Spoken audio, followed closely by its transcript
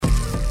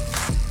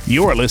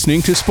You're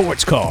listening to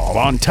Sports Call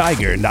on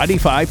Tiger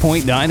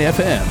 95.9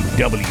 FM,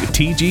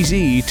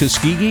 WTGZ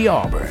Tuskegee,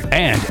 Auburn,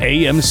 and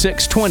AM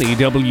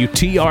 620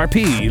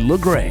 WTRP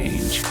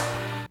LaGrange.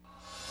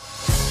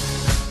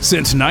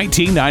 Since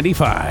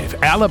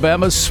 1995,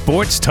 Alabama's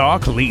sports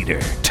talk leader,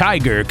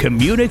 Tiger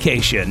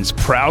Communications,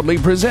 proudly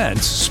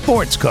presents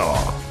Sports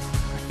Call.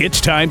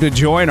 It's time to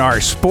join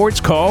our Sports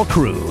Call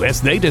crew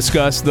as they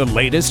discuss the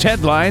latest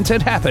headlines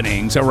and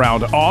happenings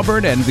around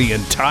Auburn and the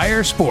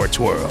entire sports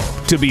world.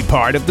 To be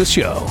part of the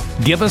show,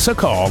 give us a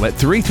call at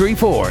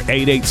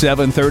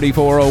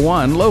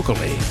 334-887-3401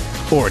 locally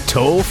or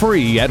toll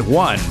free at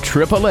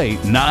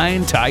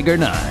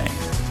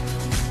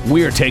 1-888-9-TIGER-9.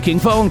 We're taking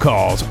phone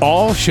calls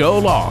all show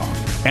long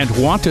and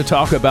want to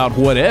talk about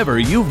whatever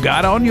you've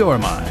got on your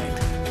mind.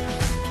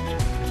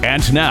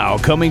 And now,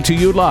 coming to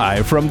you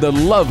live from the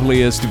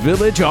loveliest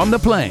village on the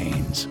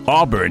plains,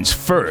 Auburn's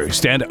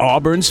first and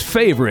Auburn's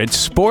favorite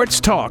sports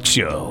talk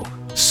show,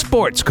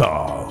 Sports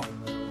Call.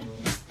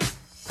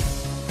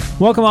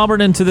 Welcome,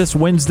 Auburn, into this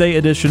Wednesday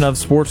edition of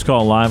Sports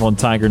Call live on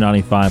Tiger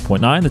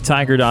 95.9, the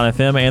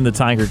Tiger.fm, and the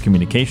Tiger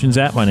Communications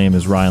app. My name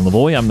is Ryan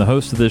Lavoie. I'm the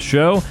host of this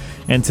show,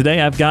 and today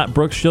I've got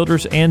Brooks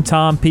Childers and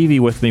Tom Peavy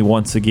with me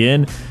once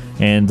again.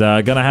 And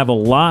going to have a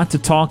lot to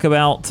talk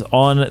about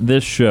on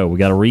this show. We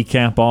got to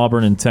recap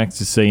Auburn and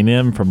Texas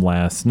A&M from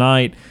last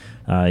night.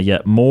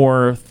 Yet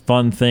more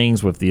fun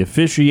things with the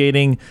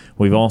officiating.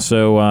 We've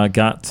also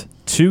got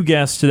two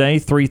guests today.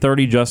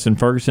 3:30, Justin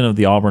Ferguson of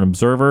the Auburn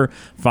Observer.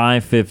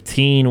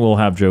 5:15, we'll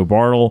have Joe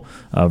Bartle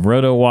of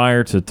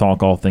RotoWire to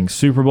talk all things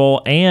Super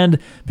Bowl. And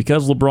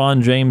because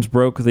LeBron James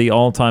broke the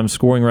all-time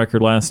scoring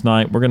record last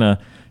night, we're going to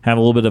have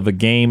a little bit of a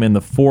game in the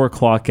 4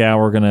 o'clock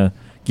hour. We're going to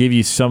give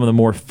you some of the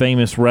more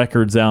famous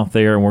records out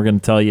there, and we're going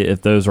to tell you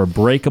if those are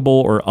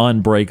breakable or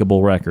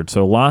unbreakable records.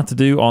 So a lot to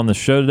do on the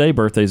show today.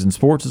 Birthdays in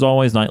sports, as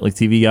always, nightly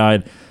TV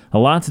guide. A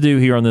lot to do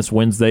here on this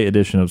Wednesday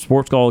edition of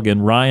Sports Call.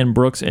 Again, Ryan,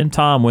 Brooks, and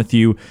Tom with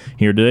you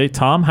here today.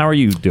 Tom, how are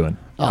you doing?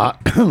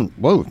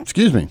 Whoa,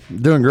 excuse me.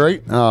 Doing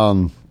great.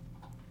 Tough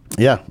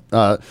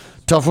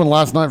one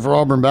last night for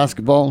Auburn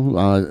basketball.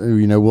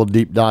 We'll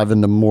deep dive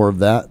into more of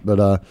that,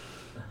 but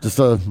just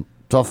a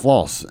tough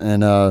loss.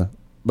 And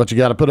but you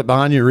got to put it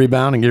behind you,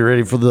 rebound, and get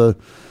ready for the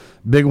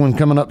big one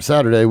coming up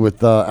Saturday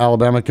with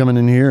Alabama coming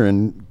in here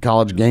and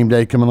College game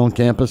day coming on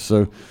campus.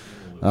 So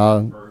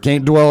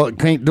can't dwell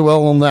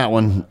on that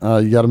one.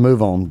 You got to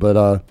move on. But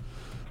other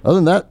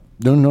than that,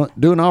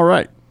 doing all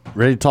right.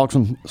 Ready to talk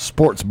some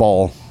sports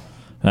ball.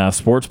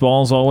 Sports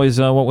ball is always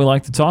what we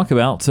like to talk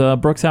about.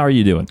 Brooks, how are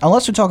you doing?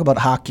 Unless we talk about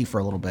hockey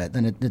for a little bit,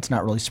 then it's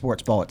not really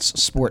sports ball. It's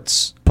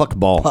sports puck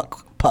ball.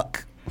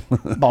 Puck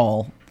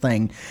ball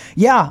thing.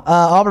 Yeah,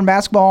 Auburn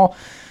basketball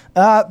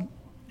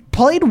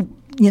played,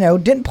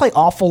 didn't play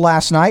awful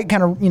last night.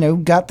 Kind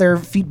of, got their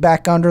feet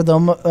back under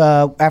them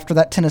after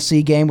that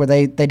Tennessee game where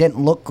they didn't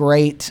look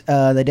great.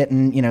 They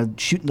didn't,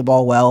 shooting the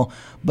ball well.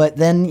 But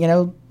then,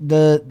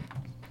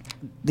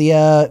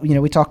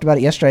 we talked about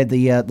it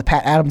yesterday. The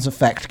Pat Adams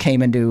effect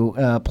came into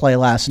play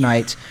last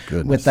night.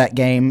 With that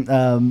game.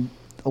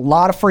 A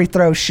lot of free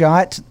throws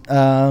shot,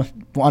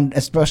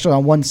 especially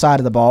on one side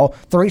of the ball.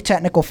 3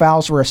 technical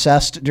fouls were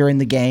assessed during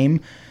the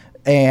game.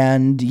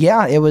 And,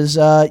 yeah, it was,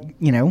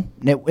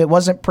 it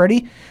wasn't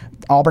pretty.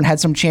 Auburn had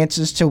some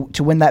chances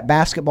to win that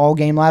basketball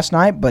game last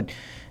night. But,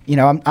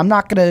 I'm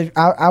not going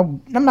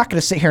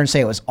to sit here and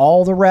say it was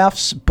all the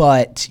refs.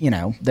 But,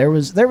 there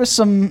was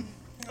some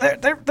 –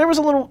 There was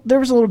a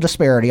little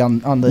disparity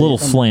on the little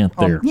slant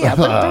there. Yeah,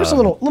 there was a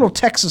little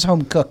Texas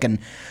home cooking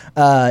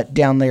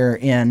down there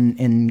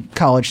in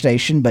College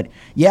Station. But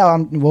yeah,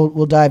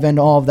 we'll dive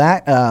into all of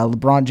that.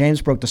 LeBron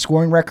James broke the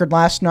scoring record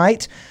last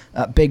night.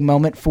 Big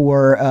moment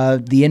for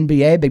the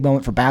NBA. Big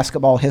moment for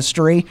basketball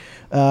history.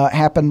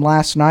 Happened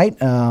last night.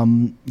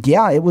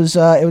 It was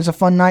a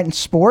fun night in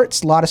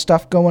sports. A lot of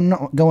stuff going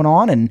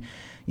on, and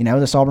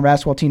this Auburn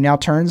basketball team now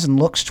turns and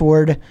looks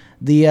toward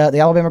the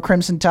Alabama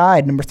Crimson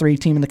Tide, number 3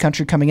 team in the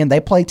country coming in. They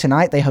play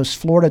tonight. They host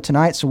Florida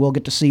tonight, so we'll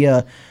get to see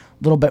a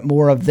little bit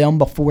more of them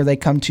before they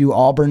come to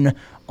Auburn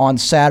on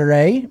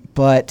Saturday.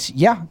 But,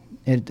 yeah,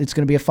 it's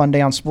going to be a fun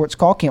day on Sports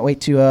Call. Can't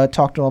wait to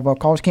talk to all of our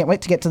callers. Can't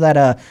wait to get to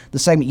that the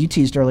segment you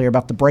teased earlier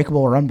about the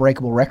breakable or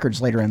unbreakable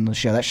records later in the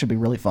show. That should be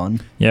really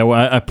fun. Yeah,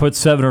 well, I put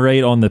 7 or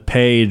 8 on the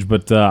page,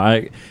 but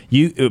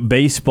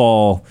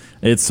baseball,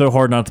 it's so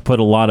hard not to put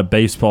a lot of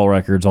baseball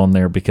records on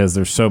there because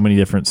there's so many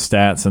different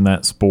stats in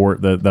that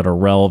sport that are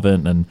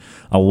relevant, and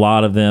a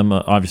lot of them,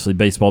 obviously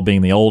baseball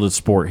being the oldest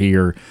sport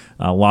here,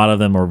 a lot of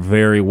them are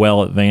very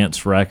well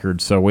advanced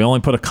records. So we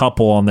only put a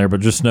couple on there, but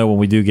just know when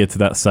we do get to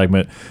that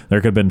segment, there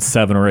could have been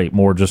 7 or 8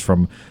 more just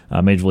from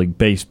Major League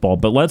Baseball.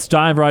 But let's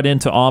dive right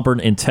into Auburn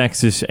and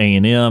Texas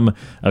A&M.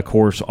 Of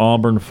course,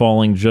 Auburn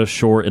falling just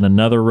short in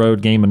another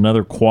road game,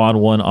 another quad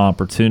one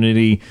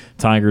opportunity.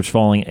 Tigers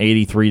falling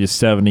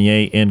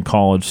 83-78 in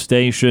College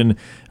Station.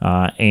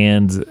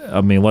 And I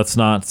mean, let's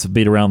not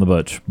beat around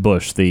the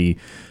bush.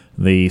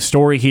 The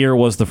story here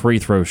was the free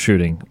throw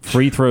shooting.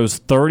 Free throws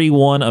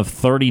 31 of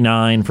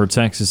 39 for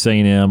Texas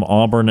A&M.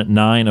 Auburn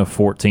 9 of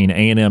 14.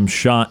 A&M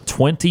shot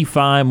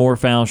 25 more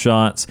foul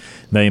shots.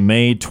 They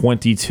made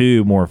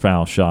 22 more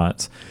foul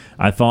shots.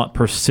 I thought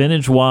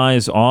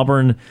percentage-wise,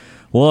 Auburn,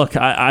 look,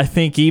 I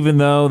think even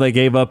though they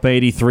gave up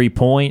 83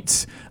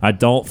 points, I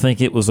don't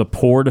think it was a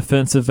poor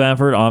defensive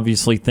effort.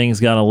 Obviously, things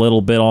got a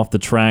little bit off the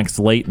tracks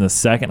late in the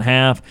second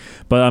half.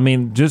 But, I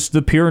mean, just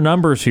the pure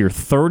numbers here,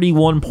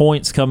 31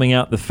 points coming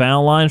out the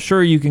foul line.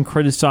 Sure, you can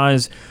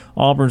criticize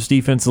Auburn's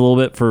defense a little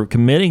bit for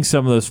committing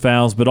some of those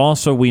fouls, but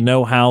also we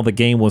know how the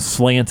game was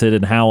slanted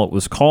and how it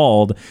was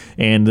called.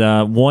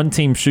 And one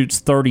team shoots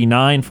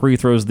 39 free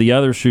throws, the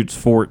other shoots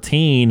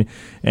 14.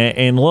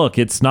 And look,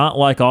 it's not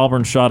like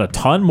Auburn shot a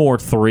ton more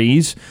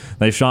threes.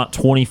 They shot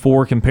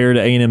 24 compared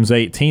to A&M's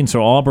 18.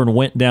 So Auburn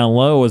went down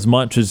low as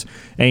much as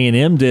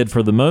A&M did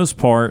for the most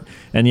part,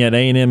 and yet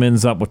A&M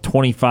ends up with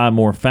 25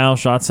 more foul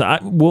shots. There's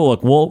going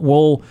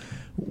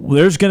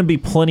to be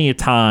plenty of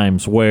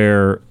times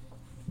where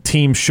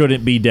teams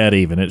shouldn't be dead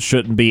even. It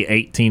shouldn't be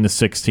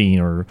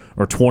 18-16 or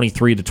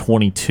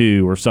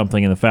 23-22 or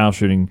something in the foul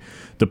shooting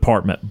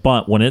department.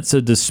 But when it's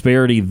a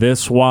disparity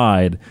this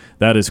wide,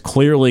 that is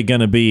clearly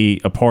going to be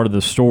a part of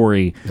the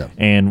story. Yeah.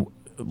 And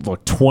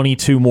look,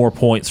 22 more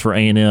points for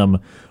A&M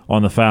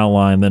on the foul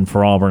line than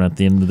for Auburn at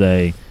the end of the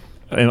day.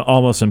 And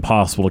almost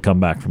impossible to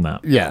come back from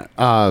that. Yeah.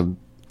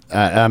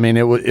 I mean,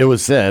 it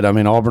was said. I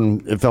mean,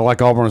 Auburn. It felt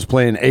like Auburn was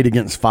playing 8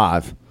 against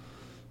 5.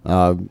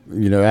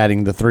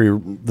 Adding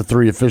the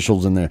three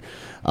officials in there.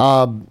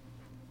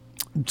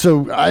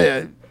 So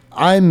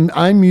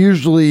I'm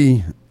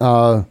usually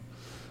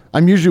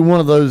one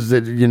of those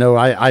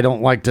that I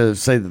don't like to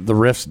say that the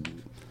refs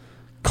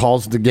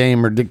caused the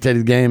game or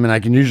dictated the game, and I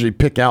can usually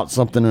pick out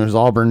something as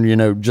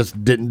Auburn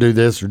just didn't do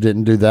this or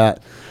didn't do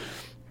that.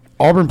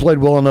 Auburn played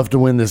well enough to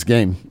win this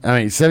game.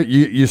 I mean,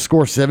 you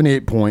score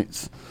 78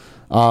 points.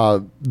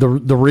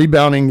 The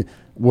rebounding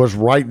was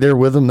right there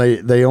with them.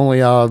 They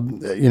only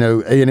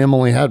A&M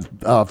only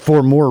had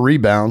 4 more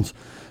rebounds,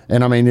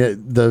 and I mean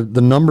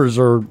the numbers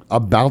are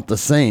about the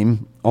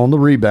same on the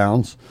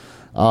rebounds.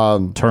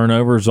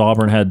 Turnovers,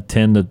 Auburn had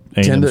 10 to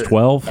A&M's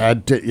 12.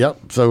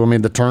 Yep. So I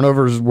mean the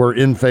turnovers were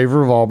in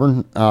favor of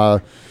Auburn,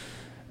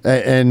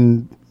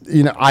 and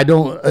I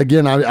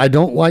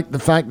don't like the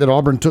fact that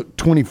Auburn took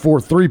 24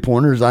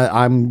 3-pointers.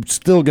 I'm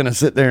still going to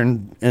sit there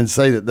and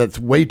say that that's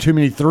way too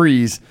many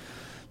threes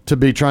to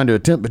be trying to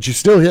attempt, but you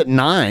still hit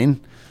 9.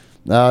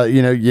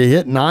 You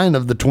hit 9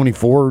 of the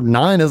 24.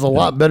 9 is a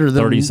lot better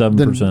than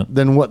 37%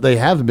 than what they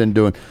have been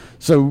doing.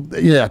 So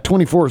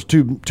 24 is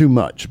too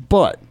much.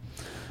 But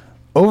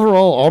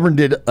overall, Auburn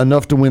did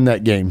enough to win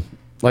that game.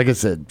 Like I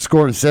said,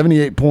 scoring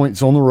 78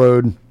 points on the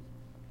road.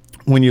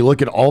 When you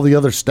look at all the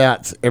other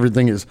stats,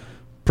 everything is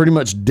pretty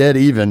much dead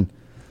even.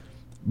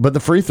 But the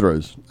free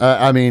throws,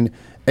 I mean,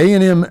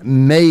 A&M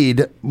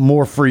made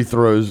more free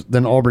throws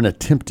than Auburn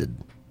attempted.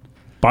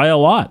 By a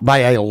lot.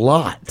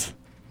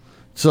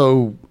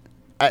 So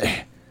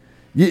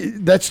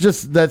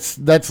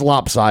that's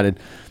lopsided.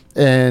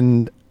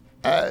 And,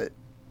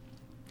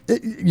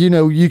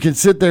 you can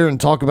sit there and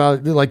talk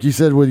about, like you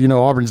said, with,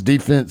 Auburn's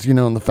defense,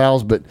 and the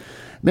fouls. But,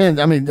 man,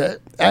 I mean,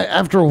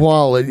 after a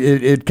while,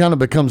 it kind of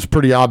becomes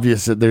pretty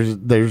obvious that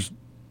there's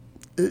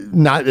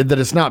not that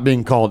it's not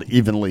being called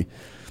evenly.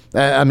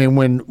 I mean,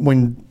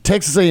 when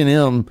Texas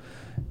A&M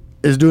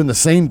is doing the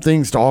same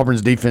things to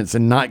Auburn's defense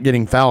and not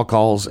getting foul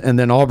calls, and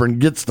then Auburn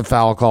gets the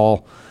foul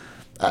call,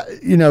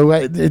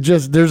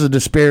 there's a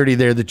disparity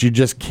there that you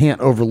just can't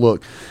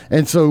overlook.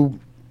 And so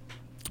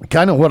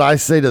kind of what I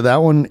say to that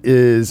one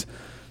is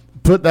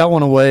put that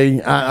one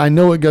away. I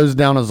know it goes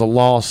down as a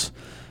loss,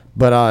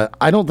 but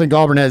I don't think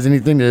Auburn has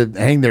anything to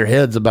hang their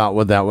heads about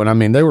with that one. I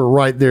mean, they were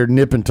right there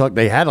nip and tuck.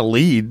 They had a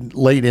lead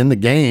late in the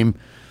game.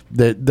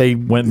 That they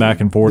went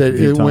back and forth a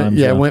few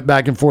times. Went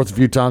back and forth a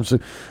few times. So,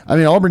 I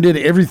mean, Auburn did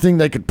everything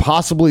they could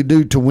possibly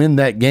do to win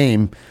that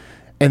game,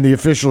 and the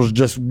officials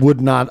just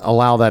would not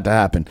allow that to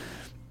happen.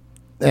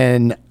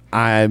 And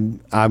I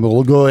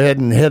will go ahead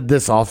and head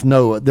this off.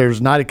 No,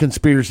 there's not a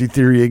conspiracy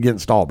theory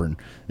against Auburn.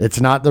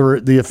 It's not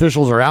the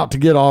officials are out to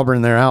get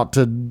Auburn. They're out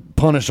to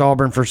punish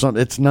Auburn for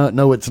something. It's not.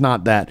 No, it's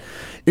not that.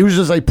 It was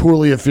just a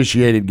poorly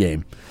officiated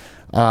game.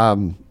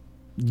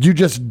 You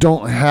just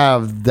don't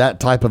have that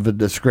type of a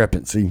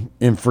discrepancy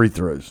in free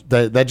throws.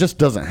 That just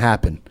doesn't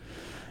happen.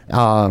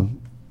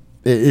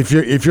 If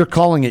you're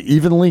calling it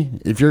evenly,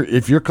 if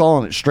you're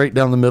calling it straight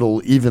down the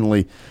middle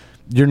evenly,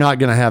 you're not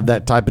going to have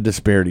that type of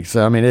disparity.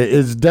 So I mean,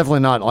 it's definitely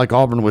not like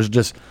Auburn was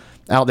just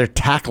out there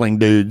tackling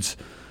dudes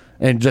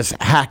and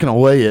just hacking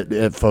away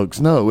at folks.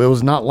 No, it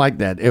was not like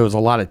that. It was a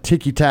lot of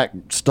ticky-tack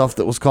stuff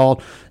that was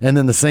called, and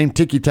then the same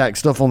ticky-tack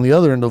stuff on the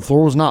other end of the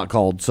floor was not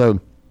called.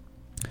 So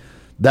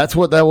that's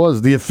what that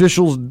was. The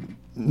officials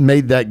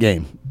made that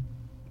game.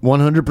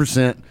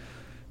 100%.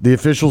 The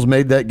officials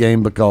made that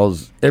game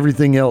because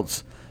everything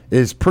else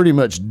is pretty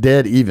much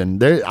dead even.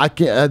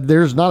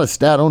 There's not a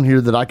stat on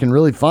here that I can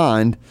really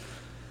find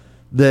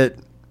that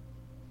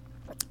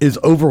is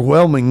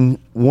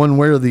overwhelming one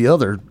way or the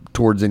other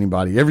towards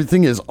anybody.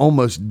 Everything is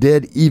almost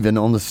dead even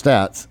on the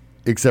stats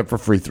except for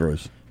free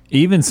throws.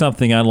 Even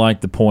something I'd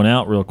like to point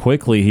out real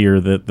quickly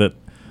here that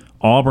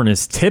Auburn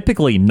is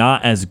typically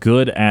not as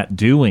good at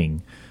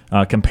doing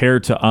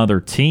compared to other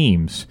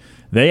teams.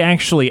 They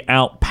actually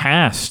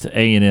outpassed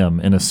A&M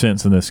in a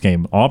sense in this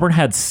game. Auburn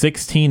had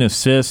 16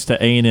 assists to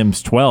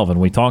A&M's 12, and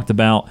we talked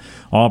about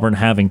Auburn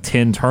having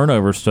 10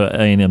 turnovers to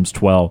A&M's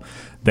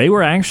 12. They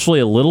were actually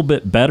a little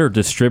bit better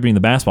distributing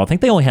the basketball. I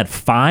think they only had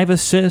 5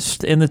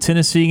 assists in the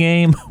Tennessee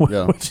game,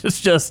 which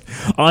is just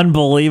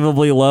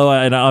unbelievably low.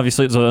 And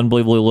obviously, it's an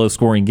unbelievably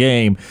low-scoring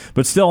game,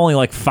 but still only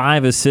like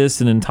 5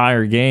 assists an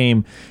entire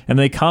game. And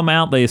they come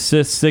out, they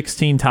assist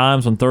 16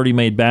 times on 30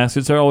 made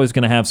baskets. They're always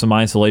going to have some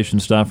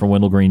isolation stuff from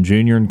Wendell Green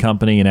Jr. and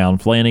company and Alan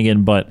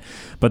Flanagan, but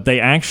they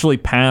actually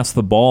pass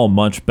the ball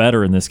much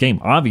better in this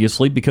game,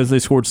 obviously, because they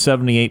scored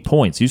 78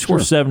 points. You score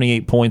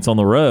 78 points on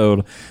the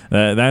road,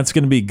 that's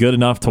going to be good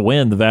enough to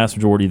win the vast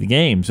majority of the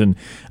games. And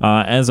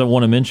as I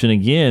want to mention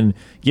again,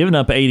 giving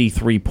up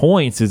 83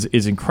 points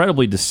is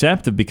incredibly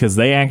deceptive because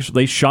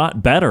they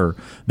shot better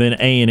than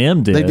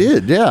A&M did. They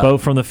did, yeah.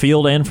 Both from the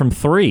field and from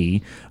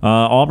three.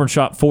 Auburn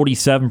shot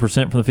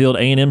 47% from the field.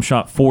 A&M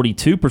shot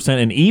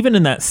 42%. And even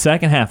in that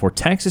second half where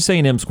Texas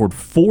A&M scored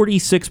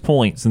 46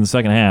 points in the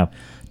second half,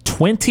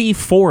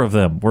 24 of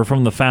them were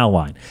from the foul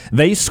line.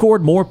 They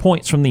scored more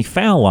points from the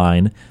foul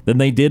line than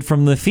they did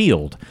from the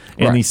field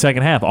in the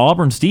second half.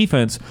 Auburn's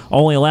defense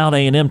only allowed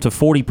A&M to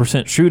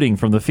 40% shooting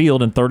from the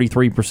field and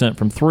 33%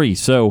 from three.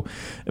 So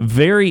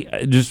very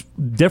just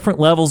different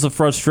levels of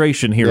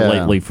frustration here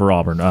lately for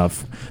Auburn.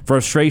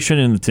 Frustration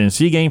in the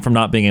Tennessee game from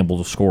not being able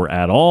to score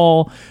at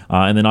all,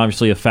 and then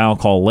obviously a foul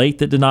call late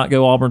that did not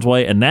go Auburn's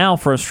way, and now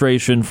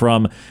frustration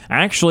from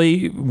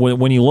actually,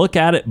 when you look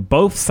at it,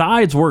 both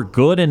sides were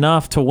good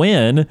enough to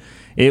win.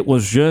 It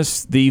was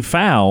just the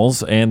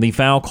fouls and the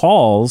foul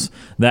calls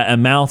that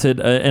amounted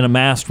and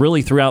amassed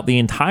really throughout the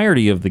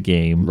entirety of the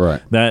game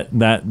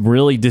that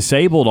really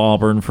disabled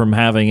Auburn from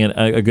having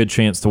a good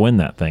chance to win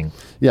that thing.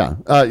 Yeah.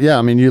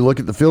 I mean, you look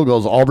at the field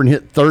goals. Auburn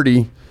hit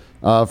 30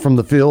 from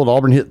the field.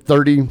 Auburn hit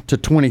 30 to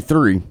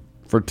 23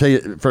 for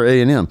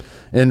A&M.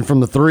 And from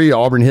the three,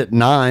 Auburn hit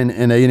 9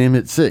 and A&M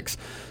hit 6.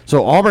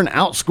 So Auburn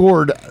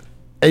outscored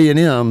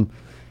A&M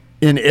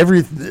in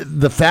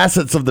the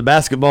facets of the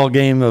basketball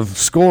game of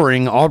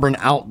scoring. Auburn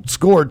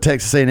outscored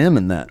Texas A&M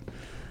in that.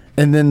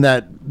 And then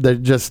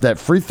that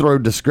free throw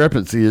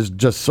discrepancy is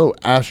just so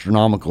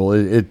astronomical.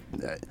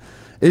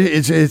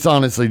 It's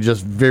honestly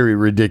just very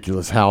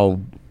ridiculous how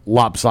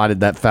lopsided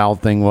that foul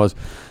thing was.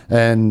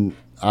 And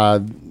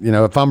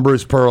if I'm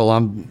Bruce Pearl,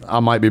 I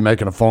might be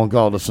making a phone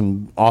call to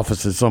some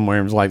offices somewhere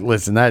and was like,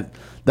 listen,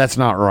 that's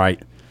not right.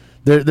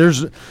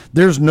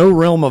 There's no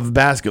realm of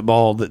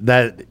basketball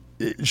that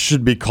it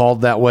should be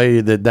called that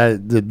way,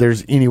 that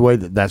there's any way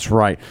that's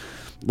right.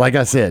 Like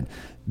I said,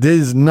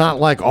 this is not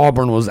like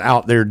Auburn was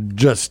out there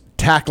just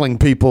tackling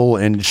people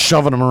and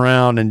shoving them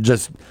around and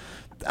just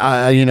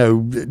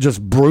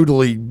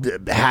brutally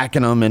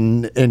hacking them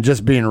and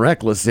just being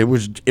reckless. It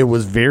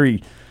was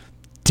very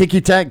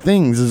ticky-tack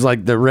things. It's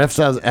like the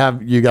refs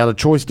have you got a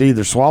choice to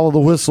either swallow the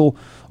whistle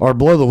or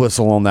blow the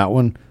whistle on that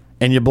one,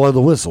 and you blow the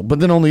whistle. But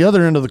then on the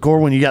other end of the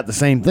court, when you got the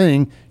same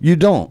thing, you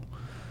don't.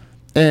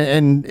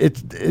 And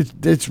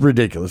it's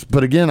ridiculous.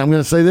 But again, I'm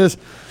going to say this: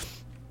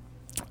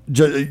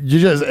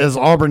 as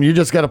Auburn, you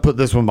just got to put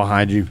this one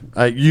behind you.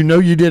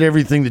 You did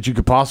everything that you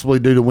could possibly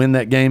do to win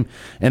that game,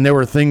 and there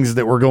were things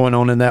that were going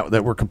on in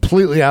that were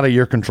completely out of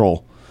your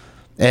control,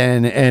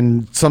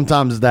 and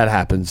sometimes that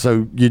happens.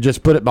 So you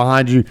just put it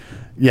behind you.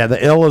 Yeah,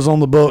 the L is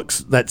on the books.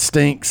 That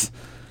stinks,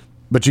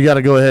 but you got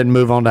to go ahead and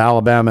move on to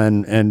Alabama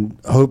and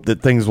hope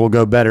that things will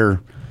go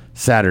better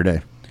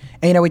Saturday.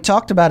 And, we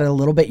talked about it a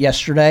little bit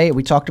yesterday.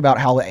 We talked about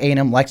how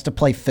A&M likes to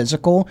play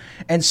physical.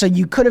 And so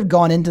you could have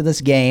gone into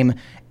this game,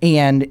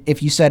 and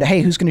if you said,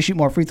 hey, who's going to shoot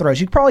more free throws,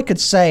 you probably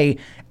could say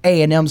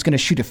A&M's going to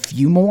shoot a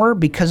few more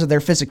because of their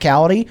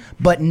physicality,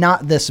 but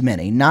not this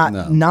many.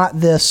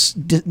 Not this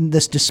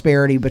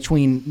disparity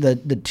between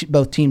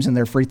both teams and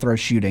their free throw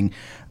shooting.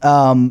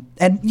 And,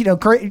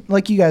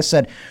 like you guys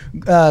said,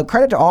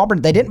 credit to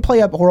Auburn. They didn't play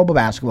a horrible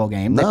basketball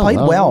game. They played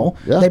well.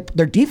 Yeah.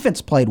 Their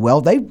defense played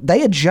well.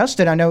 They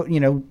adjusted. I know,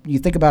 you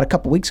think about a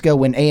couple weeks ago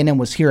when A&M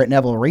was here at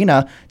Neville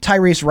Arena,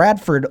 Tyrese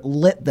Radford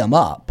lit them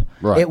up.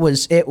 Right. It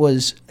was,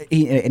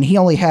 and he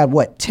only had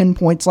 10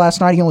 points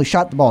last night. He only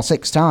shot the ball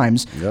 6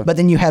 times. Yep. But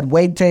then you had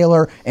Wade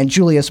Taylor and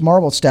Julius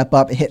Marble step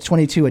up and hit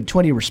 22 and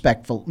 20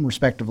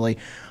 respectively.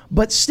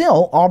 But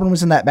still, Auburn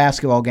was in that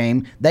basketball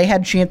game. They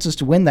had chances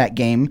to win that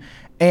game.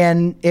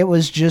 And it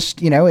was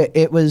just,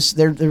 it was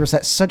there was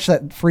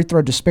that free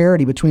throw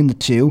disparity between the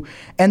two.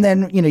 And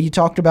then, you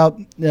talked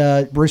about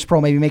Bruce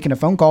Pearl maybe making a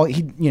phone call.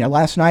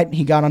 Last night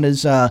he got on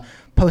his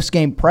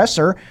post-game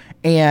presser,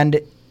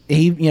 and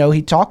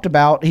he talked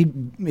about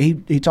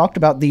he talked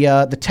about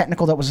the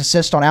technical that was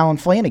assist on Alan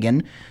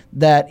Flanagan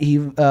that he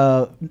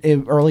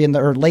early in the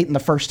or late in the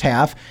first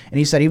half, and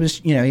he said he was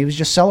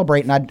just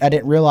celebrating. I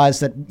didn't realize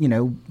that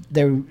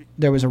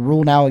there was a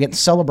rule now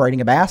against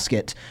celebrating a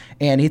basket,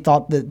 and he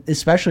thought that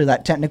especially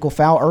that technical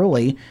foul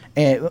early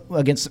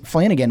against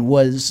Flanagan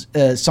was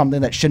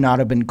something that should not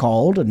have been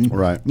called. And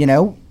right,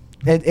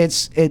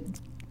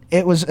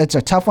 it's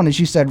a tough one, as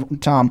you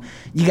said, Tom.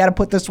 You got to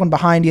put this one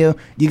behind you.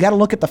 You got to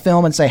look at the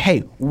film and say,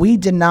 hey, we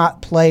did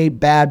not play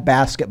bad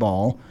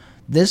basketball.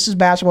 This is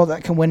basketball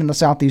that can win in the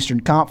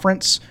Southeastern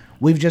Conference.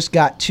 We've just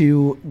got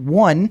to,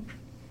 one,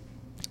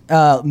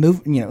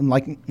 move,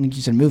 like you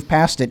said, move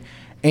past it,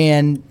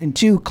 and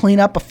two, clean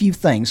up a few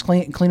things.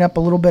 Clean up a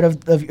little bit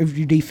of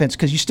your defense,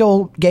 because you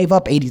still gave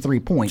up 83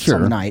 points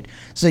on the night.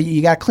 So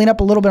you got to clean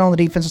up a little bit on the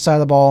defensive side of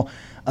the ball.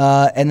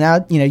 And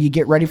now you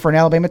get ready for an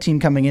Alabama team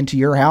coming into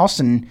your house,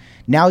 and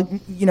now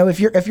if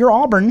you're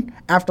Auburn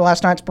after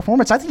last night's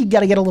performance, I think you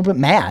got to get a little bit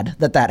mad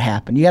that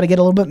happened. You got to get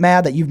a little bit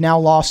mad that you've now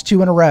lost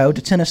 2 in a row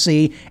to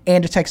Tennessee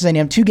and to Texas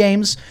A&M, 2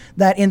 games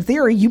that in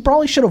theory you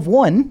probably should have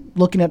won,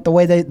 looking at the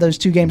way those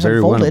 2 games very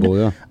unfolded.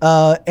 Winnable,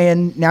 yeah.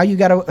 And now you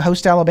got to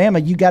host Alabama.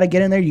 You got to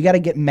get in there. You got to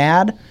get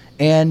mad,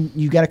 and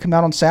you got to come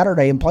out on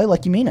Saturday and play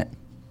like you mean it.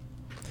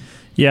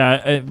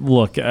 Yeah.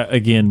 Look,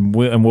 again,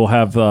 we'll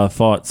have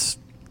thoughts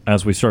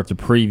as we start to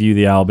preview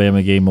the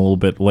Alabama game a little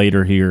bit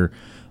later here.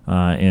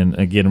 And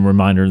again, a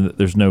reminder that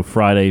there's no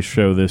Friday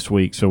show this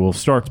week, so we'll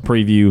start to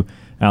preview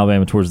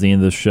Alabama towards the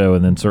end of the show,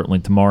 and then certainly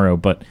tomorrow.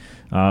 But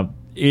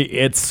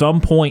at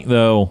some point,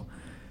 though,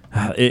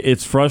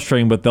 it's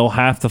frustrating, but they'll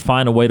have to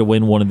find a way to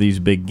win one of these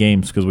big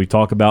games, because we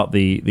talk about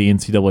the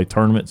NCAA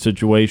tournament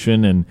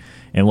situation, and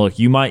look,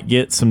 you might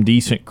get some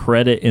decent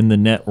credit in the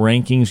net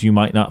rankings. You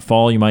might not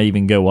fall. You might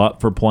even go up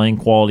for playing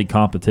quality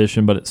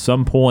competition, but at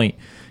some point,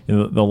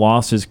 the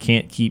losses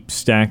can't keep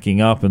stacking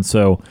up. And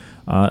so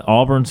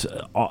Auburn's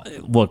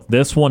look,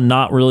 this one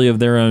not really of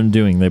their own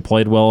doing. They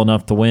played well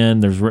enough to win.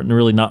 There's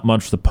really not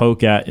much to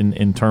poke at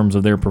in terms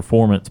of their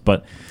performance,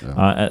 but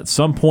at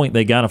some point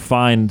they got to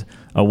find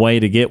a way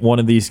to get one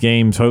of these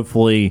games.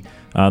 Hopefully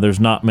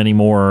there's not many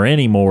more or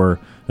any more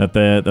that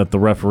the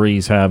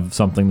referees have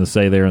something to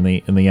say there in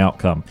the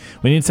outcome.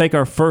 We need to take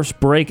our first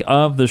break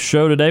of the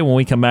show today. When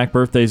we come back,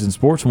 birthdays in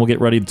sports, and we'll get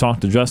ready to talk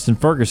to Justin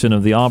Ferguson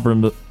of the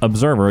Auburn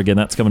Observer. Again,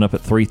 that's coming up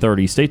at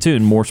 3:30. Stay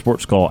tuned. More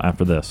Sports Call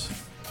after this.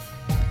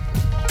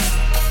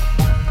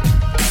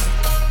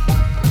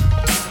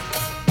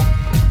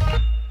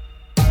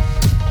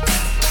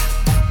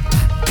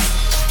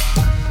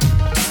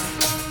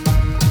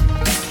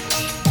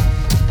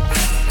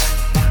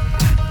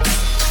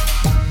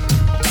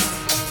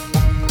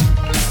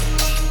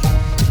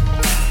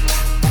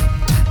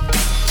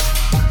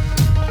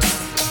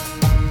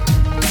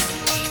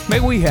 May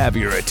we have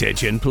your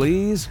attention,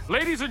 please?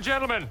 Ladies and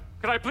gentlemen,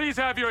 can I please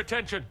have your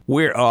attention?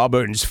 We're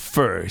Auburn's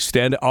first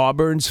and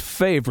Auburn's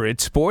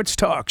favorite sports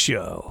talk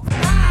show.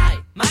 Hi,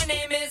 my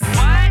name is...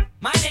 What?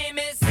 My name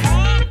is...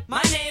 What?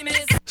 My name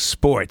is...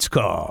 Sports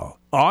Call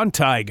on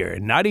Tiger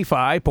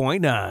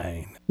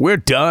 95.9. We're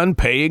done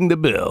paying the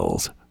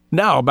bills.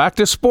 Now back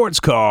to Sports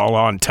Call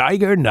on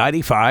Tiger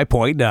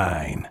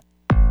 95.9.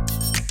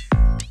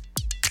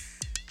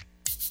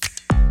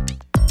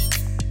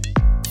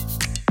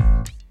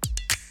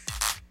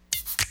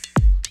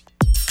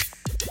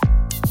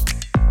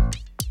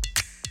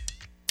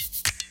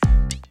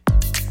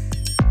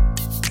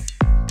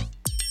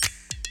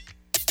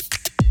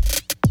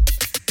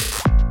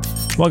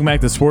 Welcome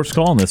back to Sports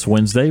Call on this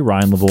Wednesday.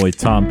 Ryan Lavoie,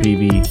 Tom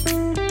Peavy,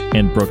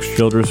 and Brooks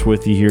Childress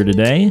with you here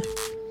today.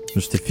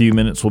 Just a few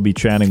minutes, we'll be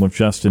chatting with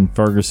Justin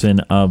Ferguson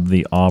of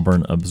the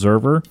Auburn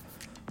Observer.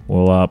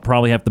 We'll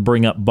probably have to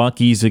bring up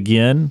Buc-ee's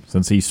again,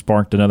 since he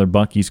sparked another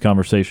Buc-ee's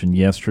conversation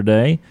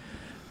yesterday.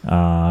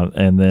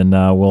 And then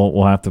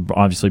we'll have to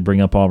obviously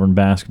bring up Auburn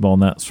basketball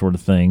and that sort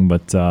of thing.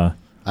 But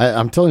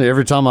I'm telling you,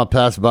 every time I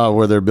pass by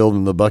where they're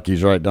building the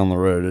Buc-ee's right down the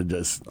road, it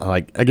just I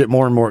get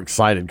more and more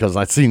excited because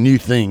I see new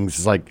things.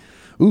 It's like,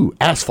 ooh,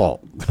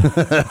 asphalt.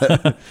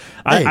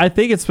 I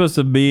think it's supposed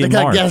to be in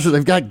March.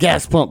 They've got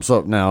gas pumps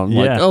up now. I'm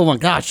like, oh my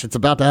gosh, it's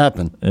about to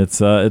happen. It's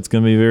going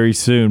to be very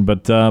soon.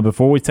 But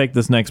before we take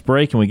this next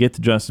break and we get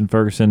to Justin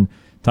Ferguson,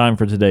 time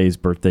for today's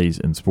birthdays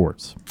in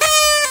sports.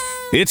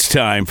 It's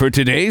time for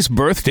today's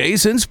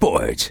birthdays in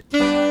sports.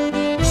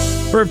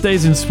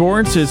 Birthdays in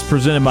Sports is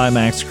presented by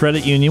Max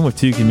Credit Union with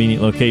 2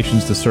 convenient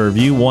locations to serve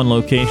you. One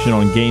location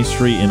on Gay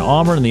Street in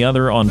Auburn and the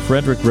other on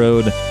Frederick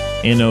Road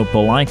in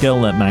Opelika.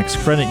 Let Max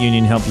Credit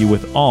Union help you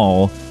with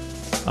all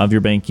of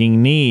your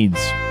banking needs.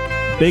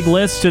 Big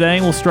list today.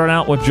 We'll start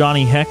out with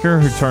Johnny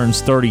Hekker, who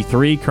turns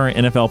 33, current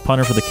NFL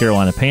punter for the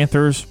Carolina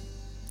Panthers.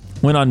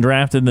 Went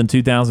undrafted in the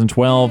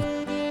 2012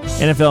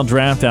 NFL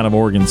Draft out of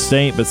Oregon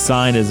State, but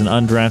signed as an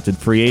undrafted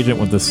free agent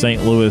with the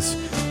St. Louis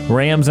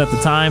Rams at the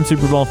time.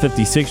 Super Bowl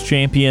 56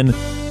 champion,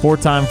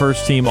 4-time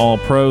first-team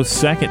All-Pro,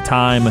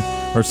 two-time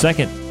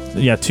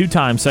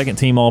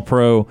second-team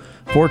All-Pro,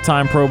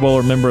 4-time Pro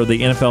Bowler, member of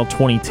the NFL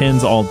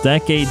 2010s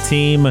All-Decade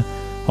Team.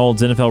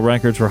 holds NFL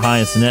records for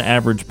highest net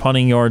average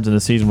punting yards in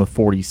the season with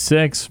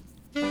 46,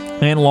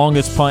 and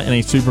longest punt in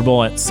a Super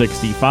Bowl at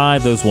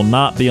 65. Those will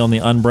not be on the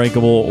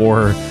unbreakable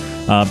or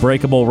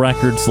breakable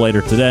records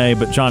later today,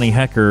 but Johnny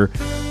Hekker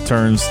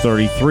turns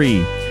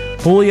 33.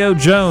 Julio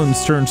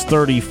Jones turns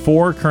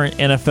 34, current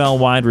NFL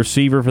wide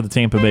receiver for the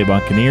Tampa Bay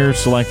Buccaneers,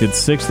 selected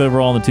 6th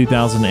overall in the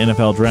 2000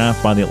 NFL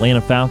Draft by the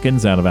Atlanta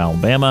Falcons out of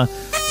Alabama,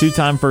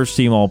 2-time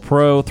first-team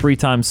All-Pro,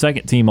 3-time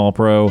second-team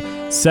All-Pro,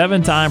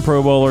 7-time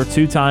Pro Bowler,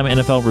 2-time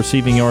NFL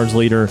receiving yards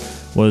leader,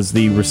 was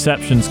the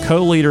receptions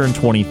co-leader in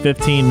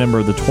 2015, member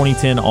of the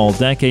 2010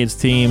 All-Decades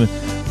team,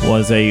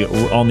 was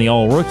on the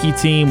All-Rookie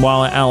team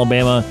while at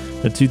Alabama,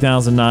 the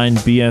 2009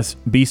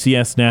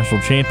 BCS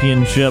National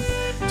Championship,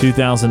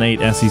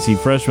 2008 SEC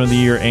Freshman of the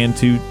Year, and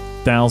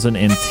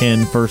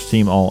 2010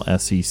 First-Team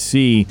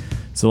All-SEC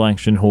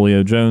selection.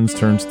 Julio Jones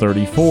turns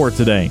 34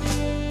 today.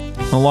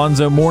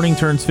 Alonzo Mourning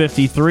turns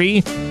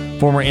 53.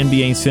 Former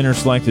NBA center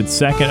selected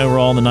 2nd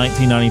overall in the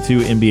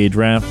 1992 NBA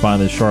Draft by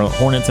the Charlotte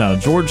Hornets out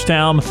of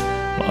Georgetown.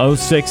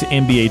 06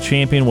 NBA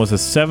champion, was a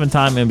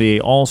 7-time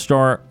NBA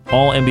All-Star,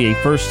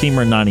 All-NBA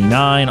First-Teamer in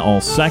 99,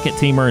 All-Second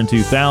Teamer in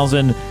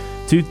 2000,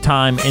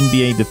 2-time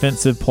NBA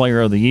Defensive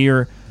Player of the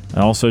Year, and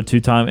also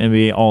 2-time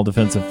NBA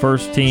All-Defensive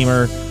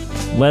First-Teamer.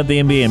 Led the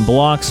NBA in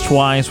blocks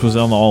twice, was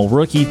on the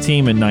All-Rookie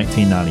team in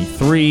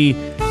 1993,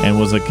 and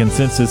was a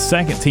consensus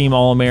second-team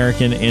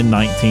All-American in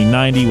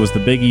 1990, was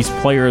the Big East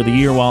Player of the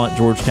Year while at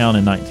Georgetown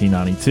in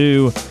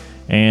 1992,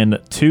 and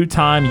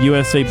 2-time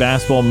USA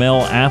Basketball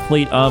Male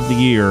Athlete of the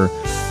Year,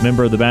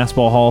 member of the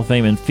Basketball Hall of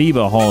Fame and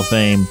FIBA Hall of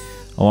Fame.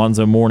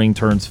 Alonzo Mourning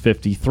turns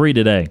 53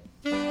 today.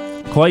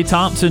 Klay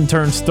Thompson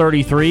turns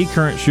 33,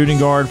 current shooting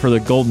guard for the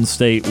Golden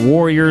State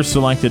Warriors,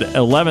 selected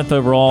 11th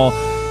overall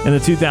in the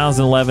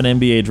 2011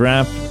 NBA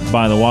Draft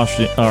by the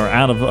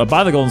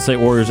Golden State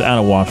Warriors out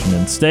of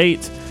Washington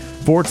State.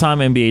 4-time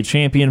NBA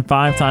champion,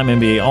 5-time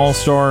NBA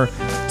All-Star,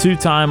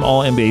 2-time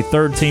All-NBA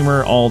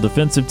third-teamer,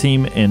 All-Defensive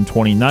Team in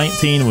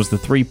 2019, was the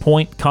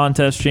three-point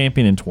contest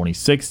champion in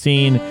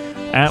 2016.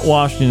 At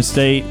Washington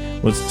State,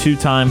 was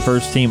 2-time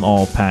first-team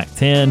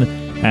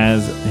All-Pac-10.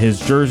 As his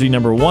jersey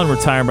number 1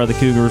 retired by the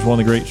Cougars, one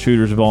of the great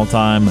shooters of all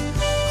time.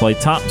 Klay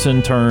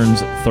Thompson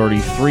turns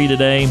 33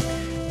 today.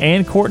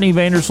 And Courtney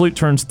Vandersloot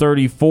turns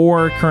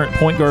 34, current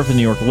point guard for the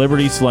New York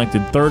Liberty,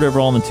 selected 3rd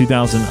overall in the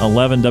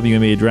 2011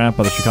 WNBA Draft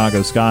by the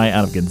Chicago Sky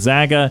out of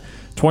Gonzaga.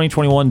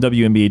 2021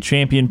 WNBA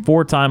champion,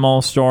 4-time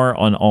All-Star,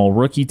 on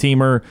All-Rookie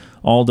teamer,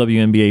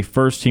 All-WNBA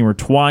first-teamer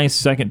twice,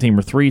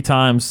 second-teamer 3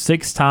 times,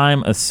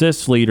 6-time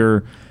assist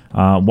leader,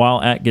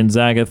 while at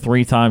Gonzaga,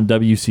 3-time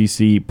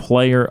WCC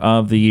Player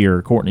of the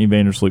Year. Courtney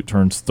Vandersloot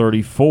turns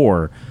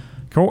 34.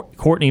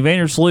 Courtney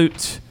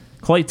Vandersloot,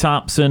 Klay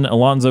Thompson,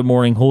 Alonzo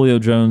Mourning, Julio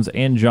Jones,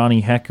 and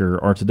Johnny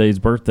Hekker are today's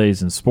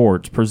birthdays in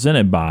sports,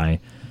 presented by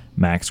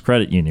Max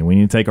Credit Union. We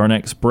need to take our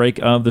next break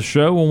of the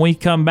show. When we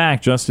come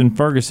back, Justin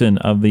Ferguson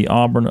of the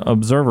Auburn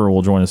Observer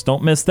will join us.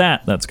 Don't miss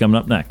that. That's coming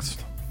up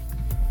next.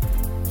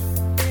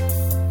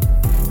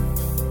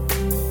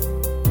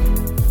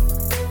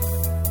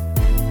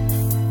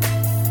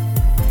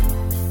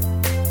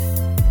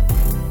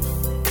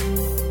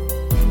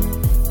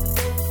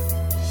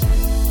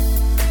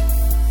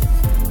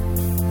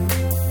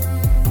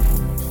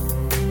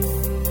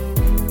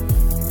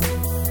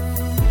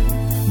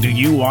 Do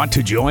you want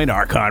to join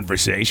our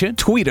conversation?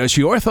 Tweet us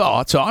your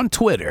thoughts on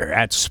Twitter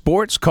at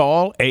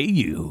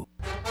SportsCallAU.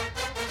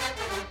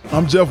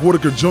 I'm Jeff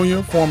Whitaker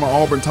Jr., former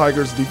Auburn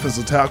Tigers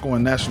defensive tackle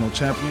and national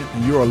champion,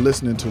 and you are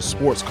listening to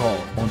Sports Call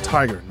on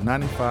Tiger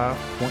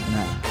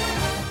 95.9.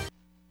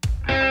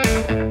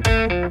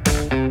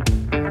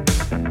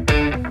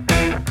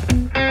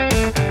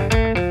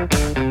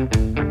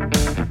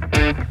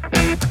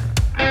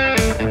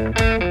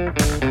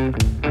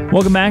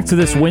 Welcome back to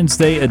this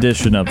Wednesday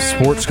edition of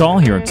Sports Call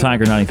here at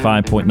Tiger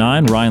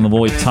 95.9. Ryan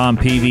Lavoie, Tom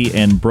Peavy,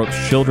 and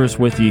Brooks Childress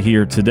with you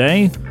here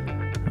today.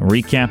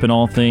 Recapping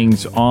all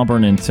things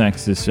Auburn and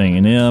Texas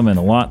A&M, and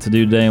a lot to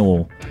do today.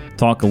 We'll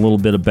talk a little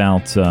bit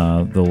about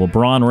the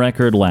LeBron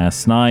record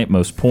last night,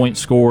 most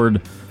points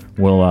scored.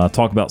 We'll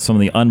talk about some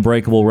of the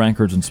unbreakable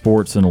records in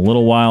sports in a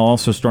little while.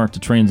 Also start to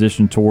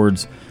transition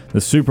towards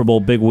the Super Bowl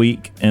big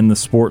week in the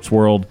sports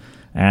world,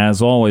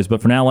 as always.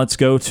 But for now, let's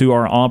go to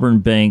our Auburn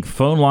Bank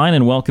phone line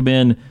and welcome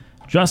in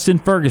Justin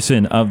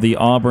Ferguson of the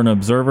Auburn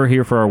Observer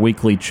here for our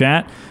weekly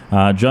chat.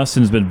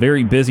 Justin's been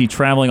very busy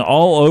traveling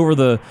all over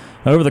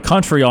the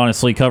country,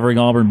 honestly, covering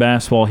Auburn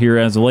basketball here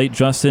as of late.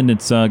 Justin,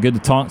 it's good to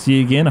talk to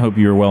you again. I hope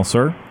you're well,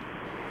 sir.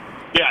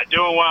 Yeah,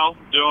 doing well.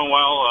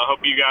 I hope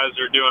you guys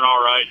are doing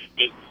all right.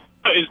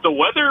 Is the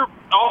weather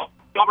all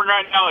Auburn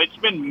right now? It's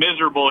been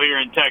miserable here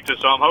in Texas,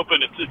 so I'm hoping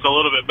it's a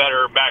little bit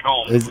better back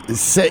home. It's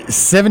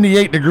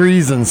 78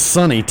 degrees and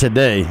sunny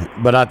today,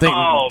 but I think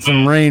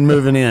some rain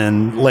moving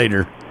in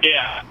later.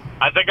 Yeah,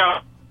 I think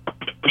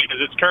because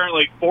it's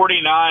currently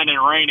 49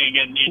 and raining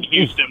in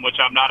Houston, which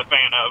I'm not a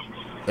fan of.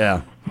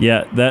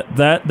 Yeah,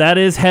 that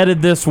is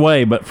headed this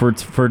way, but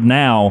for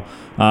now,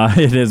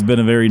 it has been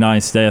a very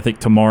nice day. I think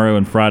tomorrow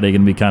and Friday are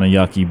going to be kind of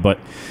yucky, but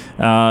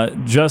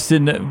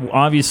Justin,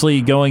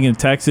 obviously going in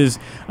Texas,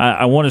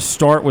 I want to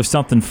start with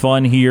something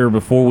fun here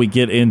before we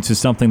get into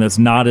something that's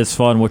not as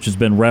fun, which has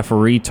been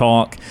referee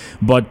talk.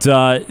 But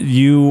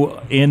you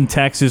in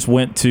Texas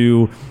went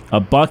to a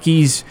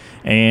Buc-ee's,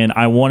 and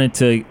I wanted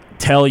to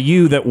tell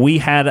you that we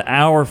had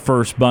our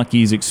first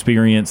Buc-ee's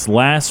experience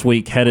last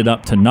week headed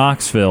up to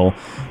Knoxville.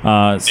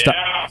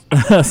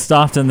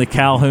 Stopped in the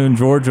Calhoun,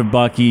 Georgia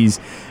Buc-ee's,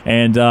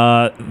 and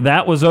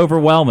that was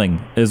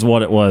overwhelming is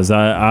what it was.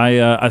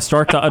 I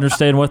start to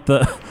understand what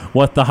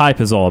the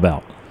hype is all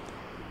about.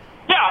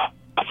 Yeah,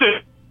 that's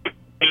it.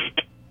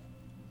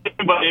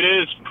 But it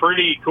is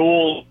pretty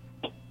cool.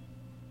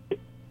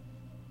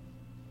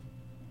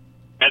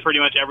 That's pretty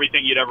much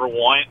everything you'd ever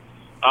want.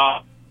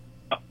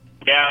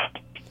 Yeah.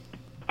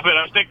 But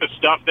I think the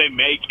stuff they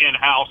make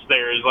in-house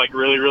there is like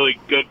really, really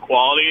good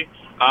quality.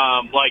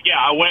 I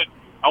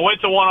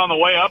went to one on the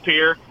way up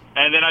here,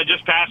 and then I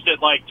just passed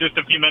it like just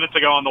a few minutes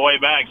ago on the way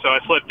back. So I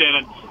slipped in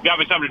and got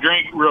me something to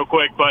drink real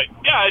quick. But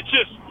yeah, it's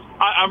just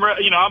I'm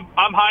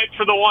hyped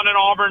for the one in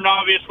Auburn.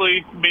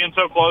 Obviously, being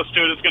so close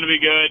to it, it's going to be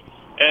good.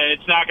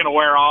 It's not going to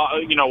wear off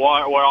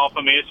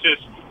of me. It's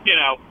just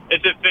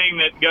it's a thing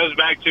that goes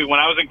back to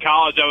when I was in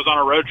college. I was on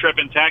a road trip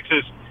in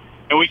Texas.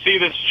 And we see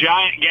this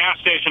giant gas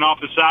station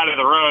off the side of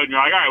the road, and you're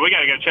like, all right, we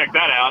got to go check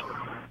that out.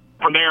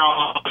 From there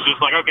on, it's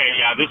just like, okay,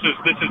 yeah, this is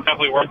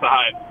definitely worth the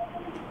hype.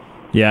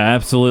 Yeah,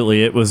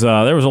 absolutely. It was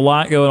there was a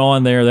lot going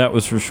on there, that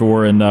was for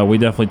sure, and we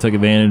definitely took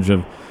advantage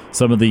of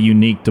some of the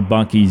unique to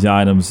Buc-ee's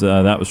items.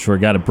 That was sure.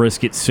 Got a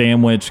brisket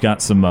sandwich,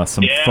 got some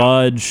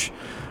fudge,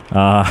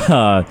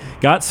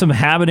 got some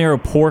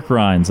habanero pork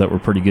rinds that were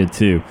pretty good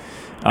too.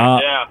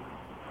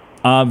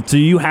 Do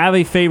you have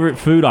a favorite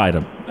food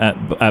item at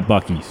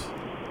Buc-ee's?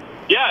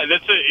 Yeah,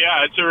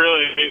 it's a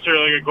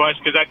really good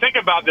question because I think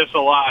about this a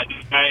lot,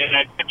 and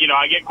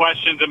I get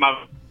questions in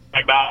my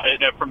about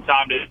it from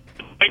time to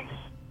time.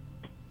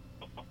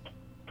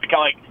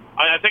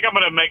 I think I'm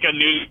going to make a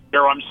new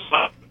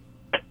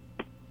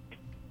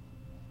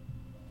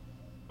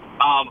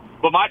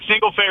but my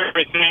single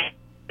favorite thing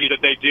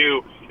that they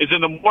do is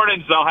in the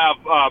mornings they'll have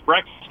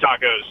breakfast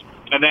tacos,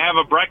 and they have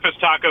a breakfast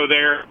taco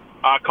there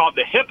called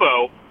the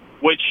Hippo.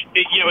 Which,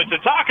 it's a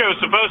taco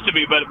supposed to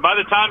be, but by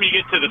the time you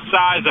get to the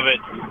size of it,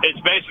 it's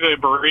basically a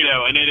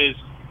burrito. And it is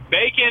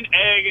bacon,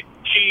 egg,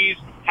 cheese,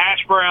 hash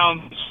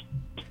browns,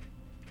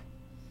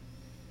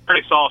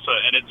 salsa.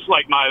 And it's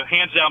like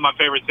hands down my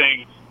favorite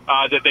thing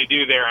that they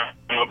do there.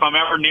 If I'm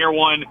ever near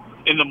one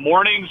in the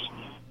mornings,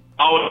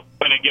 I'm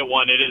going to get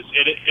one. It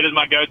is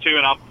my go-to,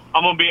 and I'm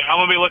going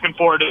to be looking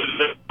forward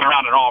to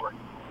around in Auburn.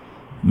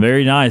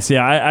 Very nice.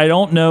 Yeah, I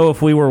don't know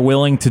if we were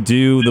willing to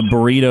do the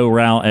burrito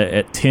route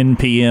at 10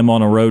 p.m.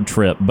 on a road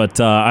trip, but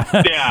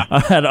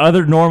at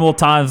other normal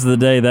times of the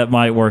day, that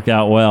might work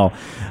out well.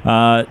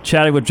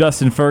 Chatting with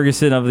Justin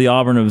Ferguson of the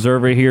Auburn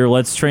Observer here.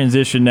 Let's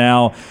transition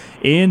now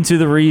into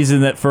the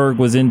reason that Ferg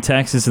was in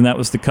Texas, and that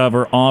was to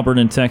cover Auburn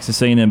and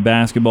Texas A&M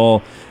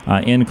basketball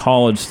in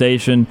College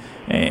Station.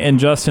 And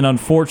Justin,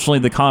 unfortunately,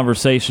 the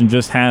conversation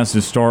just has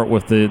to start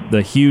with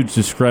the huge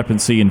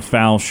discrepancy in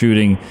foul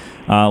shooting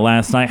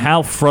last night.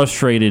 How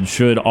frustrated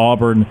should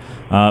Auburn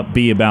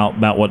be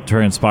about what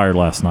transpired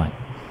last night?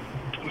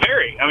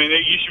 Very. I mean,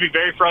 you should be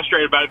very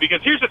frustrated about it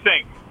because here's the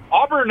thing.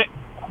 Auburn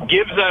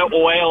gives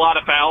away a lot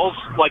of fouls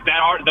like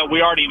that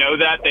we already know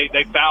that.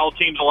 They foul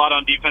teams a lot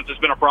on defense. It's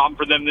been a problem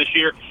for them this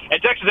year.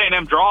 And Texas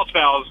A&M draws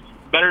fouls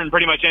better than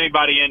pretty much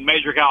anybody in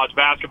major college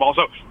basketball.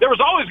 So there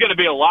was always going to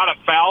be a lot of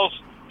fouls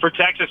for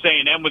Texas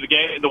A&M with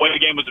the way the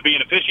game was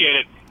being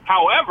officiated.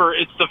 However,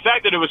 it's the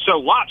fact that it was so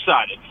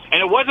lopsided.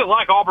 And it wasn't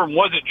like Auburn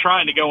wasn't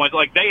trying to go in.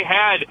 Like they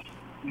had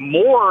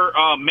more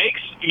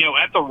makes,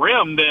 at the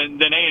rim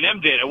than A&M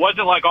did. It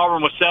wasn't like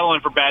Auburn was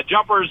settling for bad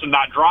jumpers and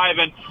not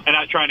driving and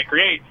not trying to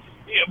create.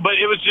 But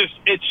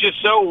it's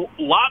just so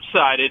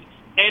lopsided.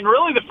 And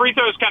really the free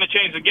throws kind of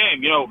changed the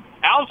game.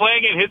 Allen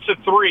Flanagan hits a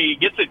three,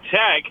 gets a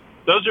tech.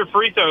 Those are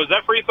free throws.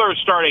 Those free throws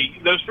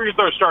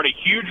start a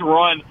huge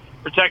run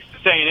for Texas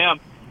A&M.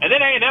 And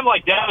then A&M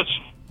down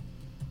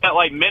that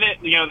minute,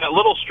 that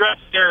little stretch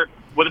there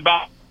with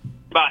about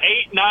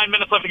 8-9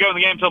 minutes left to go in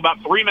the game until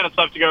about 3 minutes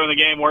left to go in the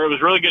game where it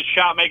was really good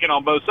shot making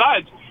on both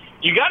sides.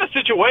 You got a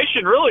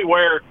situation really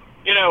where,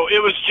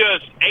 it was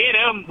just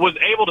A&M was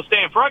able to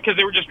stay in front because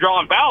they were just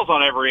drawing fouls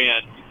on every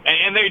end.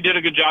 And they did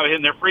a good job of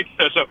hitting their free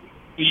throws. So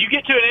you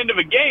get to an end of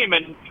a game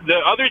and the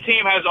other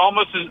team has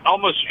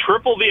almost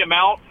triple the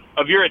amount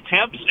of your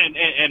attempts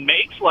and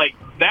makes like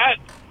that.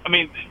 I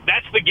mean,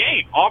 that's the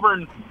game.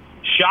 Auburn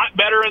shot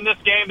better in this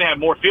game. They had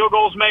more field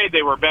goals made.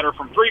 They were better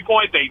from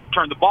three-point. They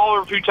turned the ball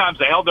over a few times.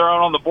 They held their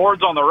own on the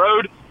boards on the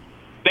road.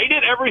 They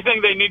did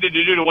everything they needed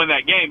to do to win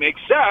that game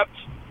except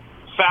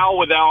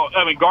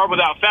guard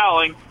without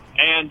fouling,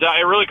 and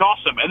it really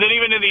cost them. And then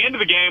even in the end of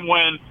the game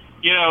when,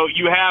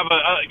 you have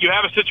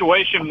a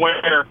situation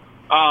where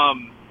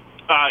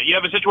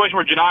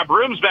Janai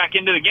Broom's back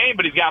into the game,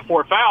 but he's got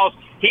 4 fouls.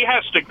 He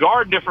has to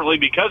guard differently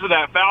because of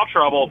that foul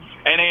trouble,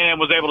 and A&M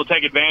was able to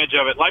take advantage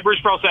of it. Like Bruce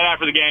Pearl said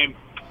after the game,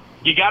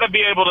 you got to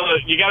be able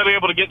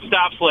to get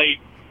stops late,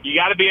 You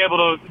got to be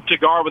able to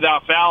guard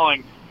without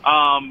fouling.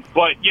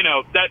 But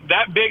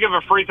that big of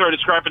a free throw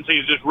discrepancy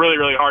is just really,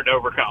 really hard to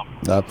overcome.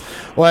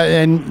 Well,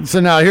 and so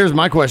now here's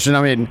my question.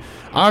 I mean,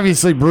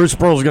 obviously Bruce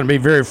Pearl is going to be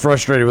very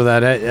frustrated with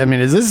that. I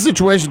mean, is this a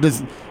situation?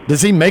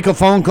 Does he make a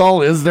phone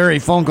call? Is there a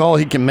phone call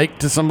he can make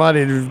to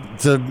somebody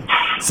to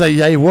say,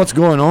 hey, what's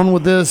going on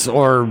with this,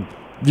 or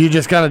you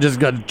just kind of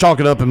got to chalk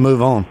it up and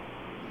move on?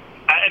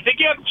 I think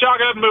you have to chalk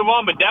it up and move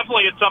on, but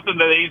definitely it's something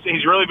that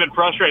he's really been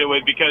frustrated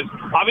with, because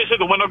obviously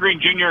the Wendell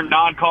Green Jr.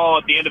 non-call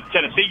at the end of the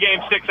Tennessee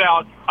game sticks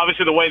out.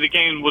 Obviously the way the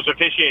game was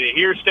officiated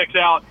here sticks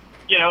out.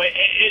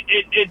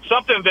 It's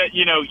something that,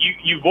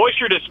 you voice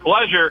your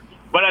displeasure,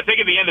 but I think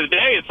at the end of the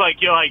day, it's like,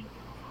 you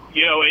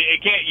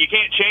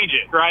can't change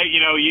it, right?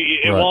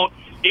 It won't,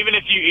 even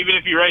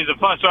if you raise a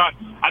fuss. So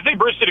I think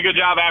Bruce did a good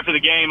job after the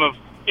game of,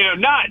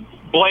 not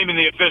blaming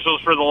the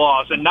officials for the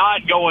loss and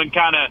not going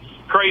kind of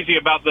crazy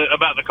about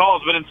the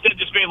calls, but instead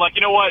just being like,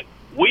 you know what,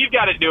 we've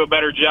got to do a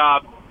better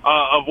job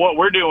of what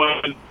we're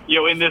doing,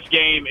 in this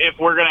game if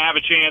we're going to have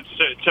a chance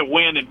to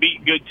win and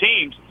beat good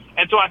teams.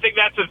 And so I think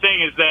that's the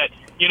thing, is that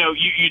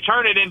you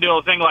turn it into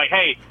a thing like,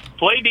 hey,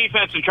 play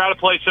defense and try to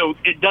play so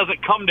it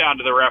doesn't come down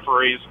to the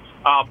referees.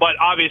 But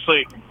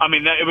obviously, I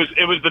mean,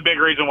 it was the big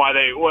reason why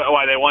they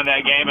won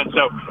that game, and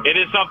so it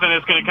is something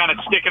that's going to kind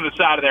of stick in the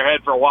side of their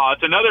head for a while.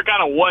 It's another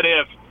kind of what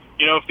if.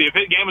 If the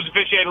game was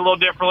officiated a little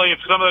differently, if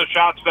some of those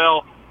shots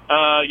fell,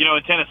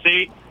 in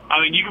Tennessee, I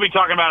mean, you could be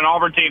talking about an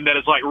Auburn team that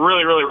is like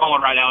really, really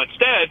rolling right now.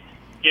 Instead,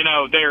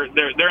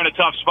 they're in a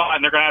tough spot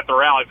and they're going to have to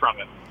rally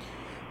from it.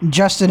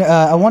 Justin,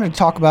 I wanted to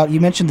talk about, you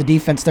mentioned the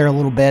defense there a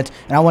little bit,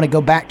 and I want to go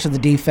back to the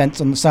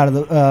defense on the side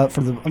of for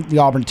the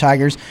Auburn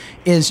Tigers.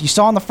 Is you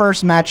saw in the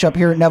first matchup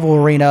here at Neville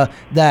Arena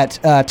that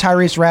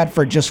Tyrese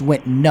Radford just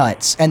went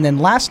nuts, and then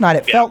last night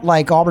it felt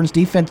like Auburn's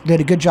defense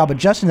did a good job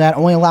adjusting that,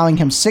 only allowing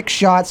him 6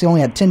 shots. He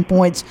only had 10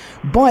 points,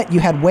 but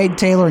you had Wade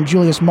Taylor and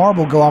Julius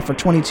Marble go off for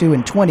 22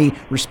 and 20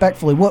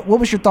 respectfully. What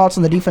was your thoughts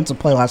on the defensive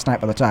play last night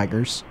by the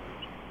Tigers?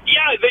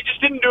 Yeah, they just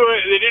didn't do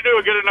it. They didn't do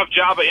a good enough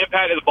job of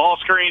impacting the ball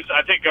screens.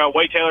 I think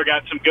Wade Taylor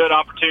got some good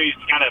opportunities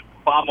to kind of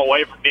bomb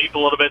away from deep a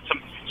little bit.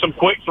 Some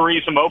quick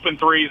threes, some open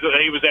threes that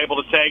he was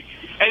able to take.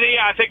 And then,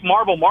 I think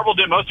Marble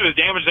did most of his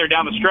damage there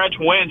down the stretch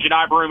when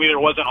Janai Broome either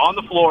wasn't on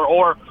the floor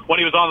or when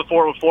he was on the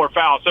floor with 4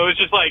 fouls. So it's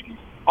just like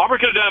Auburn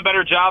could have done a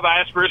better job. I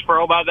asked Bruce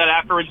Pearl about that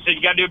afterwards. He said,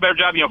 you got to do a better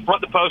job. Front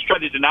the post, try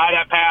to deny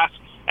that pass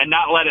and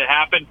not let it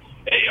happen.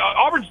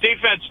 Auburn's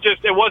defense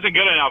it wasn't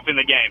good enough in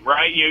the game,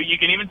 right? You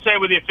can even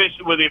say with the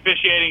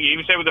officiating, you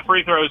even say with the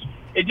free throws,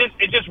 it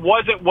just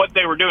wasn't what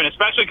they were doing,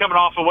 especially coming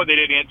off of what they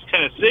did against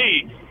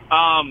Tennessee.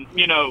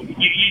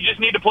 You just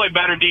need to play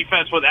better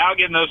defense without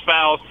getting those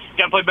fouls. You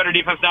got to play better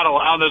defense, not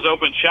allowing those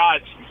open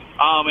shots.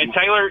 And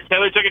Taylor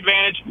took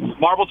advantage.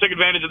 Marble took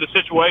advantage of the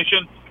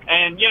situation,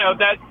 and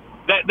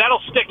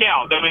that'll stick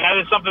out. I mean,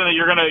 that is something that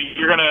you're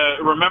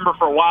gonna remember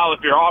for a while if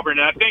you're Auburn.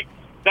 And I think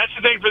that's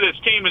the thing for this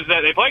team, is that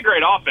they play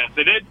great offense.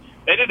 They did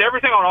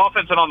everything on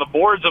offense and on the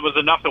boards that was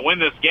enough to win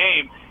this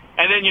game.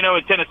 And then,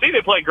 in Tennessee, they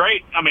play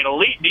great,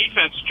 elite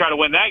defense to try to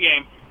win that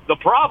game. The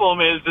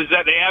problem is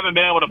that they haven't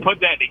been able to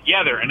put that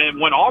together. And then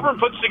when Auburn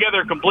puts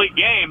together a complete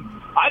game,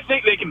 I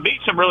think they can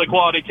beat some really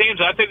quality teams,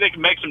 and I think they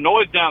can make some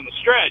noise down the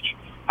stretch.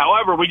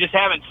 However, we just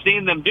haven't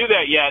seen them do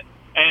that yet,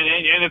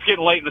 and it's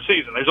getting late in the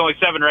season. There's only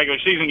 7 regular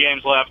season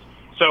games left.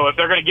 So if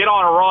they're going to get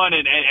on a run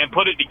and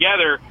put it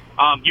together,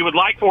 you would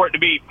like for it to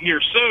be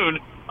here soon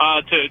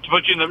to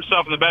put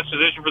yourself in the best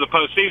position for the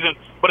postseason,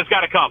 but it's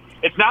got to come.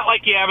 It's not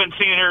like you haven't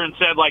seen her and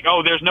said, like,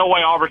 oh, there's no way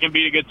Auburn can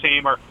beat a good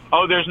team, or,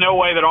 oh, there's no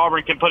way that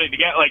Auburn can put it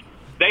together. Like,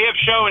 they have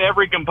shown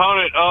every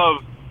component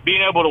of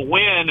being able to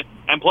win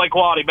and play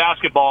quality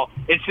basketball.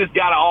 It's just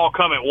got to all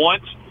come at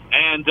once,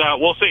 and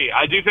we'll see.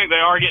 I do think they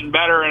are getting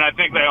better, and I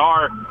think they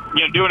are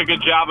doing a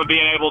good job of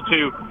being able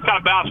to kind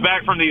of bounce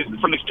back from these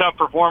tough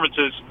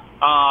performances.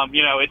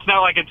 It's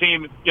not like a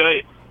team,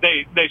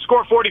 they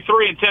score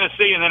 43 in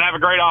Tennessee and then have a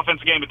great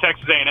offensive game at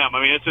Texas A&M.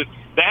 I mean,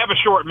 they have a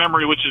short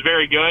memory, which is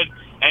very good,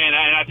 and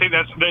I think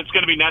that's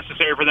going to be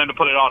necessary for them to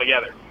put it all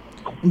together.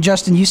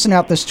 Justin, you sent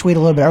out this tweet a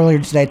little bit earlier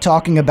today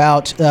talking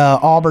about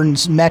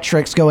Auburn's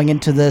metrics going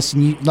into this,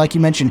 and like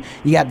you mentioned,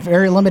 you got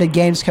very limited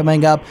games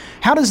coming up.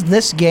 How does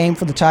this game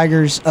for the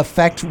Tigers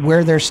affect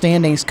where their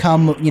standings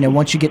come,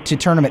 once you get to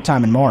tournament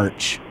time in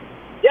March?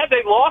 Yeah,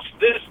 they lost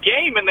this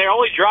game, and they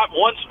only dropped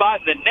 1 spot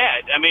in the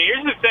net. I mean,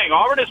 here's the thing.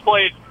 Auburn's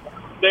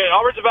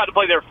about to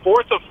play their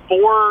 4th of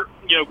 4,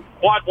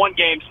 quad 1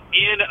 games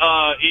in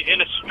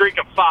a streak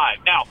of 5.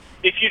 Now,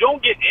 if you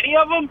don't get any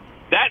of them,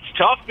 that's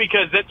tough,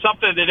 because that's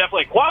something that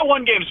definitely, quad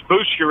 1 games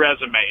boost your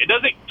resume. It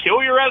doesn't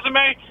kill your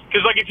resume,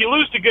 because, if you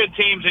lose to good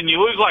teams and you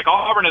lose like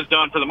Auburn has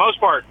done for the most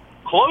part,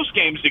 close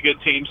games to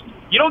good teams,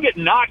 you don't get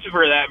knocked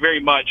for that very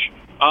much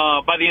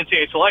by the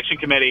NCAA selection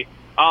committee.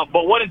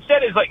 But what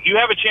instead is, you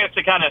have a chance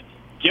to kind of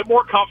get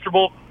more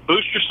comfortable,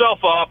 boost yourself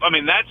up. I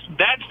mean, that's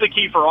the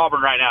key for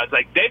Auburn right now. It's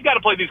they've got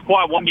to play these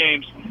quad 1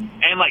 games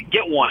and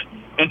get one.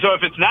 And so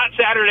if it's not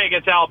Saturday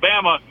against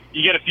Alabama,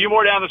 you get a few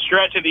more down the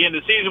stretch at the end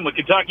of the season with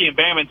Kentucky and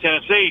Bama and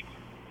Tennessee.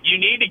 you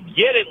need to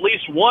get at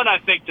least one, I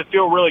think, to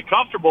feel really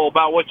comfortable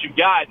about what you've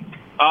got,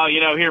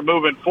 here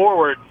moving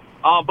forward.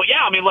 But,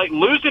 yeah, I mean, like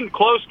losing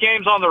close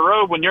games on the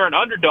road when you're an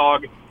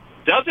underdog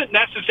doesn't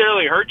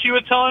necessarily hurt you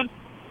a ton.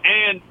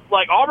 And,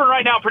 like, Auburn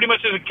right now pretty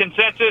much is a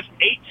consensus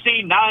 8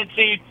 seed, 9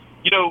 seed.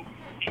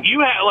 You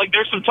have, like,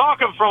 there's some talk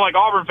from, like,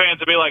 Auburn fans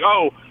to be like,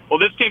 oh, well,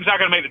 this team's not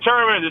going to make the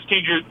tournament, or this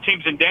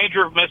team's in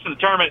danger of missing the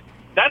tournament.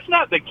 That's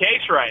not the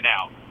case right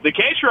now. The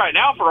case right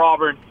now for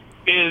Auburn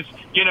is,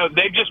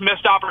 they've just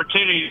missed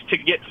opportunities to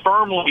get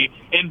firmly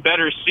in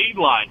better seed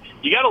line.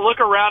 You got to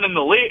look around in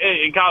the league,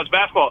 in college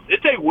basketball.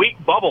 It's a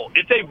weak bubble.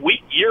 It's a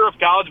weak year of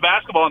college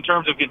basketball in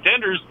terms of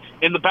contenders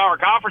in the power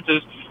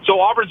conferences. So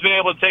Auburn's been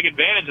able to take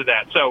advantage of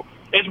that. So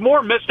it's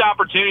more missed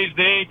opportunities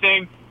than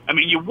anything. I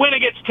mean, you win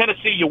against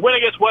Tennessee, you win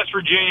against West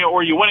Virginia,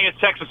 or you win against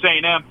Texas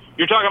A&M.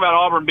 You're talking about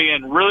Auburn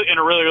being really in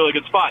a really, really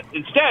good spot.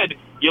 Instead,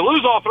 you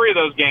lose all three of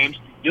those games.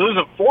 You lose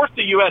a fourth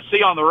to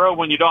USC on the road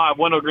when you don't have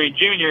Wendell Green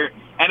Jr.,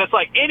 and it's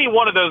like any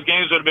one of those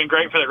games would have been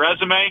great for the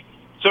resume.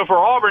 So for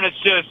Auburn,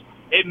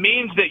 it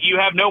means that you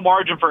have no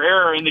margin for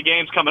error in the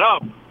games coming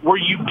up where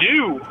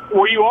you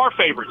are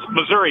favorites.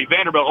 Missouri,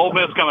 Vanderbilt, Ole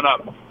Miss coming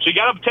up. So you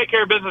got to take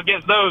care of business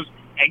against those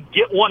and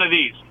get one of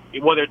these.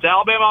 Whether it's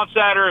Alabama on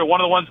Saturday or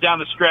one of the ones down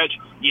the stretch,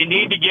 you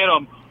need to get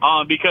them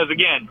because,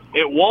 again,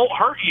 it won't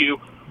hurt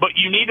you, but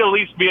you need to at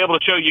least be able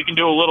to show you can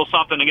do a little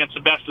something against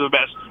the best of the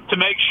best to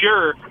make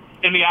sure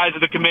in the eyes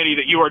of the committee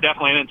that you are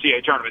definitely an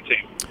NCAA tournament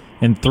team.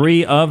 And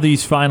 3 of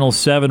these final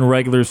 7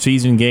 regular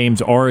season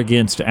games are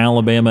against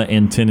Alabama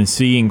and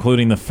Tennessee,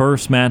 including the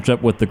first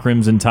matchup with the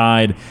Crimson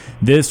Tide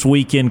this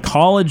weekend.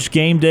 College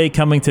game day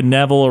coming to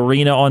Neville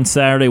Arena on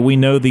Saturday. We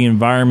know the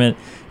environment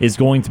is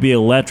going to be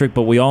electric,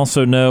 but we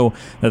also know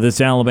that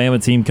this Alabama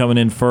team coming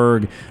in,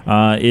 Ferg,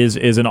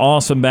 is an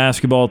awesome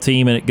basketball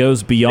team, and it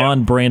goes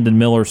beyond Brandon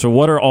Miller. So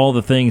what are all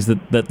the things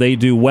that they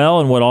do well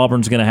and what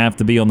Auburn's going to have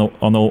to be on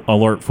the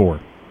alert for?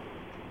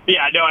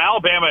 Yeah, no,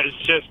 Alabama is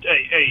just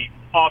a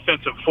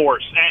offensive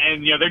force,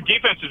 and their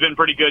defense has been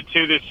pretty good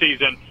too this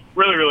season.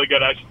 Really, really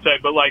good, I should say.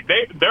 But like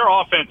their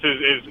offense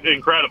is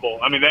incredible.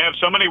 I mean, they have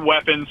so many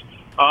weapons.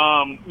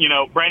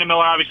 Brandon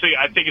Miller, obviously,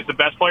 I think is the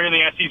best player in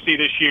the SEC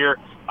this year.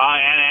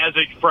 And as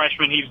a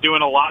freshman, he's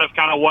doing a lot of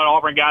kind of what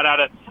Auburn got out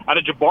of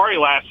Jabari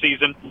last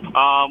season,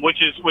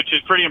 which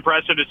is pretty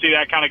impressive to see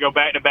that kind of go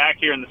back to back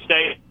here in the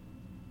state.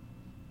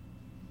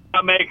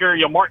 Maker,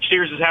 Mark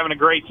Sears is having a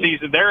great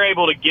season. They're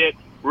able to get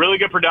really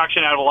good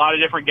production out of a lot of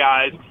different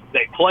guys.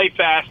 They play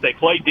fast. They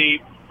play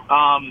deep.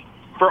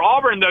 For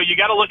Auburn, though, you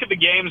got to look at the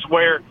games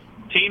where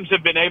teams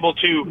have been able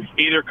to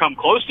either come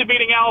close to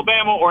beating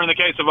Alabama or, in the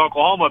case of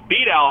Oklahoma,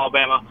 beat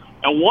Alabama.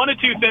 And one of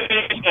two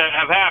things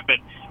have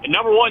happened. And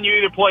number one, you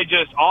either play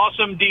just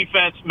awesome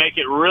defense, make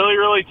it really,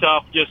 really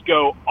tough, just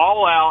go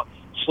all out,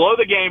 slow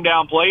the game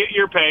down, play at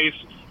your pace,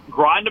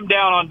 grind them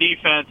down on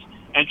defense,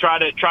 and try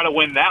to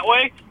win that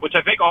way, which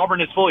I think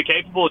Auburn is fully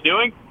capable of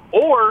doing.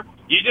 Or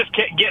you just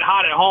get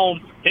hot at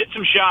home, hit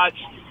some shots,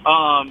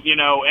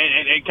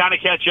 and kind of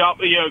catch up,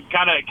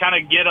 kind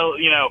of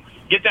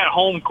get that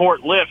home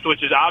court lift,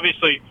 which is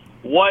obviously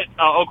what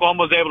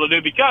Oklahoma was able to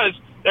do, because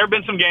there have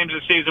been some games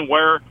this season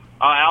where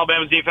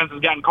Alabama's defense has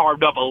gotten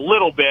carved up a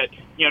little bit.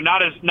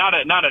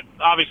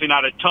 Obviously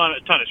not a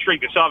ton of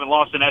streak. They still haven't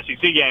lost an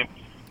SEC game,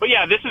 but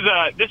yeah, this is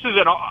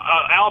an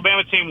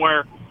Alabama team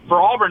where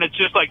for Auburn it's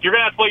just like you're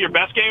gonna have to play your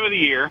best game of the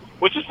year,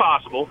 which is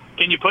possible.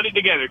 Can you put it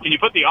together? Can you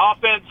put the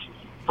offense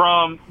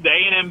from the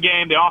A&M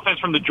game, the offense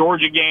from the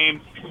Georgia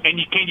game, and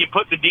can you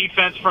put the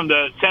defense from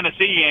the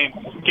Tennessee game?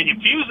 Can you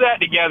fuse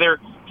that together,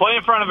 play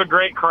in front of a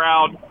great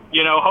crowd,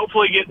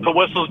 hopefully get the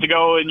whistles to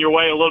go in your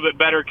way a little bit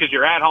better because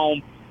you're at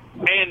home,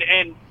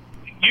 and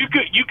you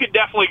could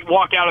definitely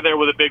walk out of there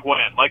with a big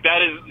win. Like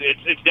that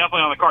it's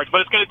definitely on the cards,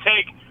 but it's going to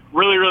take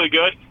really, really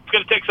good. It's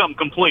going to take something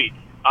complete.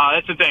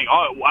 That's the thing.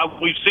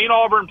 We've seen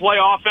Auburn play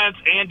offense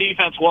and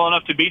defense well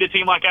enough to beat a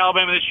team like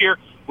Alabama this year.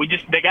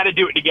 They got to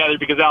do it together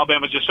because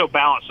Alabama's just so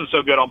balanced and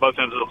so good on both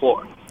ends of the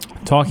floor.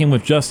 Talking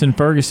with Justin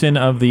Ferguson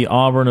of the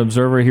Auburn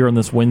Observer here on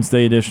this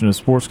Wednesday edition of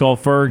Sports Call.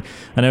 Ferg,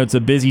 I know it's a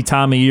busy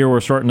time of year.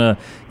 We're starting to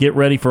get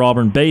ready for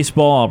Auburn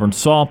baseball, Auburn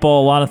softball,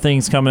 a lot of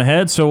things coming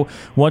ahead. So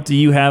what do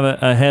you have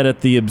ahead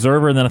at the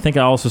Observer? And then I think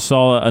I also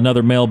saw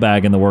another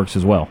mailbag in the works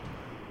as well.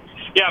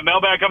 Yeah,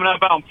 mailbag coming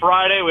up on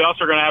Friday. We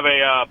also are going to have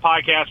a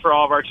podcast for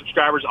all of our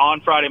subscribers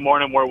on Friday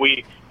morning where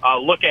we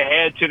look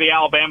ahead to the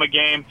Alabama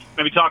game,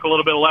 maybe talk a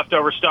little bit of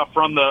leftover stuff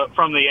from the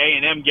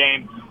A&M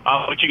game,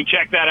 but you can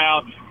check that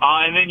out.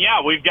 And then,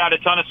 yeah, we've got a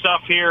ton of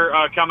stuff here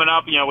coming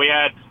up. We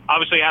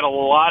obviously had a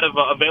lot of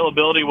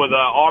availability with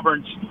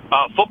Auburn's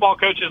football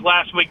coaches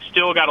last week.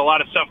 Still got a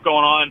lot of stuff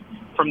going on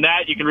from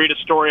that. You can read a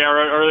story I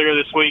wrote earlier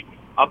this week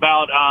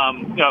about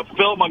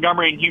Philip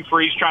Montgomery and Hugh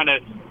Freeze trying to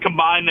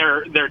combine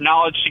their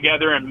knowledge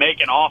together and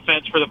make an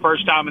offense for the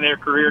first time in their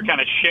career,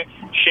 kind of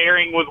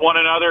sharing with one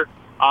another.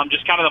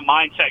 Just kind of the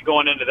mindset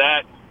going into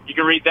that. You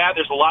can read that.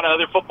 There's a lot of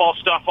other football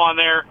stuff on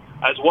there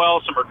as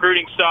well, some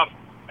recruiting stuff.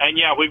 And,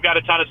 yeah, we've got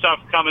a ton of stuff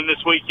coming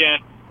this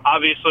weekend,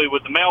 obviously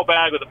with the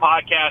mailbag, with the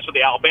podcast, with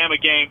the Alabama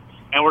game.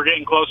 and we're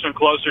getting closer and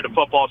closer to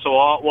football, so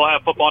we'll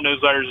have football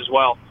newsletters as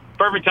well.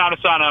 Perfect time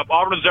to sign up.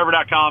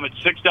 AuburnObserver.com. It's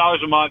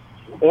 $6 a month,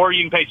 or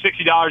you can pay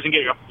 $60 and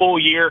get a full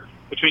year,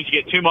 which means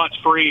you get 2 months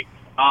free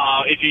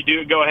if you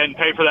do go ahead and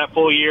pay for that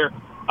full year.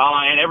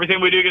 And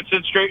everything we do gets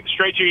sent straight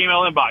to your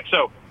email inbox.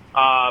 So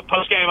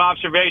post-game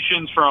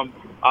observations from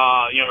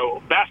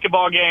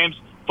basketball games,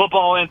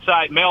 football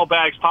insight,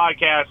 mailbags,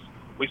 podcasts.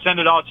 We send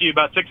it all to you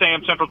about 6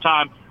 a.m. Central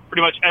Time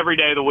pretty much every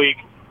day of the week.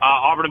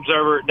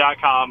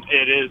 AuburnObserver.com.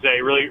 It is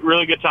a really,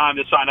 really good time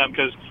to sign up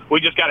because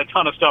we just got a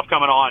ton of stuff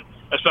coming on,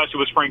 especially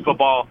with spring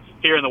football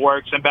here in the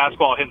works and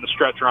basketball hitting the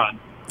stretch run.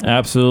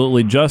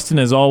 Absolutely. Justin,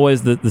 as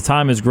always, the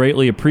time is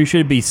greatly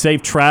appreciated. Be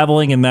safe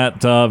traveling in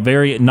that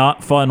very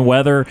not fun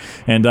weather,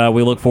 and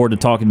we look forward to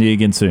talking to you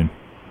again soon.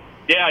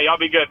 Yeah, y'all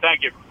be good.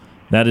 Thank you.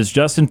 That is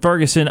Justin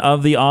Ferguson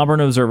of the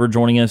Auburn Observer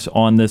joining us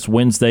on this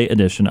Wednesday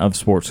edition of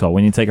Sports Call.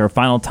 We need to take our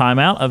final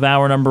timeout of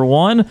hour number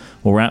 1.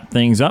 We'll wrap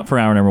things up for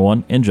hour number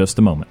 1 in just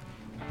a moment.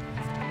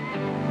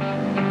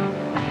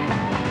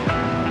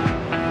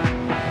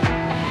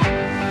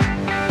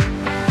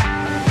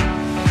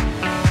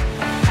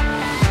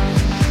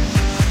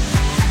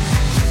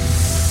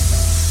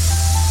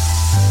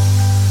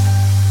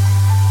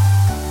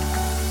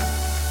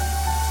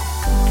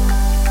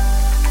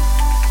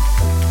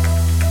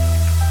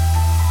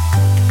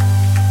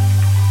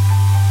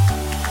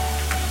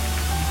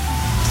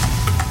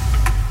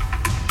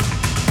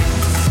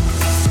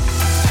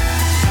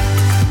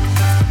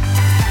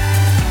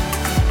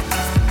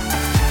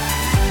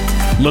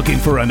 Looking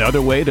for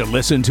another way to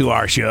listen to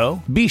our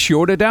show? Be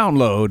sure to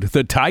download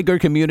the Tiger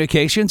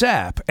Communications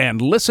app and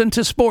listen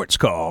to Sports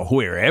Call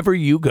wherever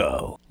you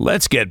go.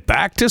 Let's get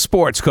back to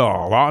Sports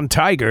Call on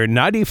Tiger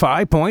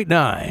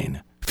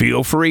 95.9.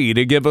 Feel free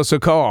to give us a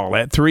call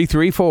at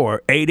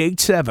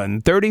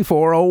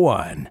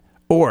 334-887-3401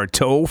 or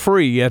toll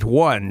free at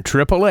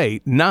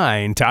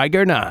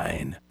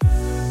 1-888-9-TIGER-9.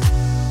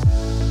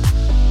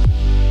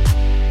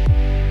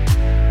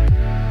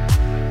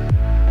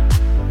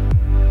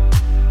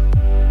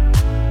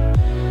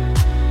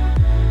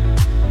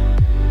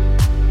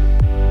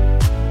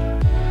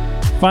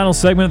 Final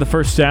segment of the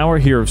first hour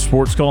here of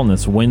Sports Call on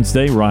this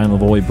Wednesday. Ryan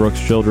Lavoie, Brooks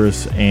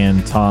Childress,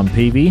 and Tom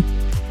Peavy.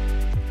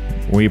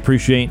 We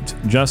appreciate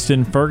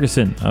Justin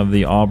Ferguson of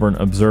the Auburn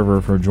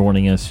Observer for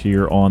joining us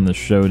here on the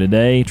show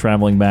today.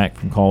 Traveling back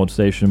from College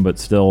Station, but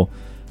still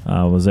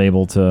was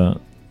able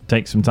to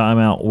take some time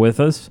out with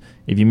us.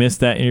 If you missed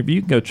that interview,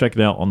 you can go check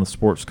it out on the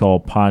Sports Call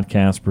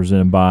podcast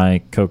presented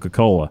by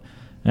Coca-Cola.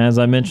 As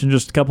I mentioned,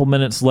 just a couple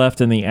minutes left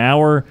in the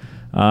hour.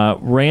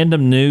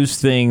 Random news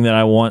thing that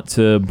I want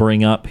to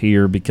bring up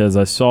here because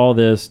I saw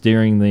this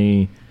during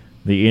the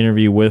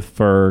interview with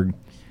Ferg,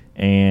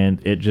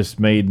 and it just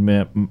made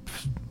me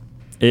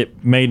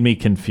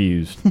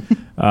confused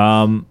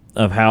of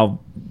how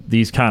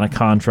these kind of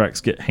contracts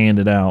get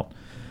handed out.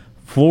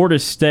 Florida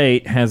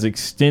State has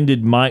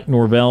extended Mike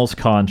Norvell's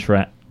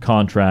contract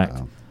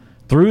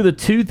through the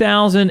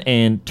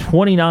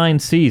 2029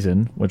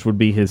 season, which would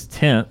be his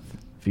 10th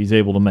if he's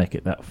able to make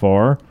it that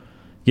far.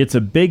 Gets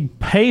a big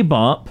pay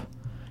bump.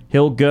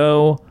 He'll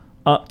go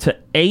up to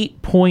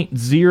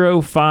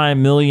 $8.05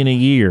 million a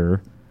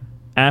year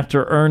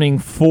after earning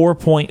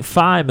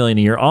 $4.5 million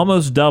a year,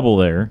 almost double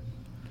there.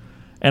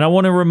 And I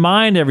want to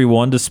remind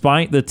everyone,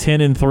 despite the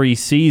 10-3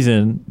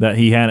 season that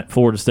he had at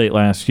Florida State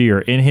last year,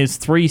 in his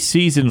 3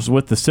 seasons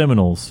with the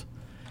Seminoles,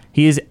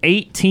 he is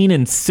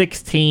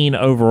 18-16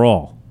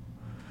 overall.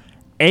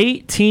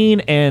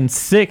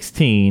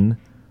 18-16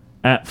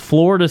 at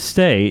Florida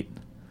State.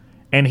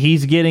 And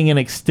he's getting an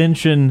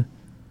extension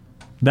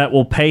that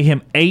will pay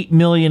him $8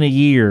 million a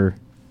year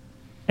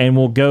and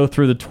will go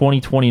through the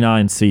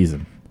 2029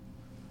 season.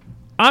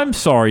 I'm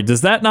sorry,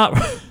 does that not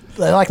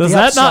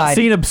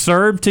seem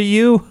absurd to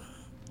you?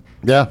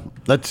 Yeah,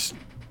 that's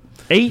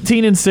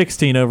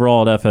 18-16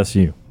 overall at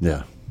FSU.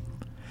 Yeah.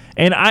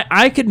 And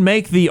I could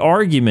make the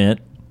argument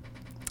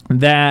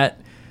that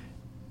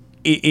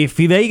if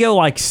they go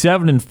like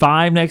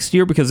 7-5 next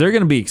year, because they're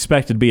going to be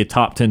expected to be a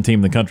top 10 team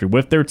in the country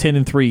with their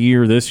 10-3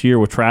 year this year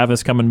with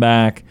Travis coming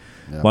back,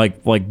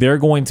 like they're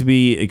going to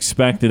be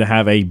expected to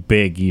have a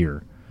big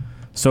year.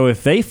 So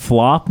if they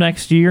flop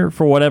next year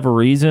for whatever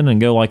reason and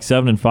go like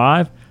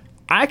 7-5,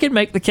 I could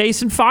make the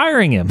case in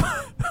firing him.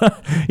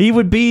 He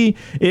would be.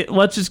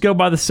 Let's just go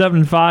by the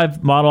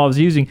 7-5 model I was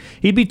using.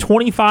 He'd be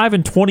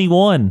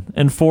 25-21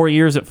 in 4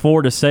 years at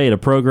Florida State, a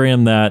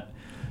program that.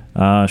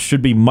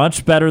 Should be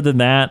much better than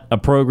that. A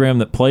program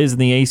that plays in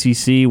the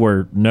ACC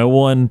where no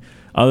one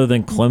other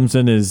than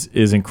Clemson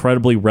is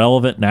incredibly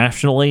relevant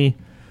nationally.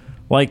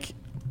 Like,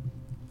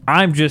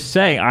 I'm just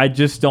saying, I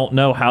just don't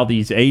know how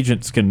these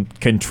agents can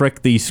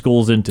trick these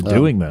schools into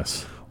doing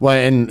this. Well,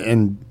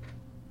 and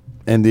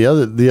the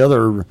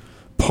other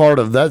part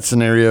of that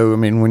scenario, I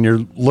mean, when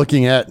you're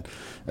looking at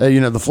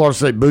the Florida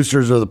State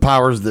boosters or the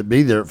powers that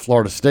be there at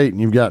Florida State,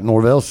 and you've got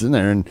Norvell sitting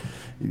there and.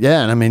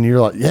 Yeah, and I mean,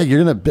 you're like,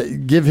 you're going to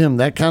give him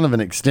that kind of an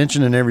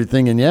extension and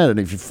everything, and and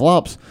if he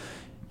flops,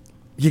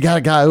 you got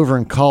a guy over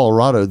in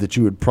Colorado that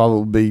you would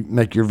probably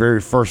make your very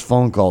first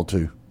phone call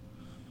to.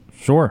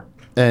 Sure.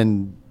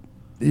 And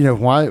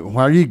why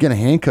are you going to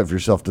handcuff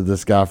yourself to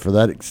this guy for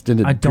that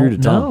extended period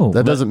of time? Know,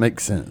 that doesn't make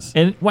sense.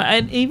 And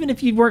even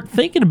if you weren't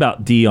thinking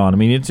about Dion, I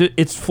mean,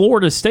 it's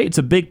Florida State. It's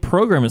a big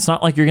program. It's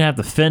not like you're going to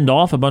have to fend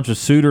off a bunch of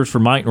suitors for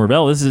Mike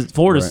Norvell. This is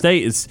Florida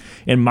State. Is,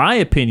 in my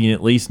opinion,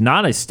 at least,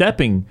 not a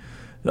stepping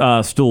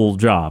stool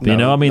job.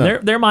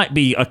 There might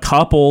be a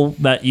couple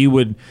that you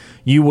would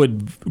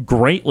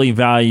greatly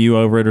value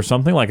over it, or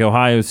something like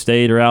Ohio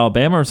State or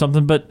Alabama or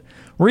something. But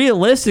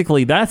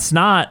realistically, that's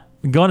not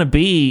going to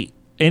be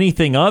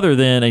anything other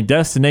than a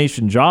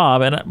destination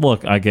job. And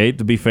look,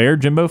 to be fair,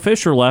 Jimbo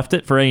Fisher left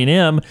it for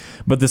A&M,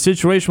 but the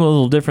situation was a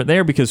little different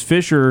there because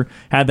Fisher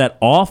had that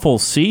awful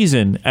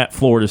season at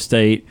Florida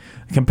State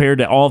compared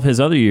to all of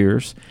his other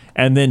years,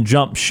 and then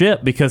jumped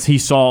ship because he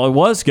saw it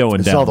was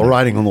going down. Saw the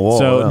writing on the wall.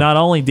 So not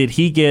only did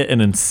he get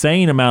an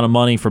insane amount of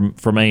money from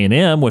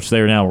A&M, which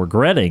they're now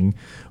regretting,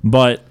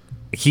 but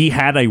he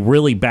had a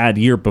really bad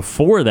year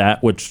before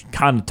that, which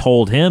kind of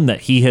told him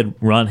that he had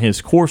run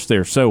his course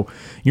there. So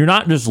you're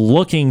not just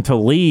looking to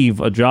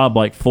leave a job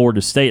like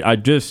Florida State.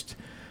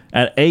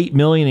 At $8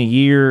 million a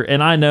year,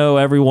 and I know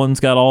everyone's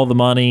got all the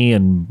money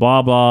and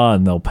blah blah,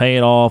 and they'll pay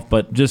it off.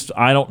 But just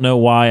I don't know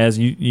why, as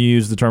you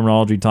use the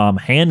terminology, Tom,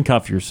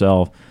 handcuff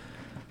yourself.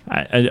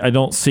 I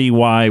don't see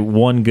why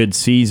one good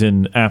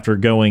season after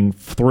going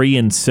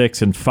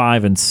 3-6 and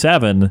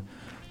 5-7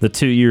 the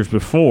 2 years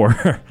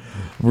before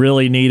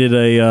really needed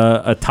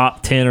a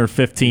top 10 or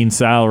 15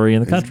 salary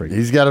in the country.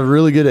 He's got a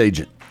really good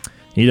agent.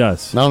 He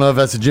does. I don't know if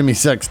that's a Jimmy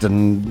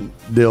Sexton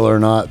deal or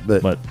not,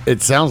 but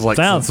it sounds like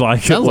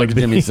a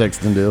Jimmy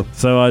Sexton deal.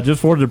 So I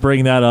just wanted to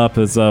bring that up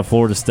as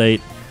Florida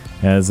State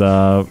has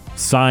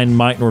signed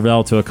Mike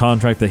Norvell to a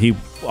contract that he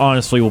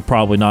honestly will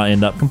probably not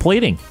end up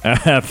completing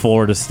at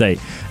Florida State.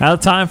 Out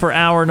of time for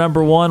hour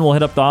number 1. We'll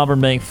hit up the Auburn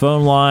Bank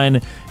phone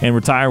line and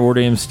retire Ward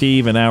AM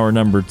Steve in hour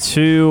number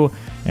 2.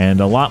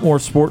 And a lot more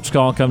Sports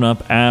Call coming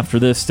up after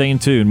this. Stay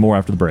tuned. More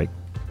after the break.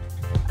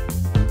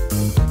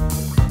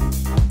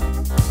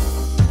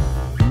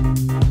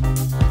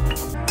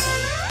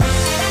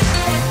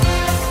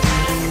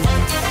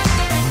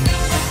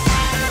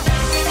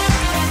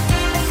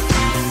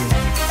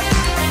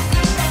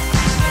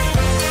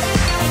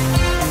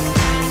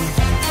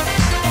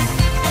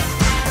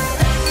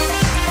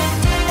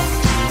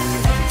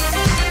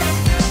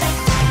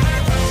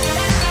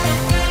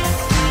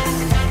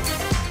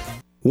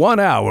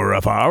 One hour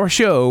of our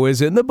show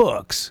is in the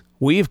books.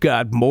 We've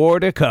got more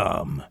to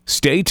come.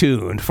 Stay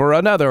tuned for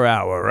another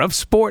hour of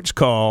Sports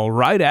Call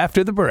right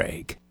after the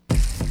break.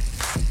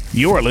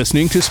 You're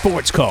listening to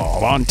Sports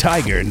Call on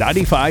Tiger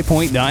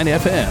 95.9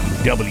 FM,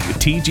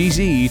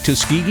 WTGZ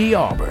Tuskegee,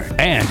 Auburn,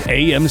 and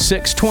AM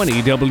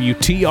 620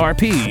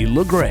 WTRP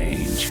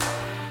LaGrange.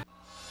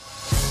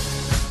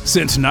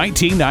 Since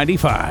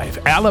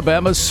 1995,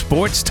 Alabama's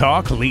sports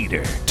talk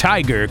leader,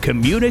 Tiger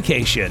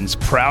Communications,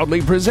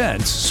 proudly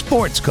presents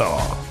Sports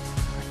Call.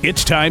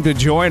 It's time to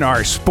join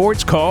our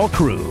Sports Call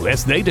crew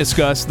as they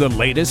discuss the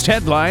latest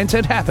headlines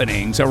and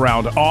happenings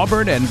around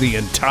Auburn and the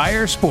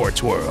entire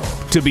sports world.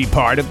 To be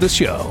part of the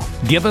show,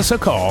 give us a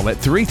call at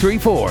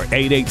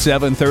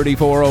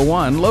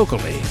 334-887-3401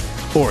 locally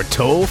or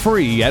toll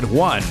free at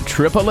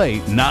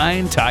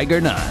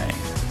 1-888-9-TIGER-9.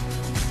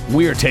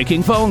 We're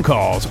taking phone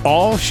calls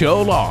all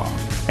show long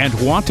and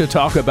want to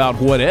talk about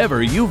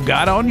whatever you've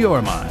got on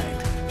your mind.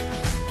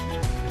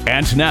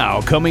 And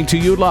now, coming to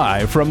you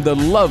live from the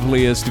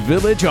loveliest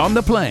village on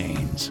the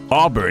plains,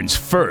 Auburn's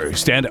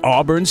first and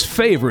Auburn's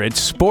favorite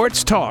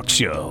sports talk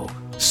show,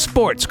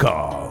 Sports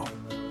Call.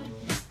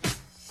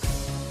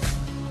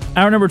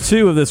 Hour number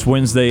 2 of this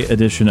Wednesday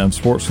edition of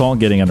Sports Call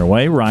getting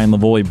underway. Ryan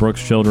Lavoie,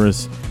 Brooks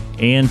Childress,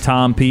 and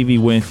Tom Peavy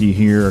with you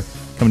here,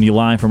 coming to you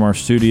live from our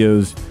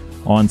studios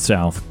on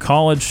South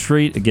College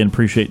Street. Again,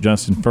 appreciate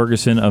Justin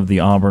Ferguson of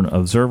the Auburn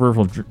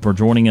Observer for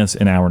joining us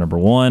in hour number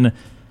 1.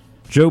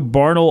 Joe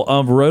Bartle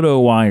of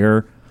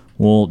RotoWire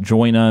will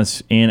join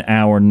us in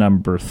hour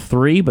number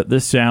 3, but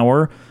this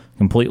hour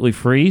completely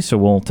free, so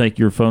we'll take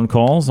your phone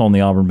calls on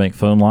the Auburn Bank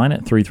phone line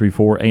at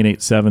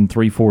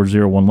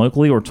 334-887-3401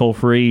 locally or toll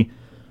free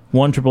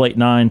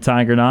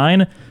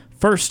 1-888-9-TIGER-9.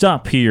 First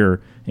up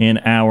here in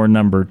hour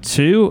number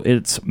 2,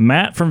 it's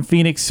Matt from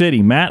Phoenix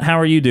City. Matt, how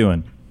are you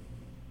doing?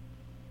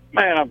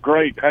 Man, I'm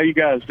great. How you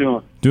guys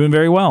doing? Doing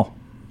very well.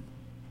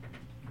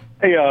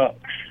 Hey, I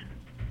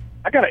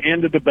got to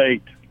end the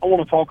debate. I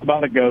want to talk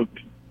about a GOAT.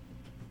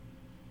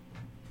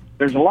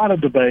 There's a lot of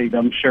debate,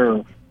 I'm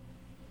sure,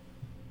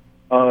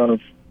 of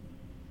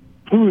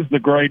who is the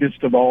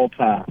greatest of all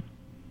time.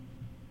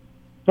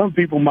 Some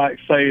people might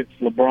say it's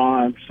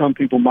LeBron. Some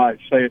people might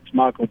say it's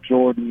Michael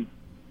Jordan.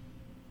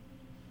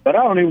 But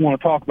I don't even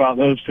want to talk about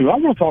those two. I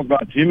want to talk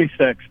about Jimmy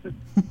Sexton.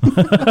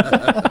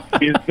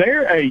 Is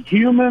there a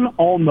human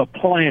on the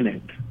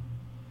planet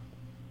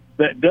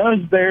that does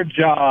their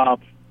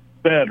job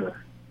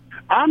better?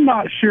 I'm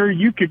not sure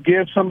you could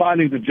give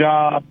somebody the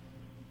job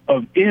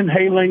of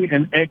inhaling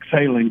and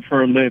exhaling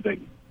for a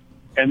living,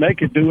 and they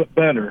could do it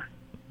better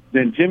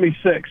than Jimmy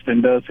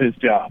Sexton does his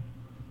job.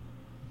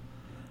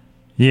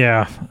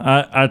 Yeah,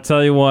 I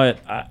tell you what.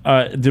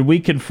 Did we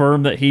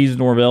confirm that he's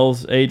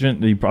Norvell's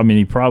agent? He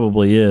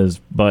probably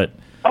is, but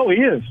Oh, he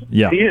is.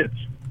 Yeah. He is.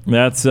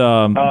 that's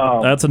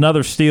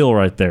another steal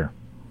right there.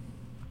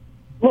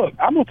 Look,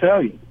 I'm gonna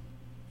tell you.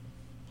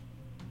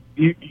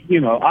 You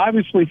know,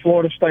 obviously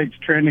Florida State's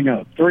trending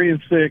up.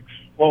 3-6.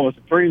 What was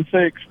it?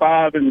 3-6,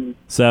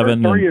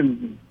 5-7. 3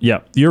 and.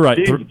 Yep, you're right.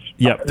 Jesus.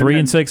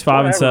 3-6,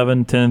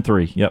 5-7,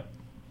 10-3. Yep.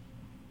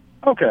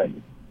 Okay,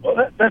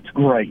 well that's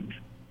great.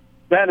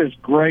 That is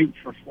great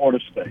for Florida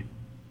State.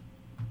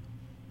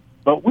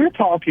 But we're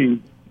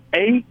talking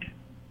 $8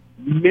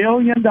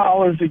 million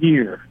a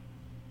year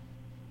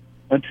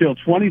until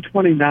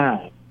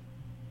 2029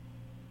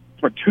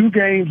 for 2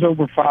 games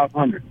over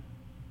 500.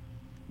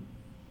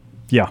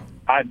 Yeah.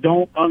 I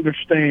don't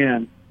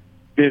understand.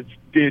 Was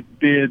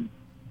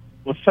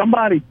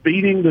somebody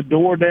beating the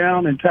door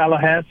down in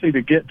Tallahassee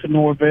to get to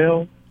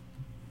Norvell?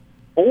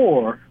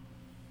 Or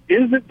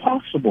is it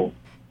possible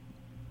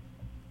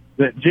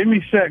that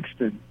Jimmy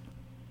Sexton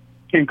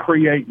can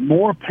create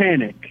more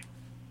panic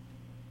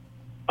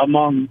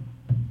among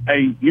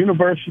a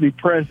university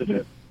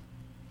president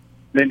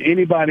than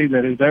anybody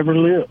that has ever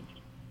lived?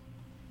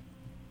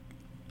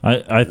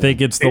 I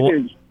think it's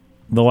the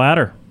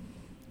latter.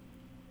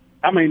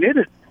 I mean, it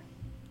is.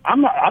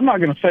 I'm not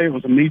going to say it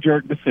was a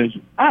knee-jerk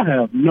decision. I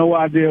have no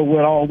idea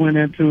what all went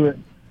into it.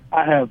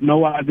 I have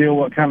no idea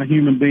what kind of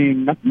human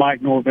being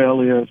Mike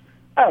Norvell is.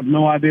 I have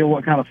no idea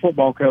what kind of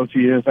football coach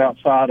he is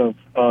outside of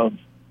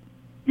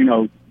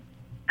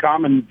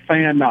common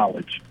fan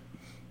knowledge.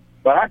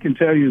 But I can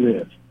tell you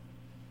this: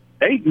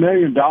 $8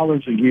 million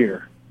a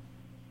year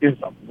is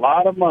a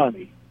lot of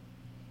money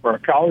for a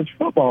college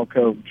football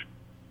coach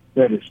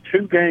that is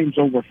 2 games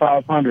over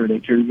 500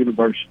 at your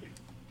university.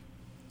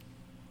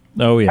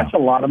 Oh yeah, that's a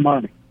lot of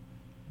money.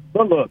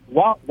 But look,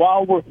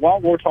 while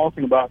we're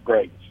talking about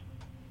grades,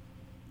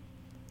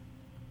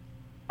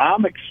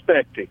 I'm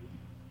expecting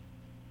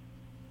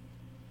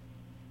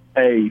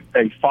a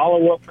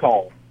follow-up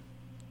call.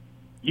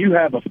 You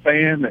have a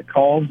fan that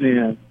calls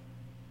in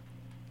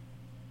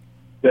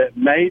that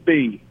may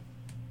be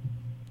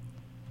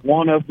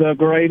one of the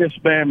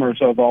greatest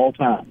Bammers of all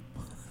time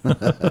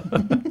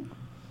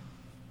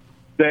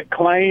that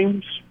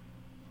claims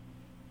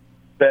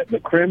that the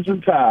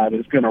Crimson Tide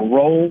is going to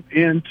roll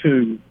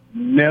into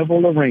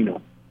Neville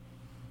Arena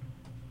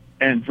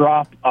and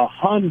drop a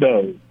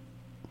hundo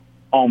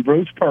on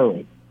Bruce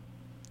Pearl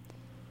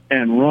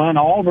and run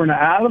Auburn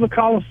out of the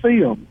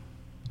Coliseum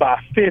by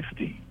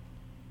 50.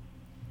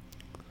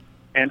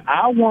 And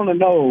I want to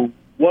know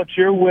what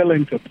you're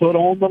willing to put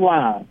on the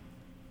line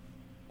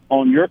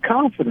on your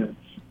confidence.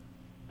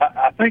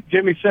 I think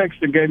Jimmy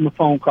Sexton gave him a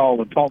phone call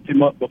and talked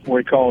him up before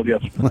he called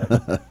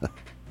yesterday.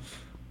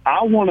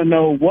 I want to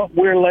know what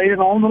we're laying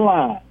on the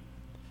line.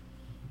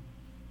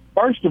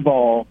 First of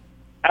all,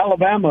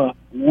 Alabama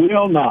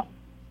will not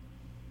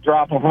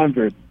drop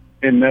 100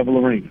 in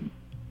Neville Arena.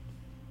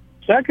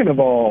 Second of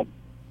all,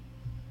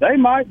 they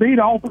might beat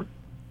Auburn,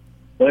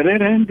 but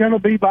it ain't going to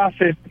be by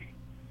 50.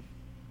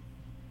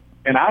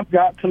 And I've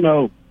got to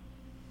know,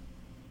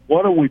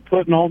 what are we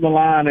putting on the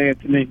line,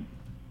 Anthony?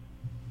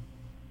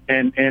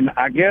 And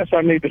I guess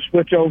I need to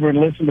switch over and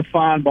listen to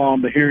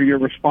Feinbaum to hear your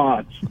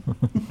response.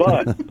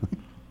 But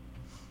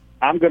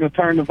I'm going to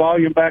turn the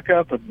volume back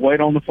up and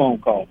wait on the phone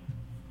call.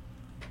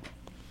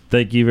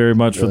 Thank you very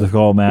much for the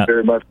call, Matt.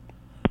 Very much.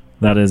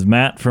 That is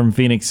Matt from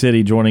Phoenix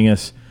City joining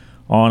us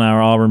on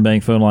our Auburn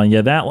Bank phone line.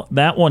 Yeah,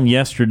 that one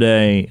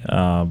yesterday,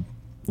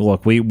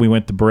 look, we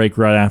went to break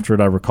right after it.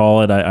 I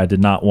recall it. I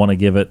did not want to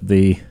give it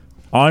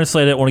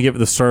honestly, I didn't want to give it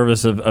the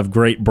service of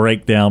great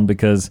breakdown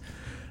because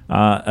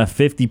a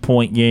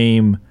 50-point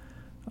game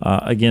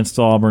against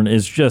Auburn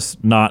is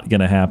just not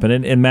going to happen.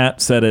 And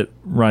Matt said it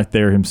right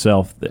there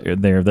himself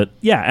there that,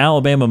 yeah,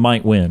 Alabama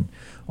might win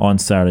on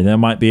Saturday. They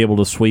might be able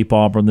to sweep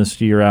Auburn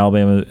this year.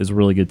 Alabama is a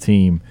really good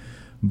team.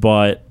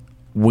 But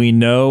we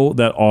know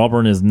that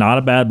Auburn is not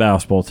a bad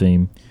basketball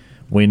team.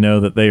 We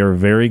know that they are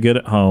very good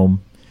at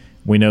home.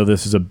 We know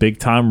this is a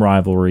big-time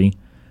rivalry.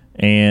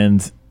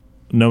 And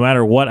no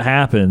matter what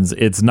happens,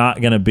 it's not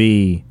going to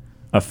be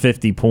a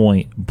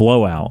 50-point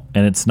blowout,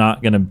 and it's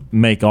not going to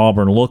make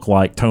Auburn look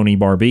like Tony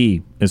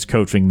Barbee is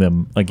coaching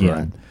them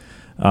again.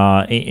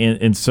 Right.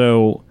 And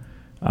so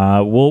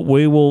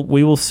we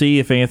will see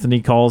if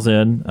Anthony calls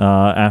in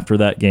after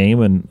that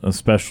game, and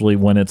especially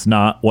when it's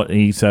not what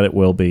he said it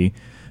will be.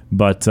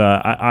 But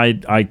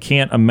I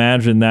can't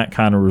imagine that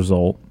kind of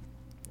result.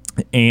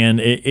 And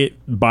it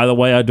by the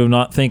way, I do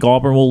not think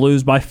Auburn will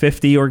lose by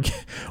 50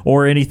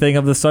 or anything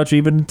of the such,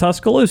 even in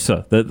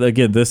Tuscaloosa. That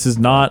again, this is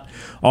not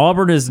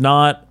Auburn is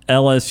not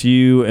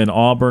LSU, and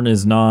Auburn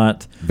is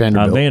not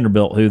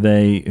Vanderbilt, who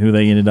they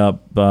ended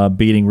up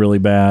beating really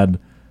bad,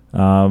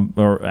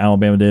 or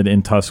Alabama did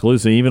in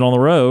Tuscaloosa. Even on the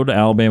road,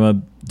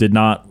 Alabama did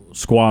not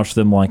squash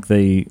them like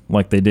they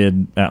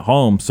did at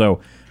home.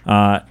 So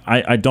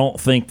I don't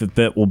think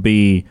that will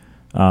be.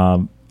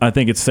 I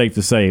think it's safe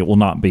to say it will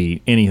not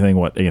be anything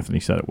what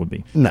Anthony said it would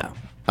be. No,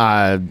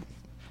 I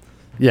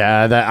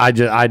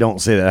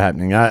don't see that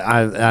happening.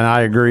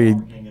 I agree.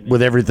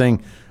 with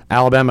everything,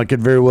 Alabama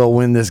could very well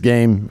win this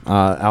game.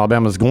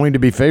 Alabama's going to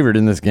be favored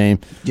in this game.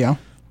 Yeah.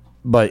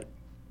 But,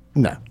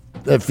 no.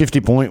 A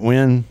 50-point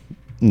win,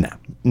 no.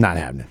 Not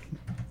happening.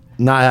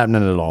 Not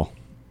happening at all.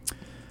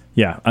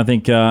 Yeah, I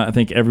think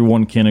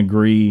everyone can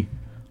agree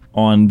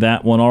on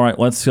that one. All right,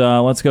 let's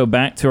go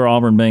back to our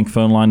Auburn Bank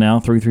phone line now,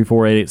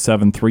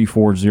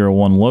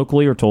 334-887-3401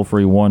 locally, or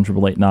toll-free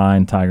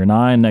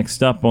 1-888-9-TIGER-9.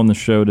 Next up on the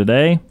show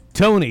today,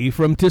 Tony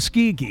from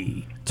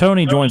Tuskegee.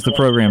 Tony joins the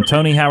program.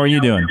 Tony, how are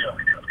you doing?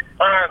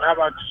 Fine. How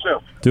about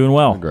yourself? Doing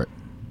well. Great.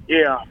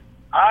 Yeah,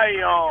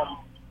 I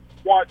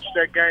watched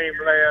that game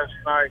last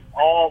night,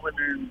 Auburn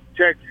and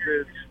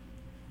Texas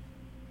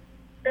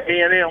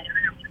A&M.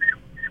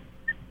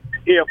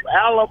 If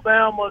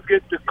Alabama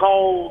get the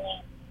calls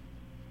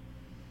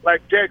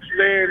like Texas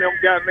A&M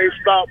got, and they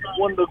stopped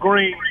Wendell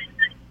Green,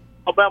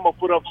 Alabama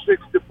put up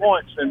 60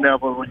 points and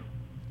never win.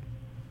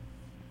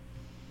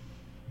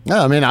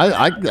 No, I mean,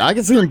 I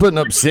can see them putting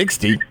up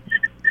 60.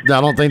 I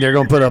don't think they're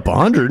going to put up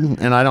 100,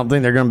 and I don't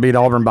think they're going to beat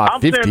Auburn by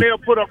 50. I'm saying they'll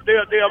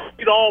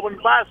beat Auburn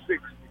by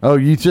 60. Oh,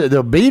 you said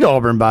they'll beat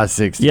Auburn by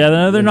 60. Yeah,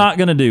 no, they're not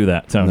going to do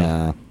that, Tony.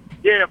 Nah.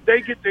 Yeah, if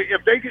they get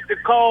the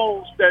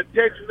calls that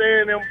Texas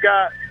A&M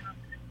got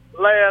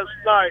last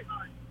night,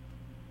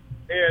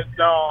 and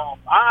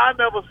I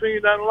never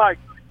seen nothing like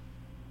it.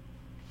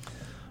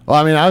 Well,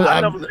 I mean, I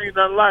never seen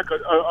nothing like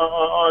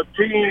a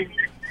team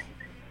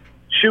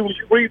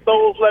shooting free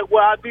throws like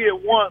what I did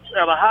once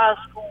at a high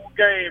school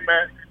game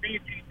at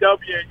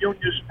BTW in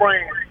Union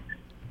Springs.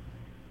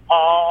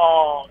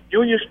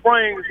 Union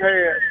Springs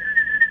had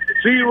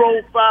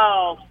 0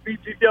 fouls.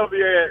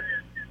 BTW had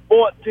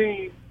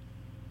 14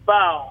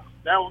 fouls.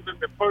 That was in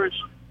the first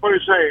half.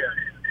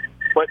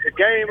 But the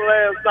game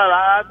last night,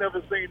 I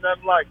never seen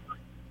nothing like it.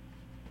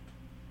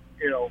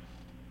 You know,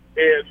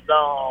 and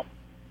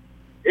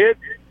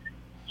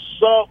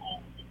something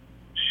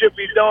should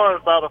be done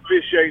about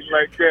officiating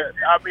like that.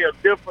 I mean, a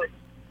different,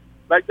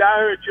 like I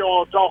heard you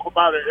all talk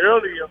about it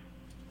earlier,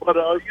 but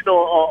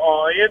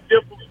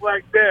indifference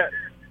like that,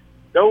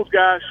 those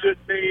guys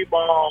shouldn't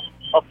even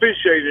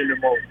officiate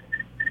anymore.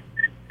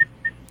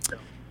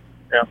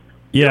 Yeah.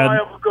 Yeah.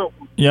 Y'all have a good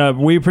one. Yeah,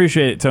 we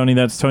appreciate it, Tony.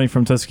 That's Tony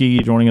from Tuskegee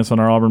joining us on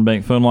our Auburn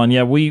Bank phone line.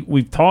 Yeah,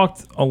 we've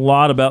talked a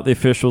lot about the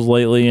officials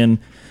lately, and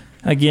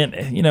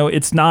again, you know,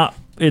 it's not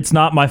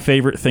my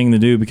favorite thing to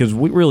do because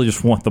we really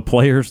just want the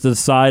players to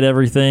decide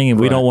everything, and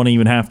we don't want to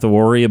even have to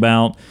worry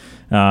about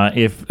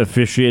if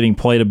officiating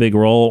played a big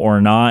role or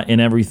not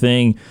in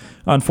everything.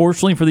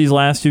 Unfortunately, for these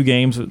last two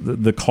games,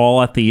 the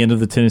call at the end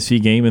of the Tennessee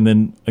game, and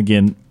then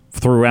again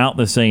throughout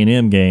this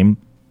A&M game,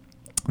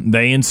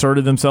 they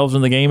inserted themselves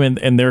in the game,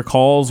 and their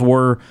calls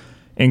were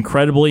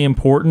incredibly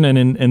important, and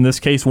in this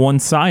case,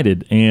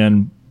 one-sided.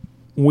 And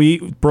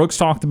Brooks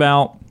talked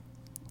about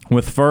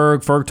with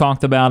Ferg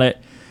talked about it.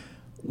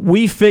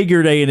 We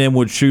figured A&M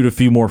would shoot a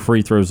few more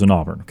free throws than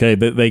Auburn. Okay,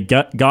 they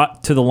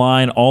got to the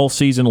line all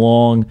season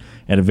long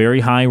at a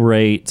very high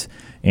rate,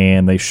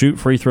 and they shoot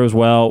free throws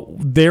well.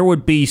 There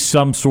would be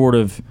some sort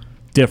of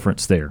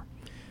difference there.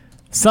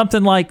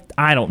 Something like,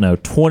 I don't know,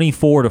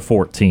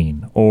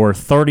 24-14 or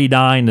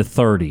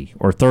 39-30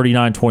 or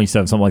 39-27,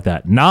 something like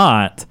that.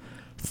 Not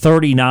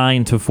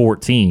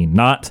 39-14.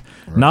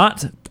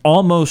 Not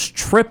almost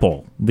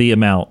triple the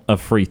amount of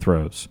free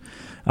throws.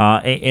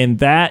 And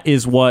that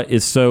is what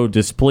is so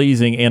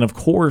displeasing. And, of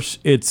course,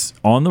 it's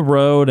on the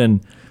road.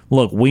 And,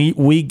 look,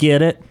 we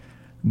get it.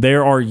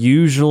 There are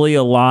usually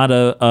a lot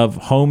of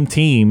home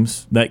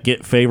teams that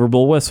get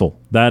favorable whistle.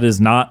 That is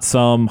not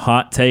some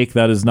hot take.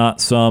 That is not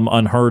some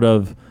unheard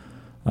of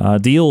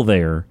deal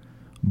there.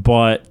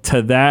 But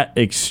to that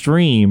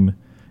extreme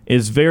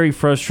is very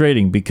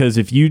frustrating because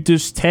if you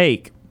just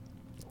take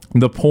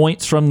the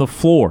points from the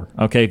floor,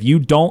 okay, if you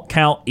don't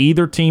count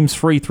either team's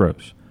free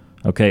throws,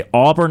 okay,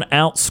 Auburn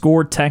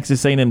outscored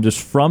Texas A&M just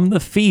from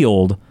the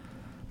field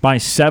by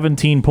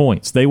 17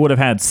 points. They would have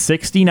had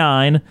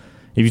 69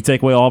 if you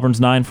take away Auburn's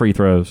 9 free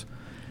throws,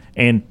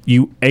 and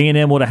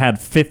A&M would have had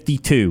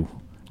 52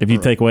 if you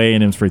take away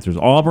A&M's free throws.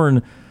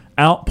 Auburn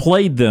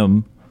outplayed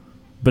them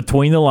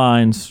between the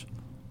lines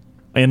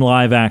in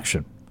live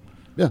action.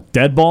 Yeah.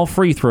 Dead ball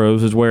free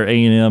throws is where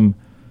A&M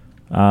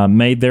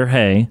made their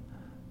hay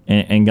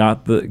and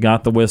got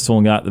the whistle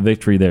and got the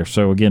victory there.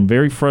 So again,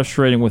 very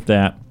frustrating with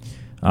that.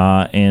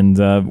 I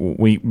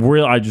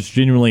just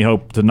genuinely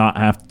hope to not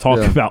have to talk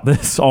about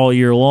this all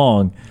year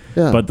long.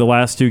 Yeah. But the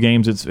last two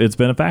games, it's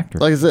been a factor.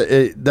 Like I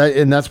said,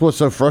 and that's what's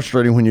so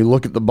frustrating when you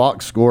look at the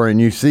box score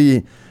and you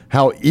see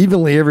how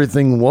evenly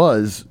everything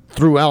was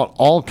throughout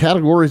all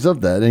categories of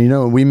that.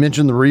 And we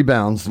mentioned the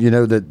rebounds.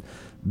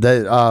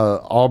 That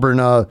Auburn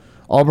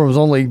was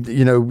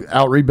only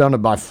out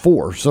rebounded by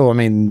 4. So I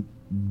mean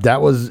that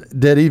was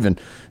dead even.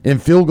 In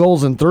field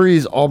goals and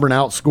threes, Auburn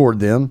outscored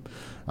them.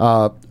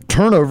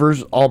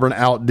 Turnovers, Auburn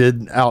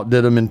outdid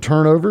them in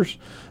turnovers.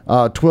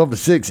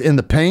 12-6 in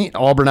the paint.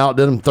 Auburn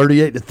outdid them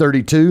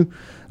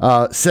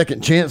 38-32.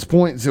 Second chance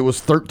points, it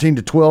was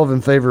 13-12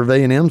 in favor of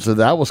A&M, so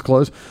that was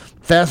close.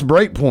 Fast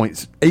break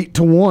points,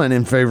 8-1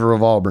 in favor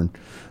of Auburn.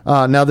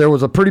 Now, there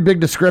was a pretty big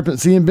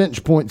discrepancy in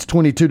bench points,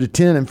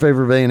 22-10 in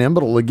favor of A&M,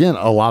 but again,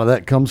 a lot of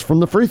that comes from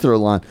the free throw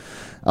line.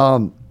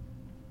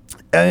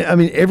 I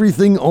mean,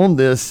 everything on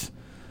this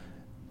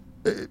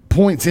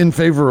points in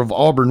favor of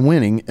Auburn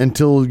winning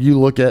until you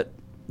look at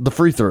the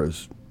free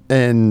throws,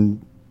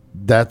 and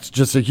that's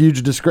just a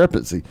huge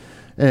discrepancy.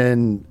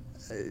 And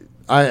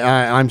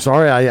I'm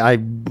sorry. I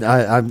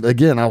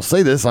again, I'll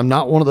say this. I'm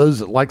not one of those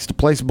that likes to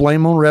place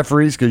blame on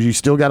referees because you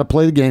still got to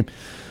play the game.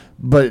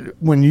 But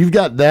when you've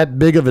got that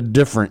big of a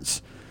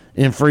difference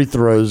in free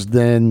throws,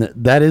 then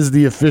that is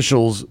the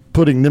officials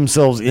putting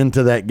themselves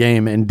into that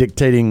game and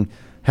dictating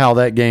how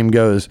that game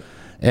goes.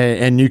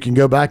 And you can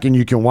go back and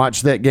you can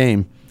watch that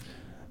game.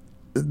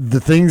 The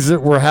things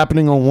that were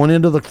happening on one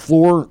end of the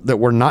floor that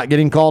were not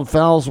getting called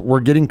fouls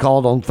were getting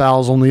called on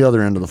fouls on the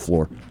other end of the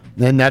floor.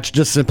 And that's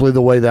just simply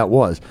the way that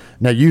was.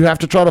 Now, you have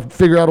to try to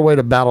figure out a way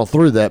to battle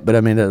through that. But,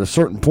 I mean, at a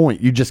certain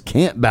point, you just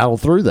can't battle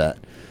through that.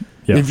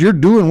 Yeah. If you're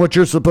doing what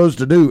you're supposed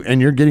to do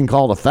and you're getting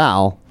called a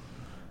foul,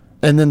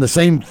 and then the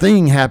same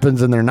thing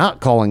happens and they're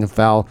not calling a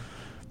foul,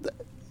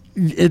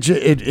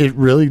 it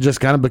really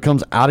just kind of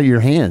becomes out of your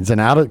hands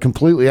and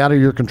completely out of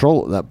your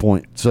control at that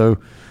point. So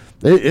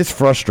it's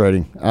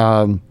frustrating.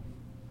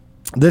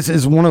 This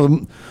is one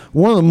of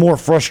the more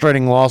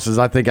frustrating losses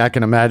I think I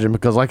can imagine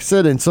because, like I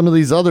said, in some of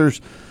these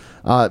others,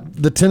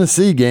 the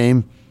Tennessee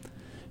game,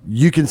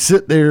 you can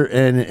sit there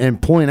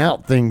and point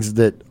out things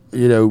that,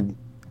 you know,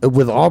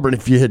 with Auburn,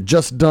 if you had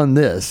just done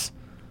this,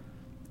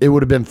 it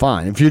would have been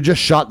fine. If you just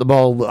shot the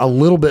ball a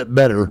little bit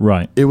better,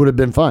 right, it would have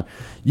been fine.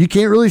 You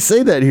can't really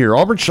say that here.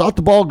 Auburn shot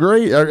the ball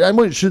great.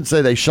 I shouldn't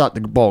say they shot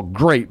the ball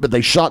great, but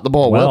they shot the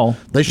ball well.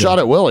 They shot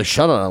it well. They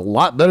shot it a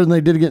lot better than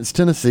they did against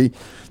Tennessee.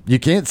 You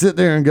can't sit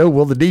there and go,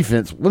 well, the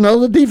defense. Well, no,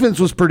 the defense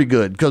was pretty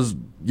good because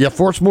you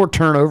force more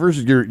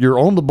turnovers. You're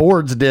on the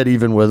boards dead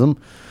even with them.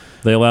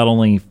 They allowed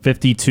only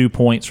 52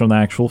 points from the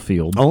actual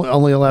field.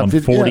 Only allowed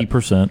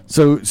 40%.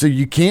 Yeah. So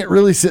you can't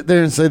really sit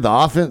there and say the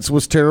offense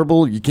was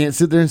terrible. You can't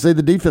sit there and say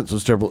the defense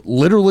was terrible.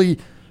 Literally,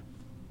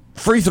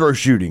 free throw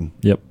shooting.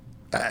 Yep.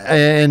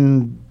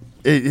 And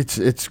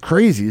it's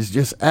crazy. It's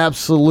just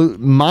absolute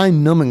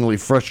mind-numbingly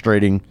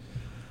frustrating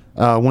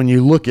when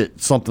you look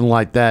at something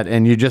like that,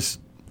 and you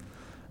just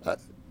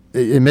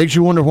it makes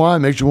you wonder why. It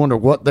makes you wonder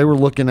what they were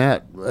looking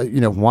at.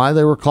 Why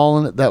they were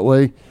calling it that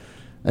way.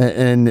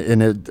 And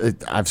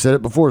I've said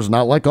it before. It's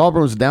not like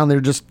Auburn was down there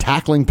just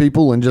tackling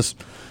people and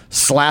just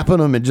slapping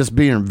them and just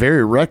being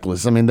very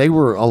reckless. I mean, they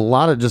were a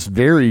lot of just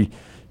very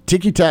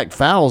ticky-tack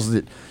fouls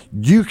that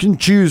you can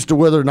choose to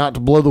whether or not to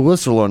blow the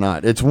whistle or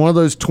not. It's one of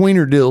those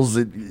tweener deals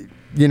that,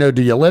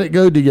 do you let it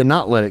go? Do you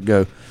not let it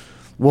go?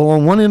 Well,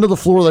 on one end of the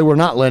floor, they were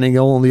not letting it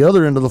go. On the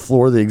other end of the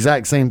floor, the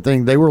exact same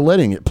thing. They were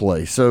letting it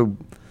play. So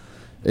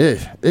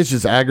it's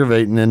just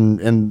aggravating,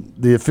 and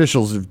the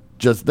officials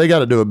they got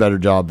to do a better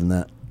job than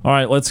that. All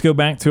right, let's go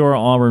back to our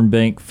Auburn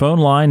Bank phone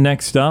line.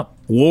 Next up,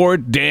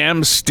 Ward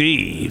Dam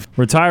Steve.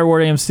 Retired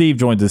Ward Dam Steve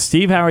joins us.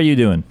 Steve, how are you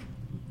doing?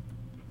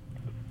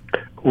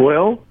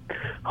 Well,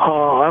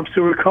 I'm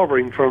still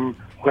recovering from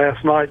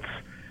last night's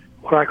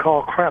what I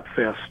call crap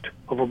fest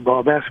of a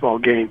basketball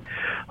game.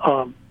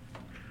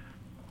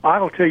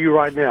 I'll tell you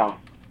right now,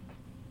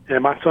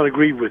 and my son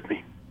agreed with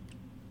me,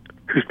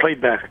 who's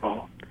played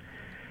basketball.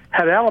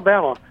 Had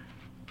Alabama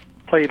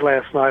played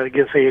last night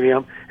against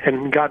A&M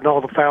and gotten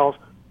all the fouls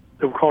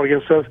that were called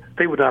against us,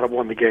 they would not have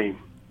won the game.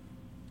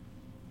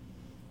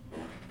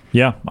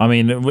 Yeah, I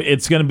mean,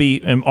 it's going to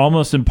be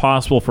almost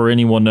impossible for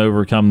anyone to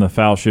overcome the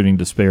foul shooting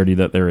disparity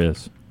that there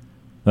was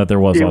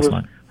last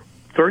night.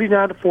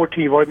 39-14,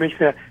 you've already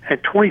mentioned that,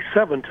 and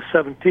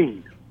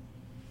 27-17.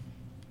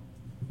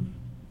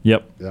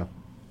 Yep. Yeah.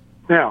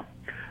 Now,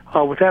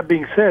 with that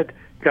being said,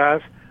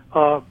 guys,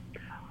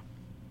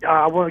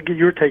 I want to get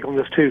your take on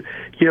this too.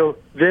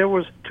 There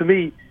was, to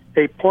me,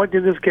 a point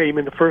in this game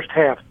in the first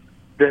half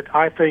that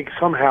I think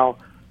somehow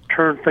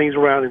turned things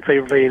around in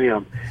favor of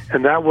A&M,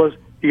 and that was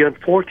the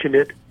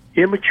unfortunate,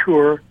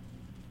 immature,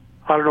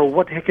 I don't know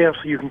what the heck else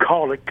you can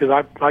call it,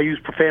 because I use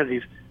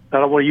profanities that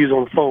I don't want to use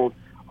on the phone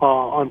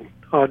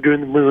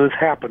during when this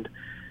happened.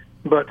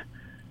 But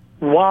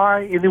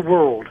why in the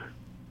world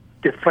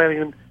did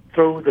Flanagan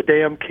throw the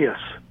damn kiss?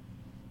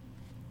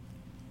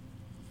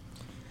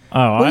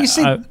 Well, you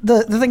see,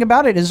 the thing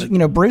about it is,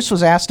 Bruce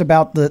was asked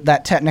about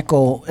that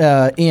technical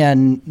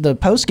in the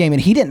post game,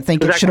 and he didn't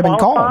think it should have been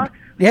called.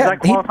 Yeah, does that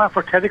qualify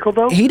for technical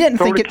though? He didn't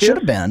think it should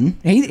have been.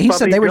 He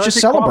said they were just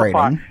celebrating.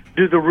 Qualify?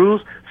 Do the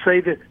rules say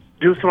that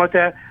do something like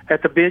that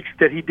at the bench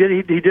that he did?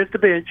 He did at the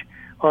bench.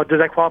 Does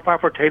that qualify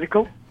for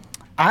technical?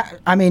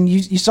 I mean,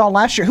 you saw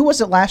last year. Who was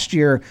it last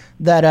year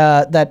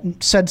that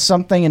said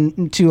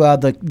something to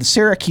the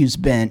Syracuse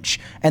bench,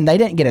 and they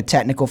didn't get a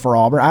technical for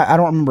Auburn? I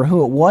don't remember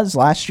who it was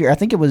last year. I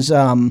think it was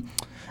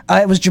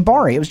It was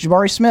Jabari. It was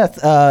Jabari Smith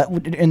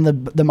in the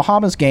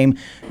Bahamas game.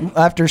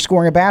 After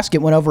scoring a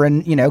basket, went over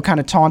and kind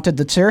of taunted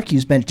the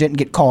Syracuse bench. Didn't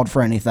get called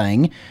for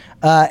anything.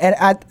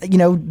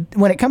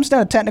 When it comes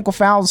down to technical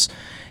fouls,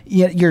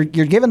 you're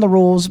given the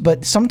rules,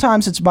 but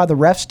sometimes it's by the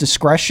ref's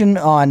discretion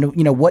on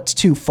what's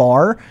too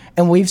far.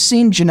 And we've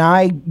seen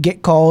Janai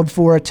get called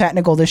for a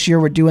technical this year.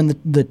 We're doing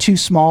the too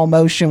small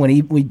motion when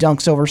he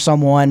dunks over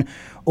someone.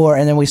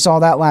 And then we saw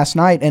that last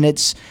night, and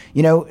it's,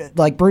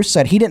 like Bruce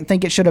said, he didn't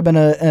think it should have been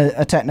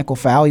a technical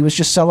foul. He was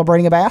just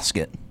celebrating a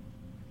basket.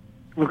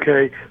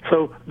 Okay,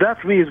 so that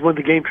for me is when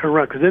the game turned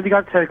around, because then they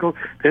got the technical,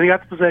 then they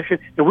got the possession,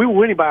 and we were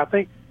winning by, I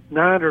think,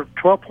 9 or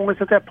 12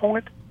 points at that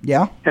point.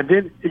 Yeah. And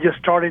then it just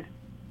started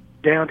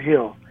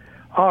downhill.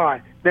 All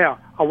right, now,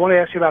 I want to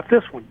ask you about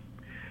this one.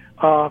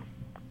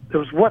 There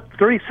was,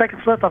 30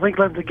 seconds left, I think,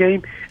 left in the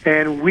game,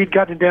 and we'd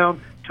gotten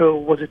down to,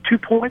 was it 2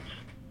 points?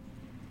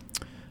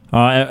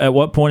 At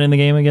what point in the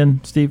game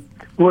again, Steve?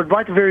 Well,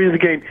 right at the very end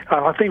of the game.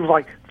 I think it was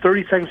like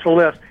 30 seconds or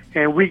less,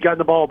 and we'd gotten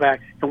the ball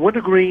back. And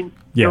Wendell Green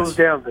goes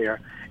down there.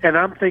 And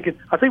I'm thinking,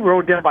 I think we were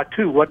only down by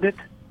 2, wasn't it?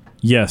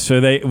 Yes, so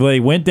they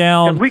went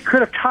down. And we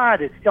could have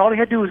tied it. All he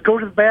had to do was go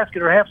to the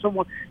basket or have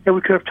someone, and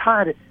we could have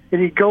tied it.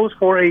 And he goes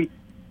for a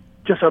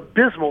just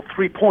abysmal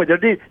 3-point.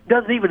 It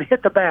doesn't even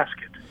hit the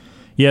basket.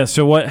 Yeah,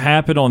 so what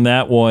happened on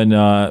that one,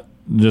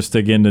 just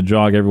again to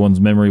jog everyone's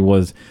memory,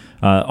 was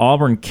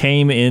Auburn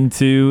came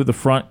into the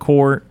front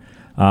court,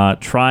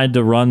 tried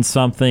to run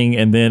something,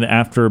 and then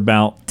after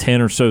about 10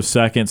 or so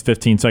seconds,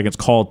 15 seconds,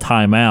 called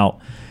timeout.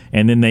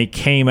 And then they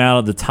came out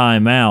of the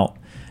timeout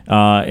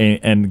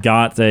and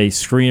got a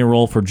screen and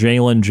roll for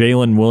Jalen.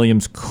 Jalen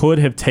Williams could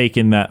have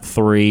taken that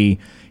 3.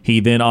 He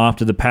then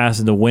opted to pass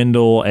it to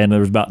Wendell, and there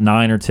was about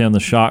 9 or 10 on the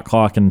shot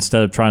clock. And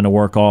instead of trying to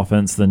work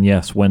offense, then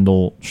yes,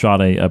 Wendell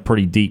shot a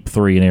pretty deep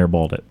 3 and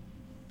airballed it.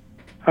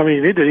 I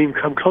mean, it didn't even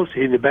come close to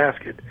hitting the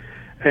basket.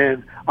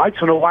 And I just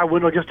don't know why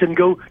Wendell just didn't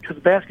go to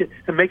the basket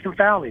and make them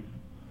foul him.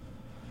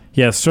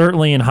 Yeah,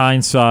 certainly in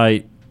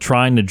hindsight,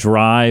 trying to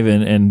drive,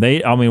 and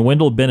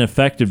Wendell had been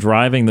effective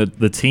driving.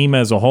 The team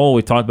as a whole,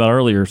 we talked about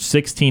earlier,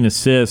 16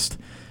 assists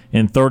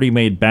and 30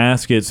 made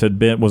baskets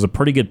was a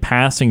pretty good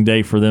passing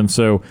day for them.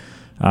 So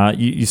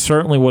you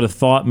certainly would have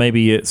thought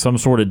maybe some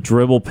sort of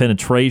dribble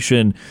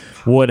penetration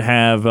would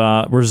have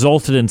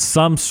resulted in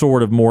some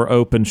sort of more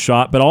open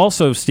shot. But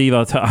also, Steve,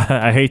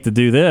 I hate to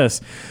do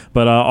this,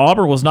 but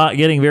Auburn was not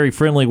getting very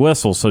friendly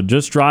whistles. So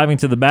just driving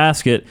to the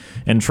basket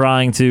and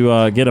trying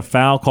to get a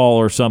foul call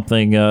or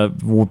something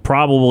would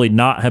probably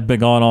not have been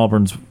gone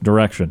Auburn's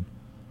direction.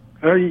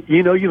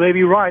 You may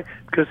be right,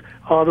 because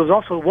there was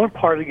also one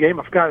part of the game,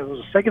 I forgot, it was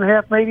the second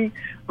half maybe,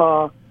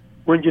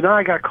 when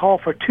Janai got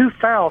called for 2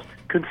 fouls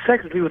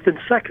consecutively within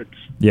seconds.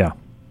 Yeah.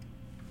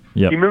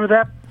 Yep. You remember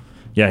that?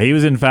 Yeah, he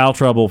was in foul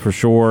trouble for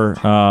sure.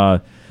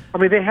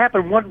 They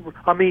happened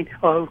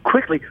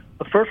quickly.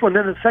 The first one,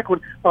 then the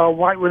second one,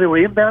 when they were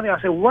inbounding.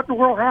 I said, what in the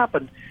world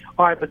happened?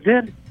 All right, but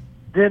then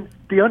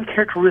the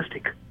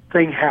uncharacteristic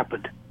thing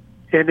happened.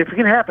 And if it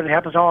can happen, it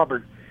happens to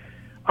Auburn.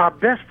 Our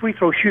best free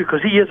throw shooter,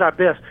 because he is our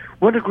best,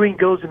 Wendell Green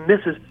goes and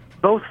misses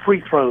both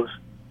free throws.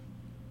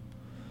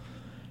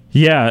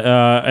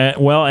 Yeah,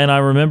 and I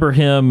remember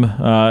him.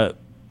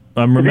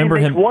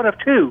 Him 1 of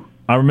 2.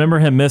 I remember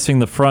him missing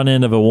the front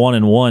end of a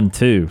 1-and-1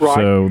 too. Right.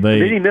 So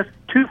then he missed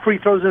 2 free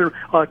throws. It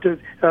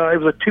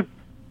was a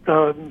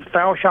 2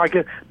 foul shot.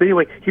 But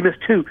anyway, he missed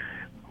 2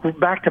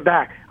 back to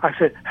back. I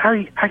said, "How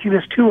you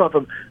miss 2 of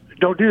them?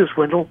 Don't do this,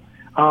 Wendell."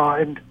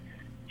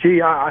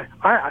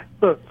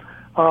 Look.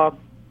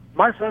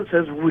 My son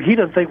says he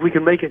doesn't think we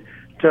can make it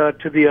to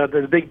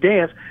the big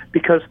dance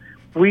because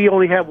we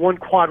only have 1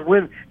 quad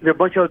win. There are a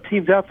bunch of other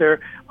teams out there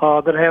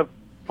that have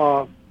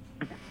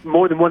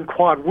more than 1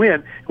 quad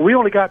win. And we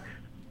only got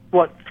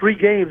 3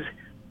 games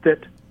that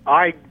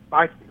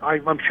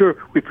I'm sure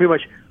we pretty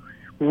much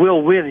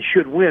will win and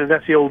should win, and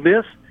that's the Ole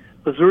Miss,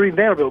 Missouri, and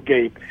Vanderbilt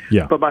game.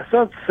 Yeah. But my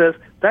son says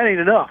that ain't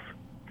enough.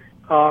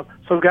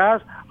 So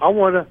guys, I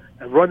want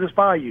to run this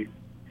by you.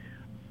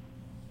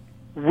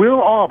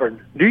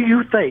 Do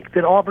you think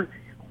that Auburn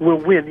will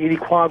win any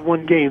quad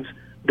 1 games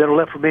that are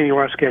left remaining on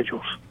our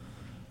schedules?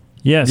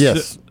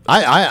 Yes.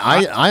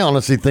 I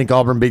honestly think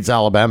Auburn beats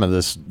Alabama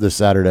this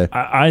Saturday.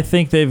 I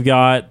think they've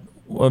got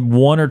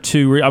 1 or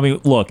 2.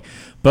 Look,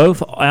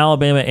 both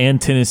Alabama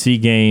and Tennessee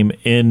game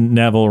in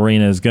Neville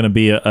Arena is going to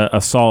be a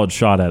solid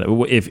shot at it.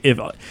 If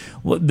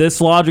this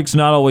logic's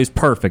not always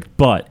perfect,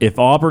 but if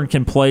Auburn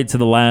can play to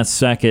the last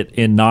second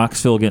in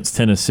Knoxville against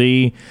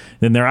Tennessee,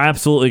 then they're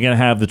absolutely going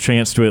to have the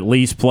chance to at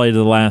least play to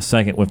the last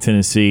second with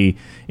Tennessee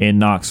in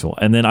Knoxville.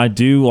 And then I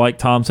do, like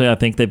Tom said, I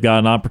think they've got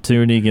an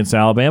opportunity against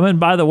Alabama. And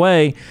by the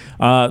way,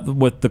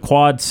 with the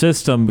quad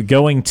system,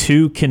 going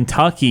to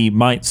Kentucky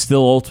might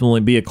still ultimately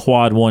be a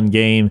quad 1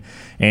 game.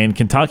 And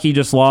Kentucky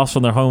just lost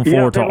on their home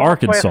floor to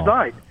Arkansas. Last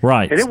night.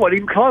 Right. And it wasn't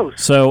even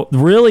close. So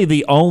really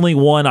the only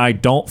one I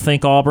don't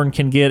think Auburn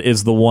can get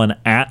is the one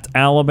at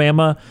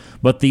Alabama.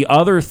 But the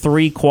other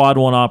 3 quad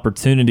 1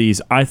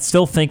 opportunities I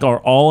still think are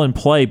all in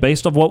play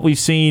based on what we've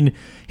seen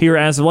here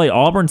as of late.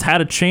 Auburn's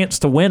had a chance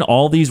to win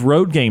all these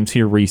road games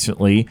here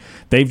recently.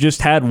 They've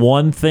just had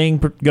one thing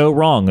go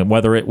wrong, and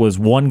whether it was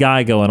one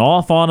guy going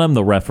off on them,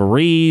 the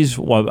referees,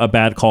 a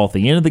bad call at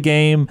the end of the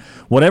game,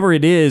 whatever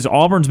it is,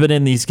 Auburn's been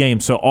in these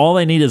games. So all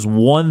they need is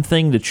one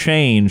thing to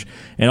change,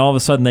 and all of a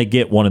sudden they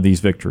get one of these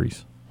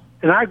victories.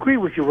 And I agree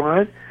with you,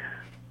 Ryan.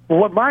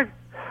 What I'm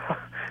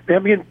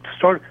getting to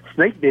start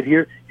snake bit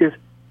here is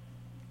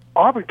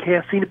Auburn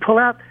can't seem to pull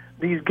out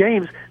these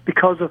games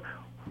because of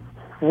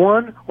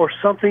one or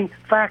something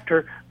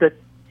factor that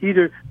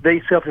either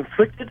they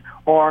self-inflicted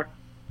or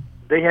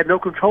they had no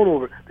control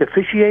over. The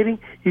officiating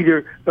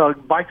either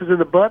bites us in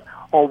the butt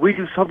or we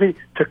do something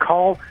to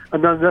call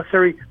an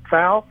unnecessary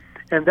foul.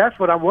 And that's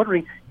what I'm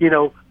wondering, is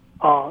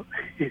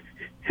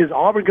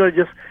Auburn going to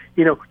just,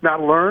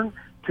 not learn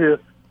to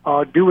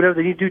do whatever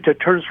they need to do to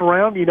turn us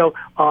around?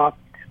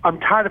 I'm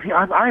tired of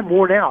I'm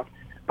worn out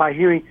by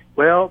hearing,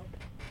 well,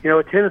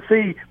 at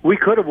Tennessee, we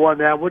could have won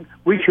that one.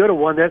 We should have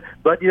won that.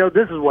 But,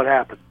 this is what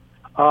happened.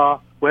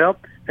 Well,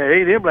 at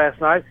A&M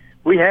last night,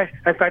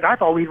 in fact, I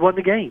thought we'd won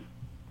the game.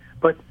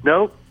 But,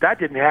 no, that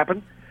didn't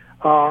happen.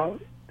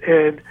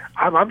 And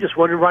I'm just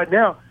wondering right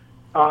now,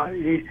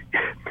 I'm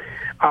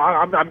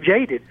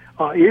jaded.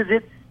 Is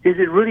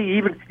it really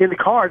even in the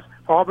cards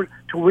for Auburn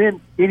to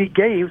win any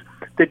games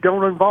that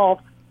don't involve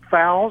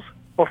fouls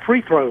or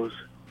free throws?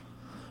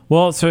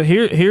 Well, so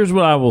here's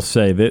what I will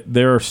say, that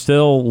there are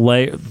still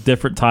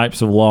different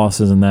types of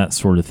losses and that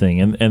sort of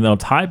thing. And the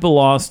type of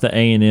loss to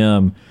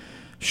A&M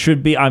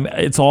should be,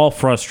 it's all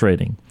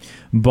frustrating,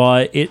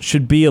 but it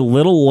should be a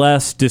little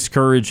less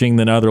discouraging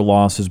than other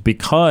losses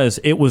because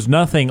it was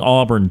nothing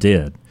Auburn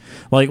did.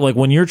 Like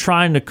when you're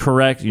trying to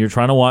correct, you're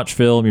trying to watch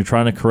film, you're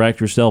trying to correct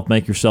yourself,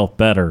 make yourself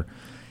better.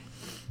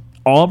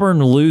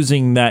 Auburn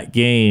losing that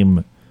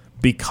game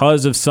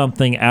because of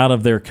something out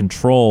of their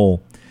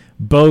control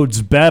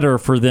bodes better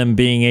for them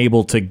being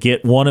able to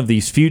get one of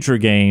these future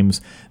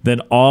games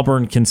than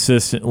Auburn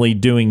consistently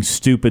doing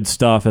stupid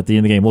stuff at the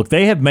end of the game. Look,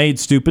 they have made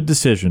stupid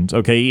decisions,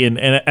 okay? And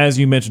as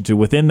you mentioned, too,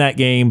 within that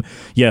game,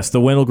 yes, the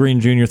Wendell Green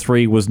Jr.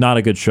 3 was not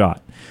a good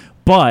shot.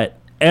 But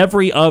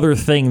every other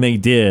thing they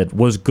did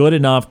was good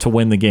enough to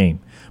win the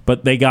game.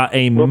 But they got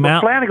a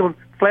Flanagan,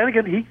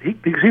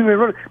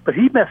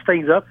 he messed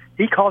things up.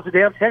 He calls it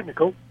damn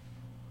technical.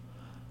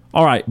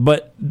 All right,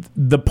 but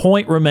the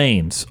point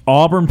remains.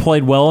 Auburn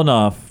played well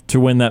enough to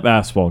win that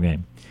basketball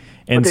game.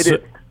 And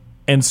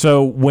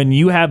so when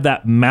you have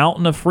that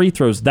mountain of free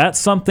throws, that's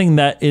something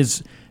that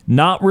is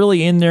not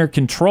really in their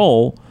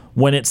control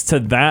when it's to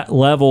that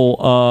level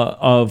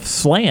of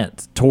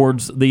slant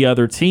towards the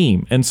other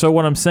team. And so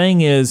what I'm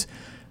saying is,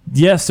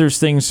 yes, there's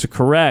things to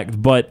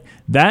correct, but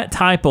that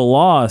type of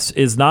loss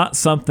is not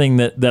something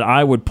that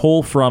I would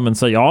pull from and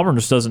say Auburn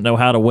just doesn't know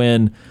how to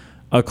win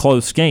a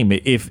close game.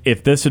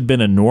 If this had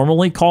been a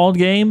normally called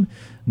game,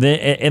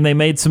 and they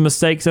made some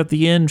mistakes at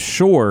the end,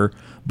 sure.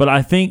 But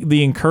I think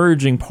the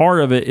encouraging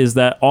part of it is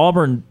that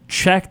Auburn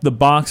checked the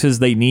boxes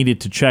they needed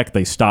to check.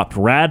 They stopped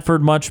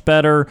Radford much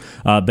better.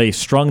 They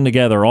strung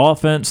together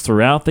offense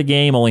throughout the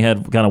game. Only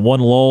had kind of one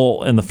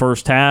lull in the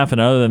first half, and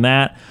other than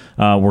that,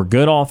 were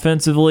good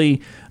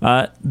offensively.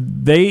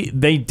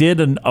 They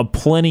did a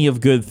plenty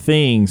of good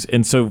things,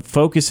 and so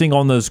focusing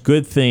on those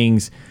good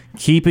things,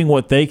 keeping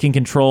what they can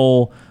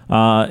control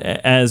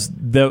as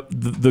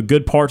the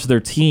good parts of their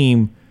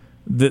team,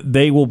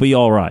 they will be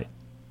all right.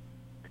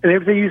 And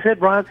everything you said,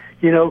 Brian,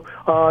 is in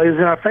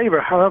our favor.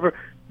 However,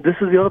 this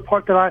is the other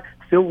part that I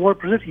still want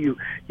to present to you.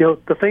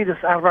 The thing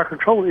that's out of our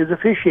control is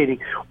officiating.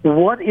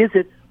 What is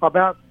it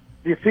about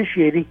the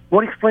officiating?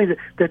 What explains it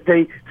that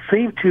they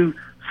seem to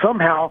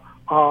somehow,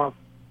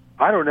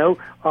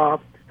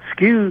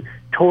 skew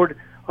toward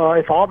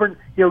if Auburn,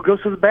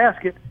 goes to the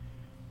basket,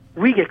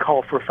 we get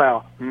called for a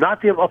foul,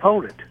 not the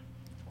opponent.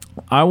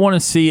 I want to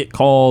see it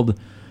called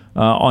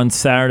on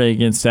Saturday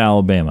against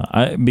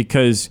Alabama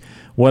because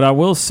what I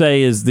will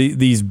say is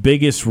these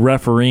biggest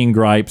refereeing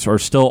gripes are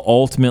still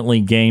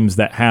ultimately games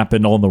that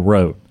happen on the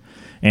road.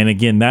 And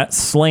again, that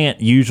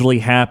slant usually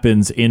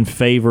happens in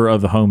favor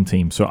of the home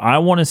team. So I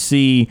want to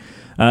see,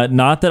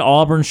 not that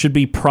Auburn should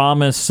be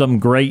promised some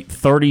great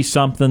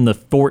 30-something to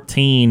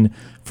 14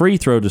 free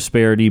throw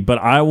disparity, but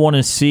I want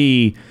to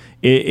see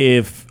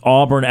if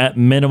Auburn at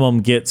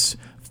minimum gets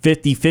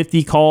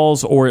 50-50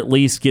 calls or at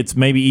least gets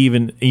maybe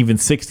even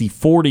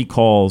 60-40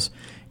 calls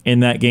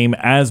in that game,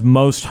 as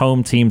most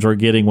home teams are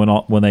getting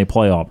when they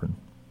play Auburn.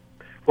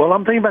 Well,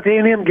 I'm thinking about the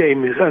A&M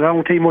game, and I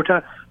won't take more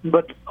time,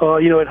 but,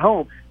 at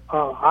home,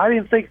 I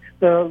didn't think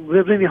there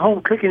was any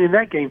home cooking in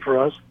that game for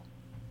us.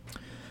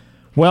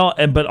 Well,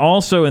 but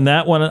also in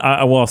that one,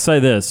 I'll say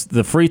this: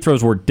 the free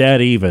throws were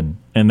dead even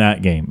in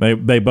that game.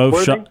 They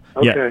both shot.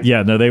 Okay.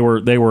 Yeah. No, they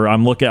were.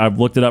 I've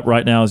looked it up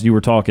right now as you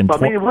were talking.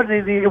 But, it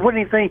wasn't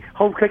anything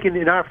home cooking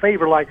in our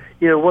favor like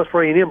it was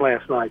for A&M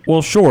last night.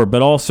 Well, sure,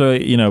 but also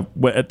at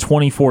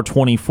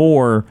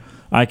 24-24,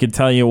 I could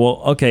tell you,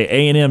 well, okay,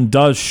 A&M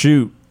does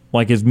shoot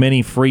like as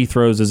many free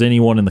throws as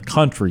anyone in the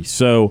country.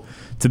 So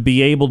to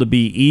be able to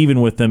be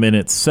even with them in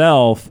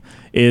itself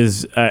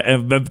is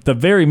at the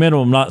very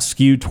minimum not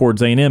skewed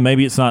towards A&M.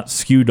 Maybe it's not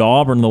skewed to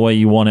Auburn the way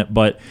you want it,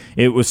 but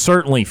it was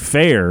certainly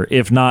fair,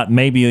 if not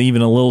maybe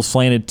even a little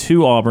slanted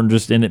to Auburn,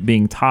 just in it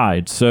being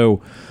tied.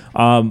 So,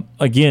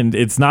 again,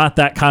 it's not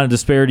that kind of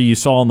disparity you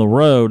saw on the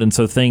road, and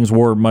so things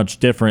were much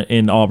different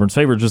in Auburn's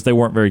favor, just they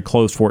weren't very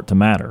close for it to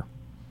matter.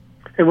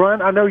 And,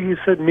 Ryan, I know you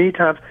said many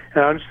times,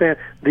 and I understand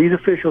these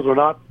officials are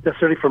not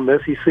necessarily from the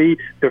SEC.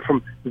 They're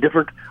from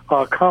different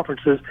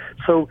conferences.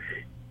 So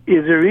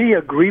is there any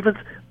grievance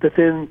that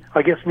then,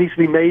 I guess, needs to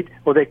be made,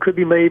 or that could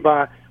be made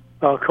by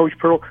Coach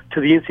Pearl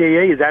to the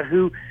NCAA? Is that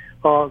who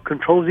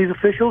controls these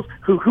officials?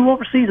 Who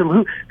oversees them?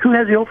 Who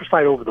has the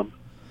oversight over them?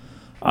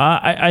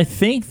 I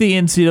think the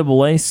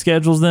NCAA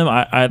schedules them.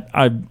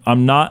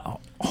 I'm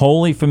not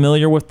wholly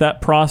familiar with that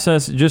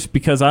process, just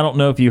because I don't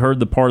know if you heard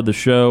the part of the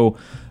show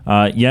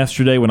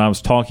yesterday when I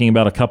was talking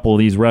about a couple of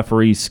these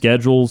referees'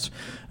 schedules.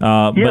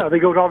 But they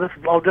go to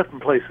all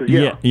different places.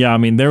 Yeah. I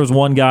mean, there was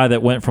one guy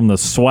that went from the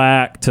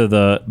SWAC to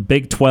the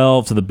Big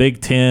 12 to the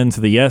Big 10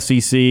 to the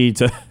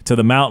SEC to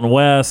the Mountain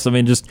West. I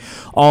mean, just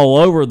all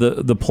over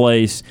the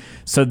place.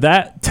 So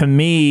that, to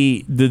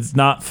me, does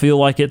not feel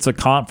like it's a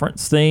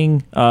conference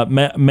thing.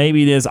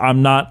 Maybe it is.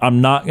 I'm not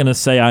going to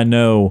say I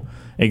know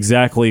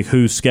exactly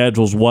who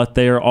schedules what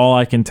there. All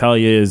I can tell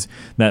you is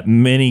that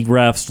many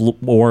refs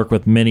work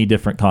with many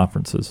different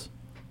conferences.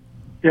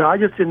 Yeah, I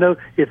just didn't know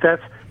if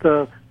that's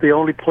the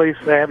only place,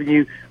 the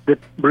avenue that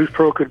Bruce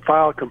Pearl could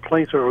file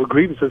complaints or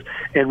grievances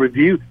and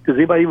review. Does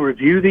anybody even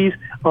review these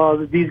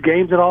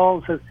games at all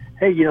and says,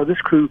 hey, this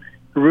crew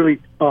really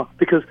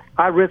because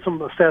I read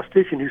some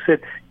statistician who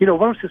said, why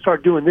don't you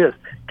start doing this,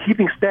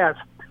 keeping stats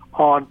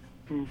on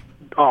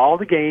all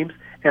the games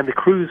and the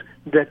crews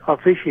that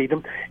officiate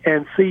them,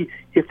 and see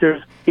if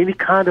there's any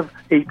kind of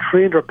a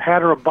trend or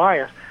pattern or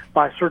bias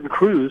by certain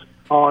crews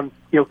on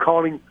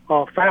calling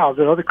fouls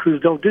that other crews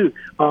don't do.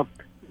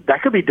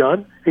 That could be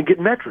done and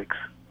get metrics.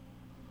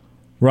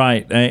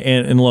 Right,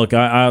 and look,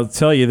 I'll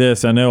tell you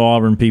this: I know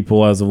Auburn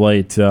people as of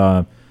late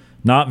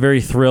not very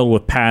thrilled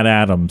with Pat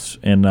Adams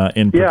in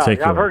particular.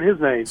 Yeah, I've heard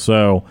his name.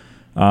 So,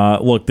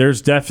 look,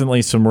 there's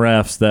definitely some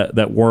refs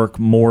that work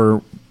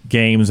more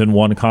games in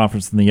one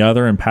conference than the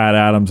other, and Pat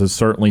Adams is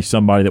certainly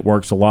somebody that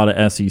works a lot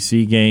of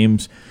SEC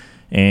games,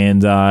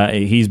 and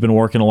he's been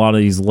working a lot of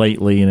these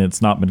lately, and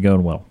it's not been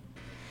going well.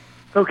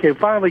 Okay,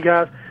 finally,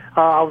 guys,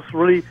 I was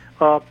really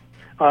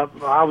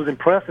I was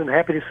impressed and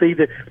happy to see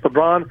that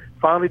LeBron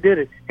finally did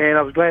it, and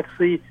I was glad to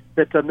see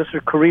that Mr.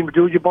 Kareem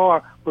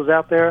Abdul-Jabbar was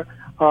out there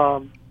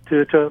to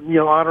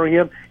honor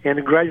him and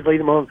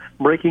congratulate him on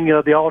breaking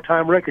the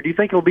all-time record. Do you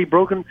think it will be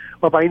broken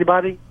by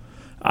anybody?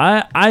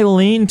 I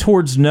lean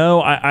towards no.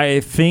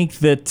 I think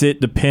that it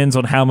depends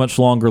on how much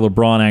longer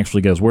LeBron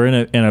actually goes. We're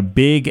in a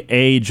big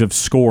age of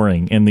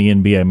scoring in the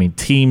NBA. I mean,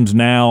 teams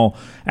now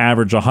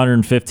average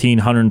 115,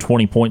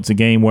 120 points a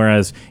game,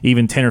 whereas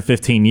even 10 or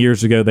 15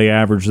 years ago they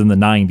averaged in the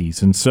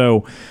 90s. And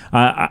so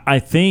I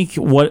think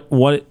what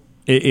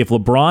if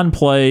LeBron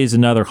plays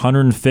another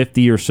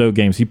 150 or so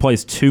games, he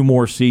plays 2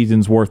 more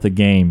seasons worth of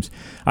games,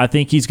 I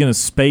think he's going to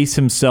space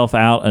himself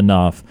out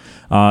enough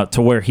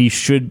to where he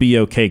should be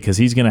okay, because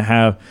he's going to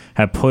have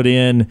put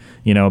in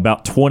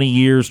about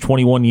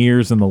 21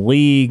 years in the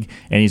league,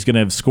 and he's going to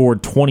have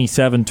scored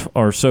 27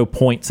 or so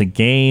points a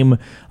game.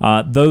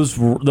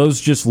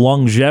 Those just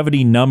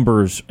longevity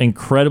numbers,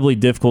 incredibly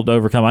difficult to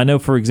overcome. I know,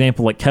 for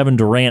example, like Kevin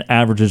Durant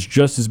averages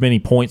just as many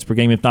points per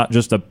game, if not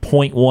just a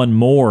 0.1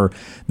 more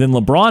than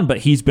LeBron, but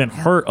he's been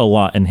hurt a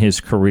lot in his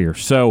career.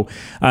 So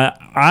if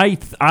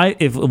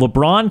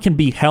LeBron can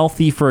be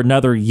healthy for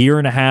another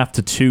 1.5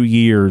 to 2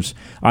 years,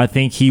 I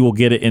think he will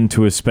get it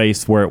into a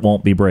space where it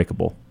won't be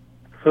breakable.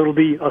 So it'll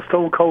be a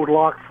stone cold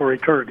lock for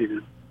eternity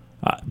then.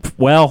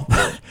 Well,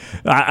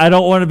 I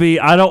don't want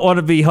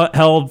to be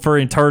held for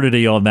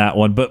eternity on that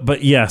one,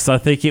 but yes, I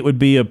think it would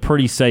be a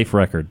pretty safe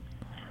record.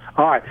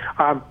 All right,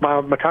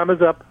 my time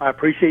is up. I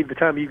appreciate the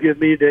time you give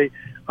me today.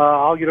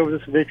 I'll get over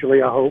this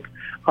eventually, I hope.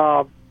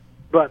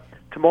 But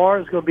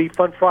tomorrow is going to be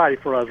Fun Friday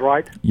for us,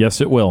 right?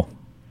 Yes, it will.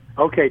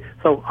 Okay,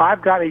 so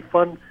I've got a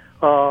fun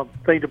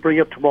thing to bring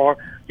up tomorrow.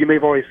 You may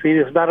have already seen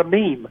it. It's about a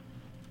meme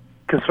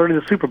concerning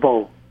the Super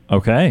Bowl.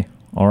 Okay,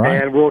 all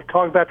right. And we'll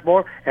talk about it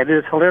tomorrow, and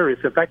it's hilarious.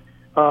 In fact,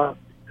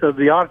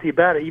 the oddity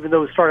about it, even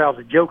though it started out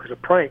as a joke, as a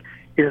prank,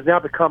 it has now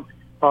become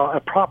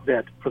a prop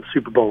bet for the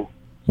Super Bowl.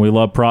 We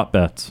love prop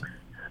bets.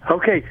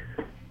 Okay,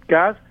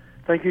 guys,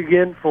 thank you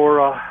again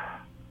for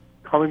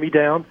calming me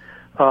down.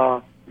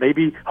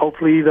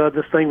 Hopefully,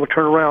 this thing will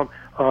turn around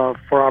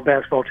for our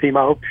basketball team.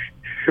 I hope,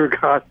 sure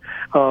God,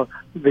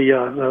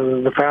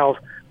 the fouls,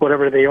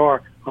 whatever they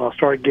are,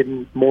 start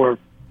getting more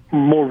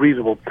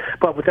reasonable.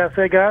 But with that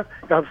said, guys,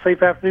 have a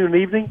safe afternoon and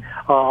evening.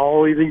 I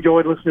always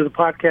enjoyed listening to the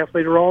podcast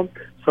later on.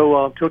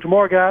 So until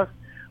tomorrow, guys,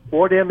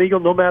 War Damn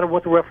Eagle, no matter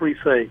what the referees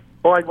say.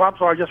 Oh, I'm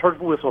sorry, I just heard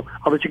the whistle.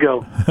 I'll let you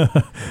go.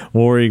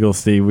 War Eagle,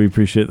 Steve. We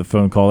appreciate the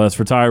phone call. That's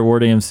retired War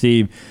Damn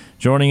Steve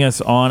joining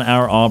us on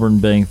our Auburn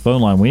Bank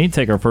phone line. We need to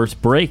take our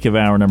first break of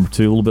hour number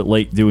 2. A little bit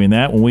late doing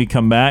that. When we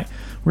come back,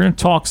 we're going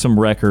to talk some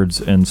records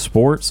and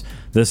sports.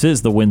 This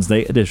is the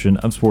Wednesday edition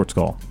of Sports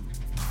Call.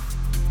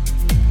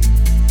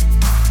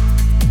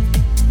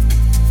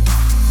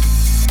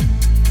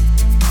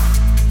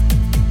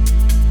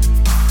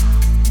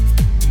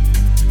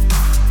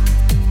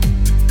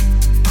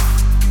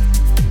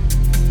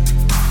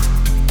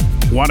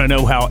 Want to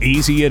know how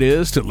easy it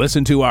is to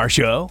listen to our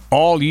show?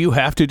 All you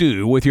have to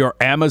do with your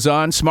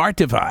Amazon smart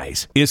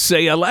device is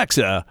say,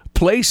 Alexa,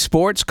 play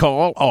Sports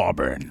Call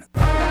Auburn.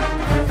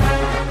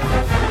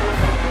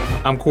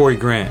 I'm Corey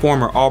Grant,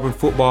 former Auburn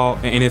football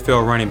and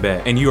NFL running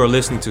back, and you are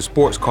listening to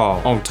Sports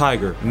Call on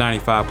Tiger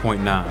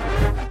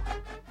 95.9.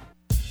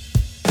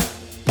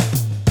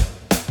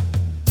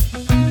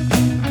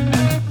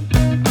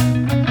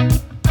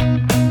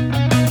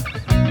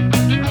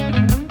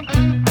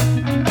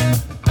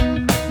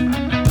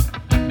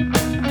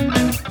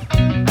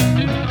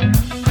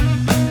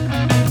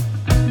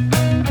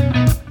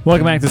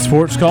 Welcome back to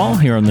Sports Call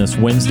here on this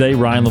Wednesday.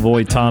 Ryan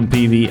Lavoie, Tom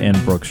Peavy,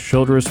 and Brooks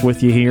Childress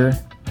with you here.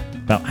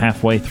 About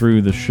halfway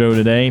through the show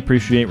today.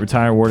 Appreciate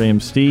retired Ward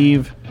AM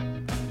Steve,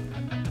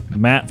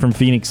 Matt from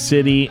Phoenix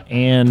City,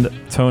 and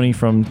Tony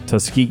from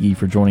Tuskegee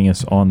for joining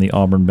us on the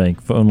Auburn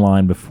Bank phone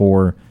line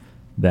before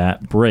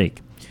that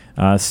break.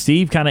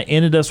 Steve kind of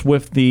ended us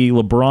with the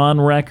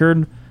LeBron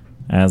record,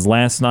 as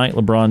last night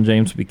LeBron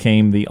James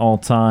became the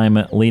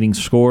all-time leading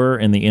scorer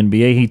in the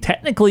NBA. He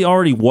technically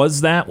already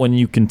was that when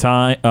you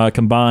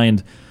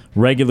combined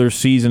regular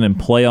season and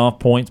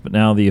playoff points, but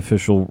now the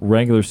official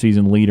regular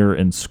season leader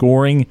in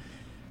scoring.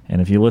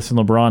 And if you listen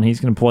to LeBron, he's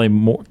going to play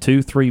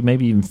 2, 3,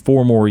 maybe even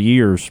 4 more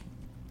years,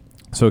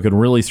 so it could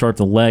really start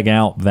to leg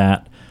out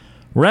that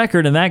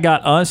record. And that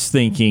got us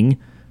thinking,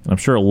 and I'm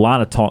sure a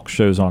lot of talk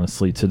shows,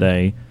 honestly,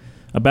 today,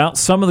 about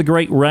some of the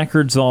great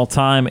records of all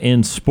time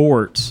in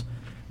sports,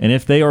 and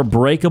if they are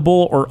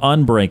breakable or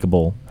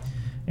unbreakable.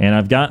 And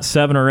I've got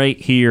 7 or 8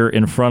 here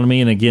in front of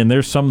me. And again,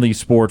 there's some of these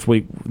sports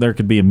there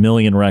could be a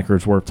million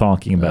records worth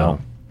talking about.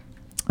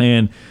 Yeah.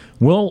 And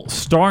we'll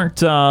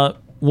start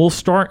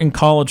in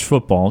college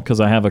football because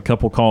I have a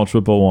couple college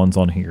football ones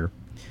on here.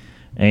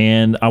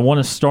 And I want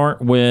to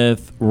start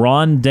with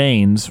Ron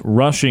Dayne's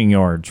rushing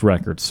yards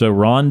record. So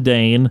Ron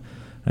Dayne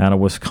out of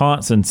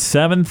Wisconsin,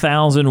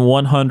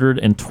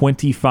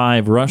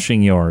 7,125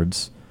 rushing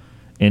yards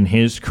in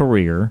his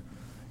career.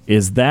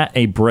 Is that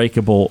a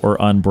breakable or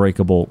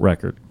unbreakable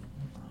record?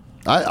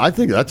 I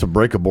think that's a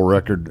breakable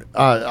record.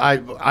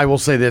 I will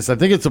say this. I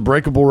think it's a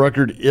breakable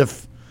record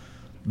if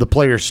the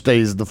player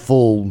stays the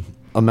full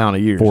amount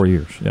of years. 4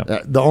 years,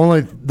 yeah. The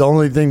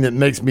only thing that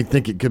makes me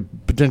think it could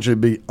potentially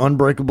be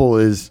unbreakable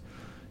is,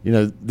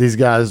 these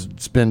guys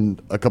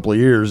spend a couple of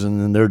years and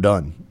then they're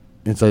done.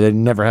 And so they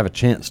never have a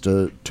chance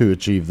to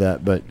achieve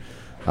that. But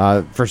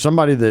for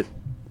somebody that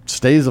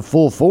stays a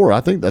full 4,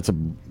 I think that's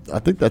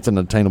an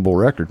attainable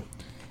record.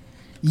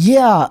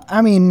 Yeah,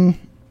 I mean,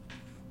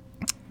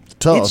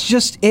 tough.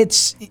 There's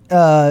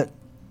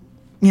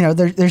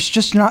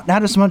just not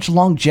as much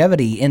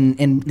longevity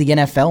in the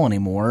NFL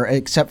anymore,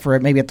 except for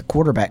maybe at the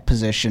quarterback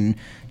position.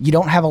 You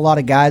don't have a lot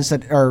of guys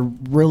that are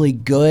really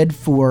good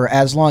for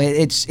as long.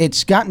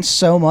 It's gotten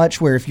so much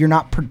where if you're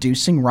not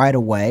producing right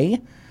away,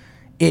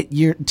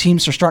 your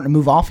teams are starting to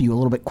move off of you a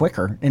little bit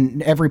quicker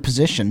in every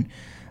position.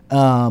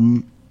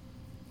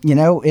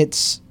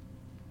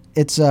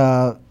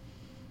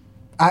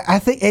 I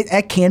think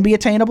it can be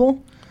attainable.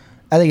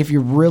 I think if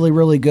you're really,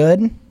 really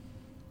good.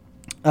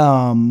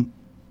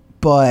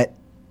 But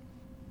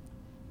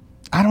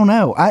I don't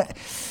know.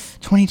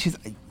 22.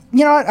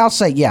 You know what? I'll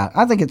say yeah.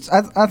 I think it's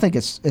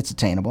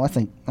attainable. I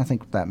think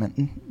that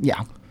meant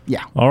yeah.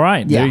 All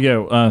right, yeah. There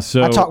you go.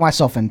 So I talked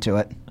myself into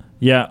it.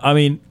 Yeah, I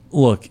mean,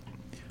 look,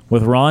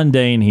 with Ron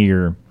Dayne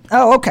here.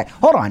 Oh, okay.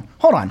 Hold on.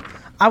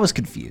 I was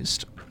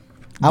confused.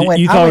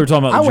 You thought we were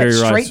talking about Jerry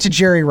Rice. I went straight to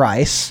Jerry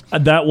Rice.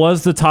 That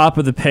was the top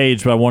of the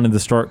page, but I wanted to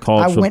start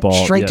college football. I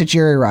went straight to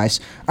Jerry Rice.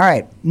 All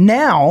right,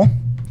 now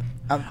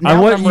you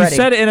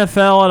said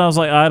NFL, and I was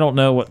like, I don't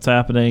know what's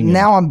happening.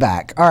 Now I'm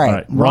back. All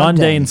right. Ron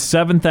Dayne,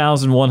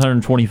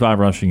 7,125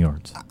 rushing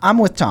yards. I'm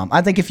with Tom.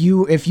 I think if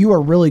you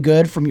are really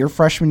good from your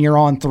freshman year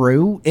on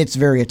through, it's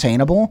very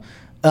attainable.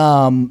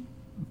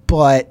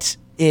 But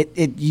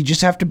you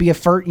just have to be I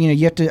think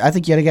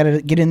you got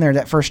to get in there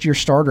that first year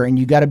starter, and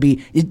you got to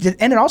be.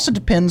 And it also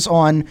depends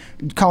on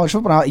college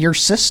football, your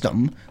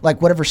system,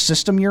 like whatever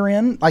system you're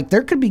in. Like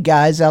there could be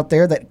guys out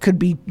there that could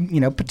be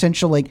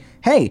potential. Like,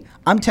 hey,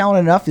 I'm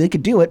talented enough they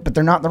could do it, but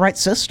they're not in the right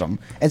system,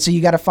 and so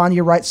you got to find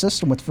your right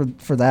system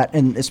for that,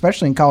 and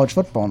especially in college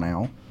football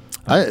now.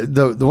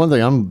 The one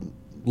thing I'm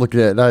looking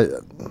at,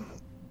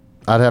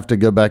 I'd have to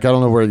go back. I don't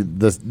know where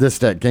this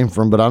stat came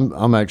from, but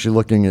I'm actually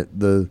looking at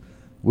the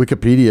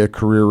Wikipedia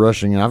career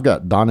rushing, and I've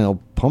got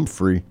Donnell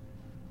Pumphrey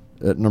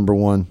at number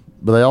 1,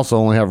 but they also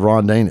only have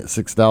Ron Dayne at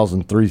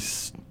 6,003.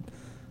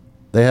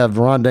 They have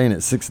Ron Dayne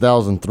at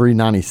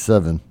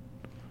 6,397.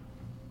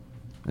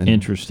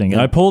 Interesting.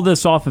 I pulled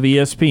this off of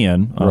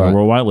ESPN,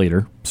 Worldwide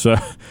Leader. So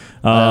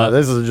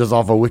this is just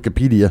off of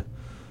Wikipedia.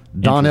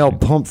 Donnell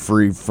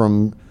Pumphrey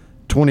from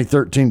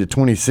 2013 to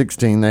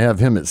 2016, they have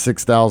him at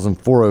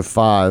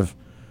 6,405.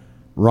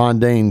 Ron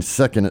Dayne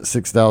second at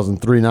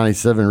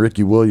 6,397.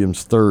 Ricky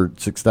Williams third,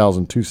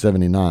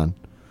 6,279.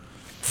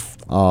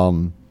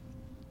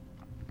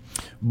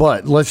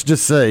 But let's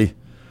just say,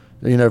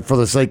 for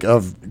the sake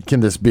of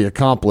can this be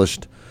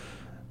accomplished,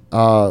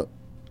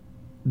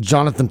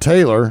 Jonathan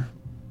Taylor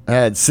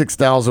had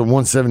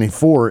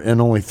 6,174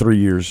 in only 3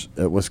 years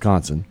at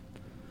Wisconsin.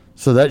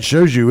 So that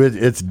shows you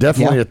it's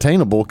definitely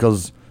attainable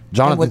because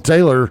Jonathan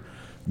Taylor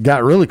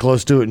got really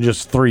close to it in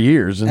just 3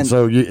 years. And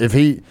so if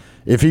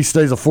he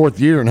stays a fourth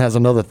year and has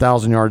another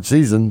 1,000-yard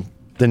season,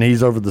 then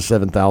he's over the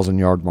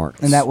 7,000-yard mark.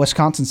 And that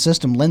Wisconsin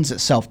system lends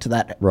itself to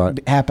that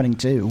happening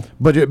too.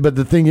 But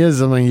the thing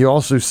is, I mean, you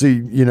also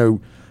see,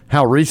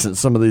 how recent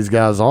some of these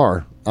guys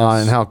are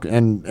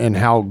and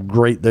how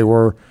great they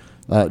were.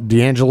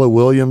 D'Angelo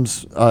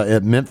Williams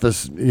at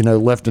Memphis,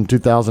 left in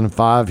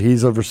 2005.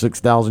 He's over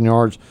 6,000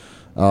 yards.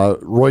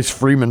 Royce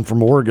Freeman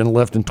from Oregon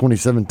left in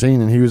 2017,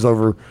 and he was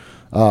over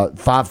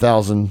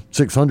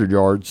 5,600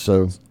 yards.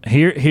 So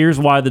here's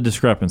why the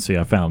discrepancy.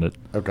 I found it.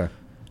 Okay.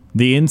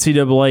 The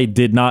NCAA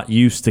did not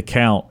used to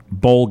count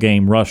bowl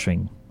game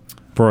rushing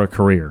for a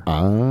career.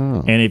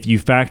 Oh. And if you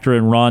factor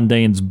in Ron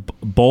Dayne's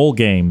bowl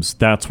games,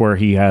 that's where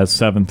he has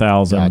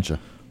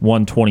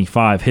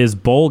 7,125. His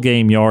bowl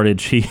game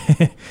yardage, he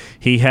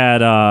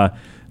had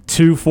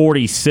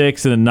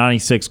 246 in the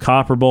 96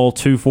 Copper Bowl,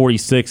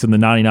 246 in the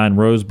 99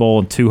 Rose Bowl,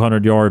 and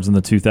 200 yards in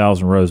the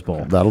 2000 Rose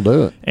Bowl. That'll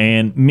do it.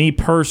 And me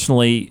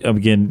personally,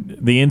 again,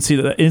 the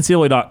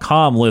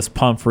NCAA.com lists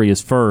Pumphrey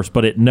as first,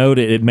 but it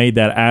made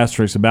that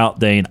asterisk about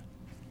Dayne.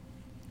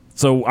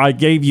 So I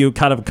gave you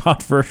kind of a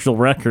controversial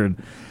record.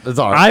 It's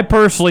all right. I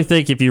personally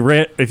think if you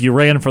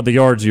ran for the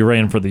yards, you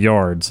ran for the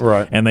yards.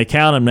 Right. And they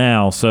count him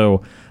now,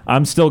 so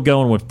I'm still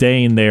going with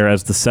Dayne there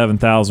as the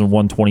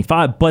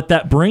 7,125. But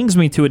that brings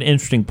me to an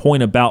interesting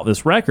point about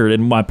this record,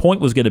 and my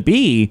point was going to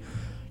be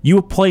you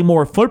play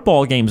more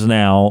football games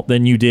now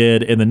than you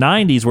did in the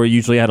 90s, where you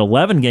usually had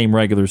 11-game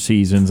regular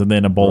seasons and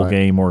then a bowl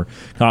game or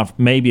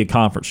maybe a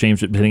conference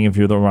championship, depending if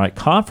you're the right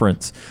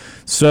conference.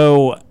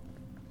 So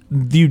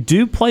you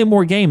do play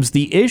more games.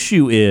 The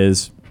issue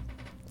is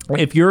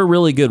if you're a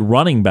really good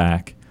running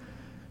back,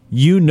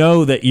 you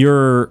know that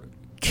your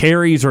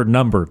carries are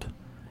numbered.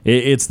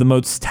 It's the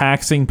most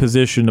taxing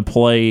position to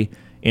play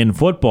in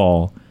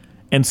football.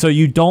 And so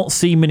you don't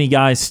see many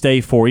guys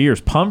stay 4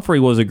 years. Pumphrey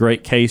was a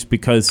great case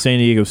because San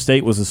Diego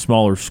State was a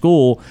smaller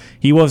school.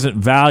 He wasn't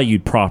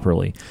valued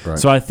properly. Right.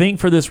 So I think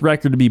for this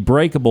record to be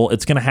breakable,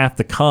 it's going to have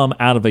to come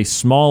out of a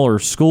smaller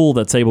school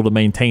that's able to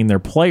maintain their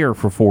player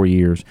for 4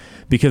 years,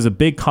 because a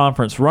big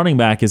conference running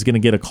back is going to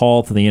get a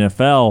call to the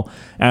NFL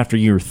after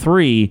year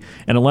 3.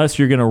 And unless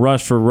you're going to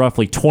rush for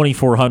roughly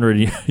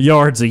 2,400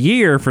 yards a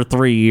year for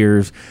 3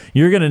 years,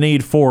 you're going to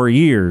need 4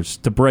 years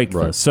to break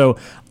this. So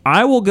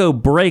I will go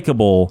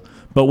breakable,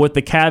 but with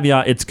the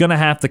caveat, it's going to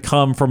have to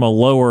come from a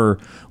lower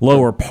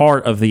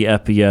part of the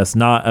FBS,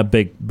 not a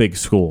big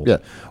school. Yeah,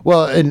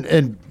 well,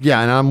 and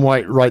I'm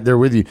right there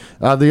with you.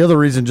 The other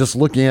reason, just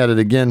looking at it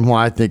again,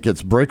 why I think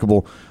it's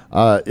breakable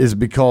is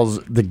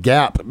because the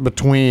gap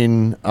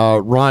between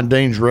Ron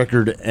Dayne's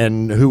record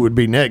and who would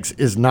be next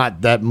is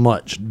not that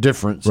much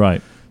difference.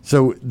 Right.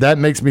 So that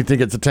makes me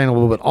think it's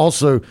attainable. But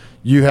also,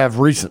 you have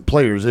recent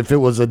players. If it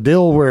was a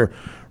deal where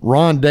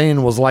Ron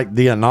Dayne was like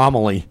the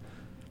anomaly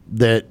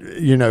that,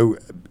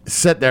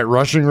 set that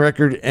rushing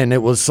record, and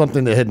it was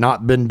something that had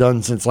not been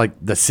done since like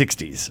the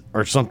 60s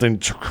or something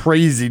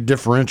crazy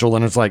differential,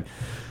 and it's like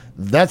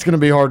that's going to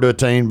be hard to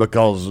attain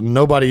because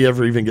nobody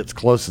ever even gets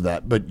close to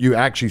that. But you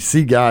actually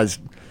see guys,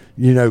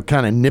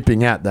 kind of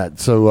nipping at that.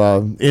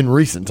 So in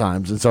recent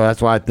times, and so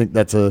that's why I think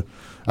that's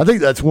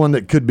one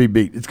that could be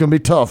beat. It's going to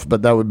be tough,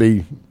 but I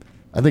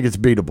think it's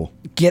beatable.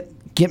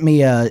 Get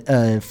me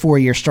a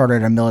 4-year starter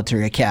at a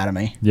military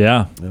academy.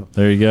 Yeah,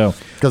 there you go.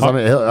 Because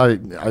I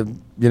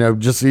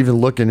just even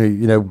looking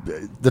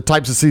at the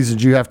types of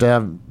seasons you have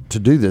to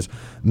do this.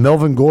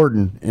 Melvin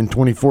Gordon in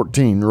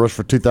 2014 rushed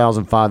for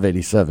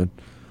 2,587.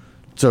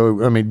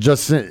 So I mean,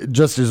 just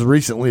as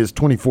recently as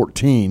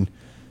 2014,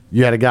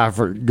 you had a guy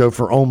go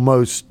for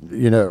almost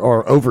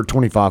or over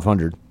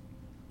 2,500.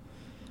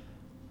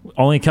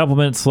 Only a couple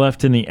minutes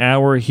left in the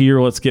hour here.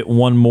 Let's get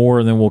one more,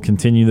 and then we'll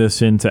continue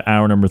this into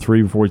hour number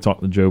 3 before we talk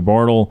to Joe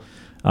Bartle.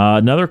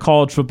 Another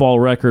college football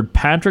record,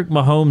 Patrick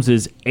Mahomes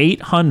is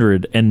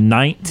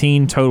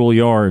 819 total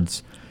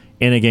yards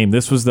in a game.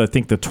 This was, I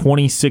think, the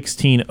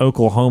 2016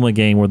 Oklahoma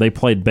game where they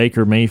played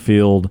Baker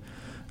Mayfield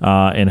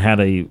and had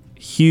a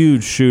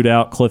huge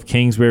shootout. Cliff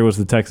Kingsbury was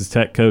the Texas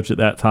Tech coach at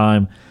that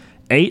time.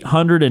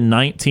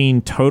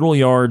 819 total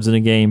yards in a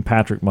game,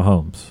 Patrick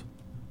Mahomes.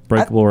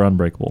 Breakable or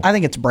unbreakable? I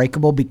think it's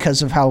breakable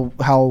because of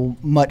how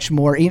much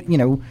more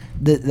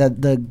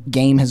the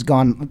game has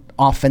gone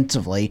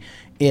offensively.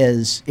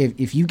 Is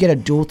if you get a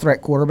dual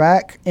threat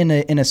quarterback in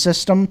a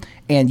system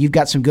and you've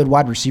got some good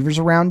wide receivers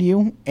around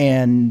you,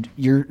 and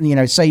you're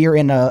say you're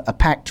in a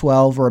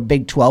Pac-12 or a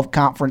Big 12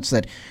 conference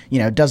that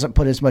doesn't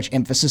put as much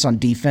emphasis on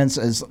defense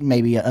as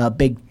maybe a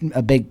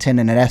Big 10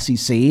 and an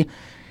SEC.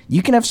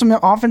 You can have some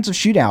offensive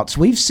shootouts.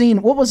 We've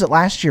seen, what was it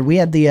last year? We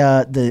had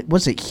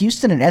was it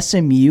Houston and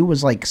SMU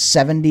was like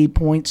 70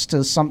 points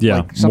to something. Yeah,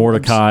 like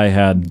Mordecai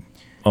had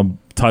a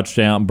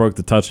broke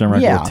the touchdown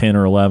record with 10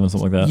 or 11,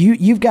 something like that.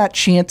 You've got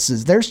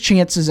chances. There's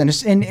chances, and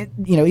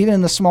even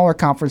in the smaller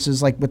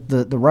conferences, like with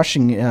the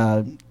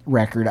rushing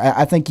record,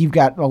 I think you've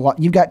got a lot.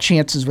 You've got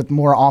chances with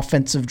more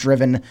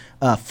offensive-driven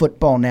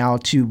football now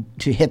to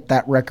hit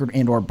that record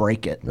and or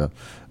break it. Yeah.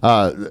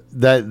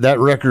 That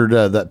record,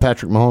 that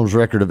Patrick Mahomes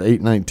record of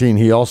 819,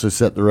 he also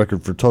set the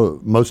record for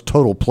most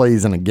total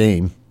plays in a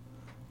game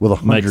with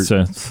 100. Makes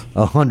sense.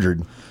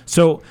 100.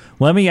 So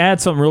let me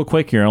add something real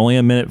quick here. Only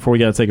a minute before we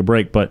got to take a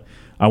break, but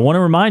I want to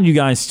remind you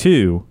guys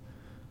too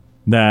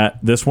that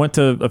this went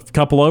to a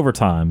few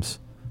overtimes.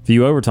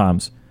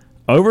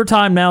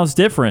 Overtime now is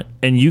different,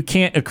 and you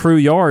can't accrue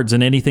yards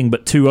in anything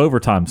but 2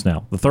 overtimes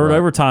now. The third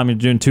overtime, you're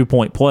doing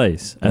 2-point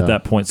plays at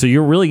that point. So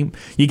you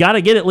got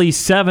to get at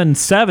least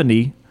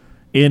 770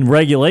 in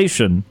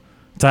regulation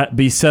to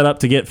be set up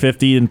to get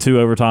 50 in 2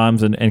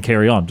 overtimes and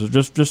carry on.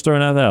 Just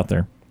throwing that out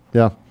there.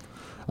 Yeah.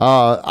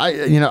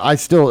 I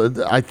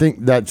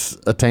think that's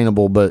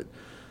attainable, but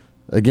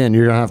again,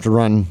 you're gonna have to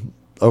run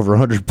over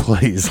 100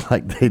 plays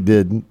like they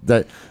did.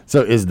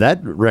 So is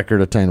that record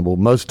attainable?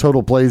 Most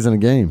total plays in a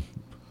game?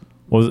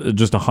 Was it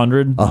just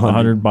 100?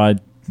 100 by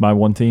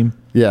one team?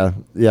 Yeah,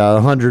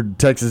 100.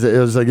 Texas. It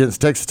was against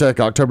Texas Tech,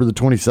 October the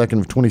 22nd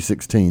of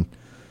 2016,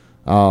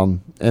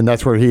 and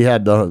that's where he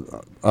had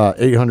the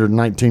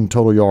 819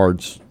 total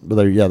yards. But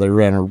they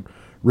ran a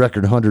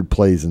record 100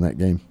 plays in that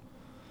game.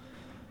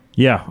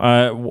 Yeah,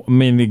 I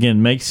mean,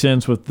 again, makes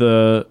sense with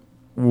the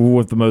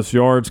most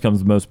yards comes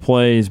the most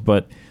plays,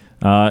 but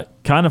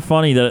kind of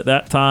funny that at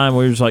that time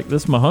we were just like,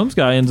 this Mahomes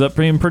guy ends up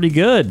being pretty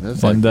good.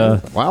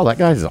 Wow, that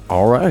guy's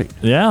all right.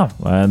 Yeah,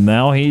 and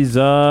now he's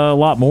a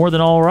lot more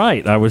than all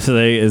right, I would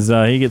say, as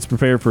he gets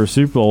prepared for a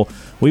Super Bowl.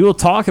 We will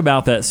talk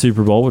about that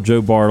Super Bowl with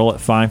Joe Bartle at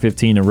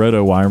 5:15 in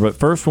RotoWire, but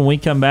first, when we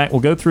come back,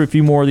 we'll go through a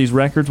few more of these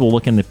records. We'll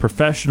look in the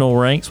professional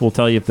ranks. We'll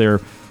tell you if they're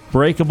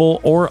breakable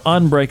or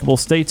unbreakable.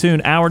 Stay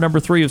tuned. Hour number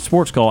 3 of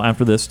Sports Call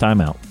after this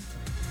timeout.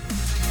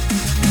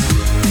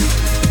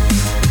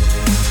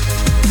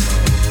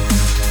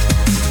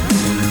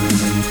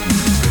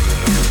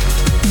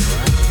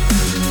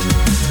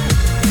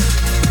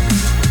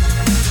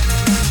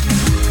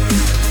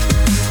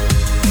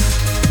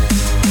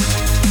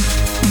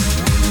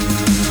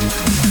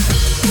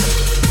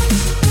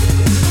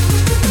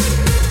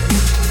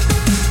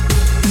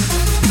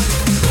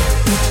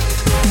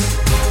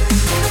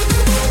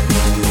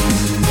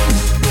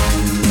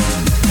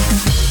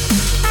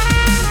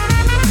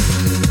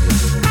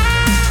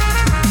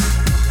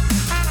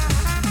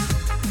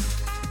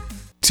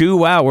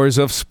 Two hours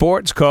of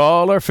Sports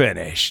Call are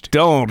finished.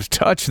 Don't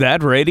touch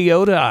that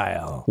radio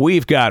dial.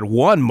 We've got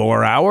one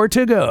more hour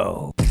to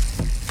go.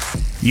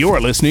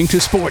 You're listening to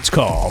Sports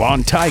Call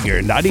on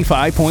Tiger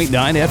 95.9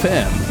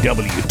 FM,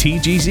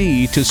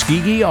 WTGZ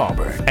Tuskegee,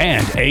 Auburn,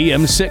 and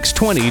AM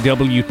 620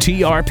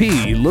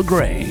 WTRP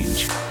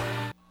LaGrange.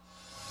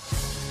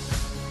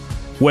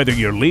 Whether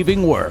you're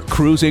leaving work,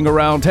 cruising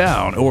around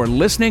town, or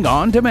listening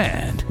on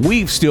demand,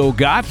 we've still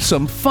got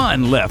some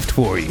fun left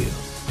for you.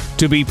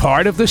 To be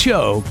part of the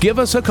show, give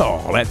us a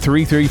call at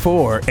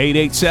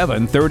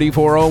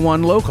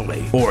 334-887-3401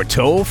 locally or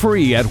toll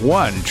free at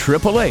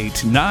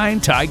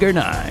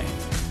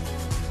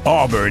 1-888-9-TIGER-9.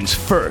 Auburn's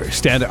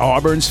first and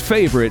Auburn's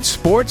favorite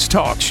sports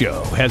talk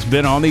show has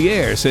been on the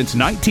air since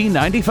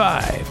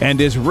 1995 and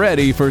is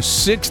ready for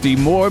 60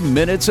 more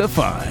minutes of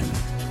fun.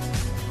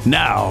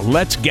 Now,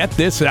 let's get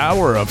this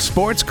hour of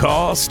Sports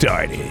Call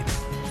started.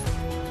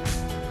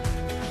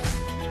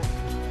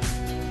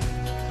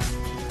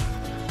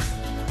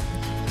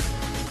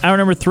 Hour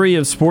number 3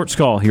 of Sports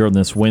Call here on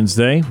this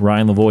Wednesday.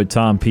 Ryan Lavoie,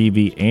 Tom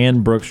Peavy,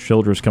 and Brooks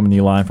Childress coming to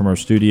you live from our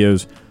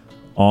studios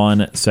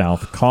on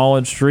South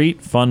College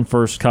Street. Fun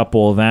first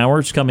couple of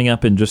hours coming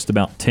up in just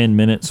about 10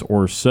 minutes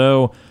or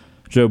so.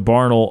 Joe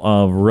Bartle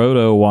of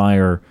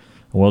RotoWire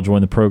will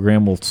join the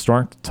program. We'll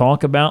start to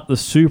talk about the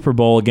Super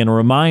Bowl. Again, a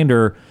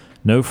reminder,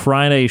 no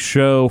Friday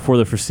show for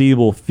the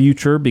foreseeable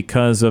future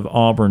because of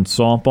Auburn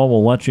softball.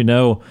 We'll let you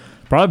know.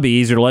 Probably be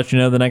easier to let you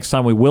know the next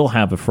time we will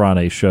have a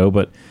Friday show,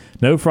 but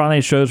no Friday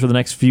shows for the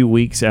next few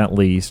weeks at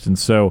least. And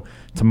so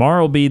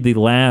tomorrow will be the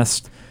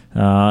last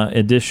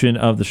edition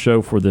of the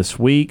show for this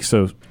week.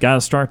 So got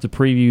to start to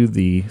preview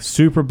the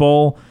Super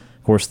Bowl,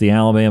 of course, the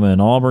Alabama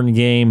and Auburn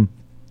game.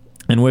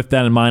 And with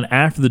that in mind,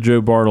 after the Joe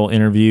Bartle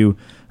interview,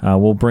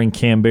 we'll bring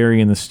Cam Berry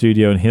in the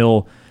studio, and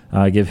he'll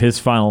give his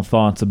final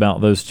thoughts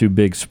about those two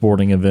big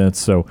sporting events.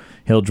 So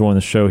he'll join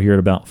the show here at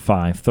about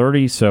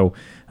 5:30. So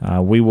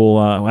we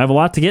will have a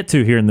lot to get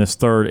to here in this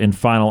third and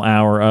final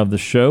hour of the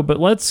show. But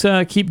let's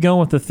keep going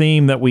with the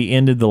theme that we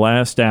ended the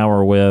last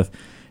hour with,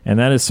 and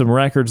that is some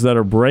records that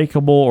are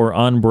breakable or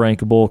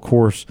unbreakable. Of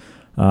course,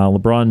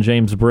 LeBron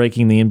James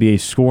breaking the NBA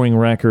scoring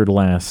record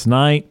last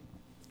night.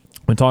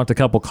 We talked a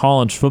couple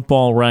college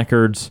football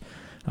records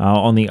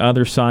on the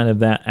other side of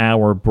that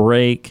hour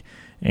break.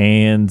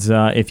 And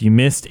if you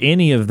missed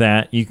any of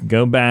that, you can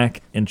go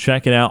back and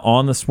check it out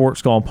on the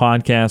Sports Call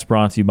podcast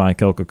brought to you by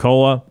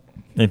Coca-Cola.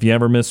 If you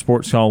ever miss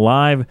Sports Call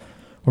Live, or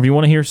if you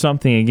want to hear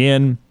something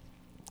again,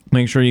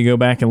 make sure you go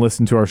back and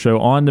listen to our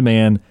show on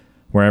demand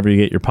wherever you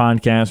get your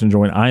podcast.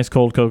 Enjoy an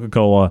ice-cold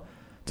Coca-Cola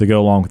to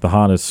go along with the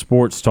hottest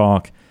sports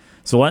talk.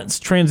 So let's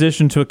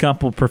transition to a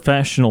couple of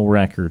professional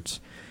records.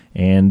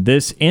 And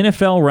this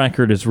NFL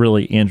record is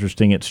really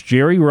interesting. It's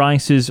Jerry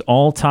Rice's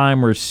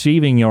all-time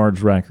receiving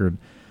yards record,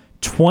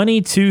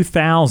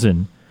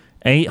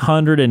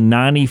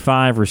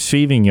 22,895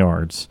 receiving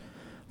yards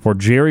for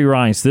Jerry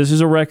Rice. This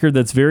is a record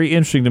that's very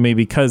interesting to me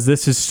because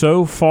this is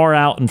so far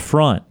out in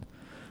front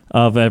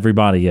of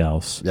everybody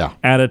else. Yeah.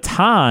 At a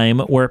time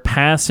where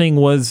passing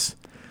was,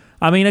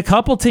 a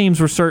couple teams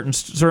were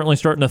certainly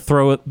starting to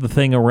throw the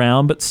thing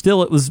around, but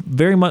still it was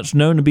very much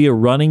known to be a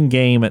running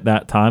game at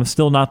that time.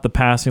 Still not the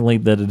passing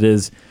league that it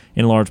is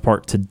in large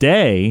part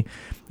today.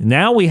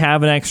 Now we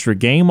have an extra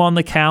game on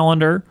the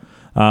calendar.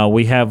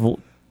 We have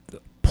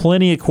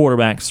plenty of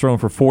quarterbacks throwing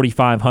for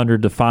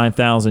 4,500 to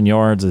 5,000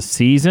 yards a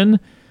season,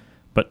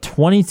 but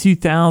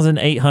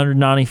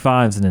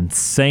 22,895 is an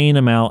insane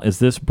amount. Is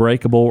this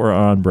breakable or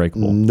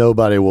unbreakable?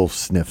 Nobody will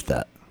sniff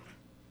that.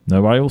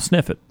 Nobody will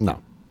sniff it. No.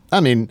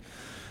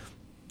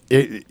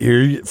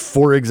 Here,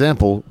 for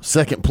example,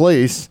 second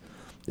place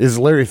is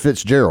Larry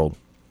Fitzgerald,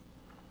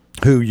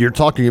 who you're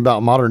talking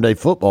about modern-day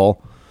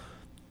football.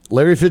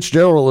 Larry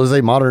Fitzgerald is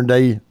a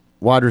modern-day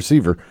wide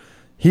receiver.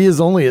 He is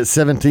only at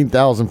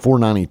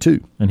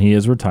 17,492. And he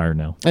is retired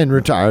now. And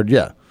retired,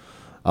 yeah.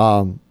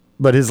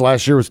 But his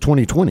last year was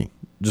 2020,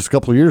 just a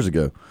couple of years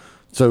ago.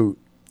 So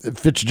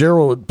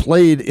Fitzgerald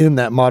played in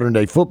that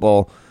modern-day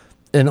football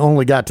and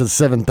only got to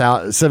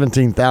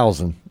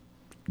 17,000.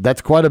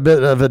 That's quite a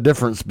bit of a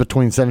difference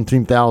between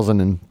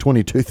 17,000 and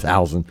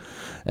 22,000.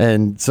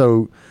 And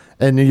so,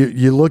 and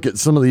you look at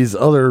some of these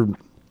other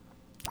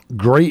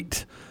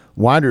great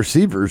wide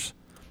receivers,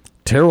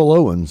 Terrell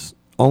Owens,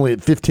 only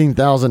at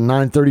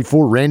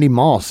 15,934, Randy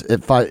Moss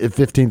at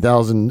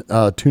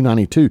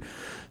 15,292.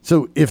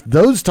 So if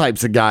those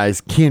types of guys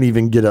can't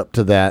even get up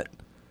to that,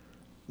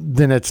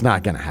 then it's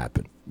not going to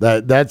happen.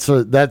 That's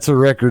a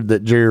record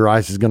that Jerry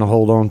Rice is going to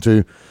hold on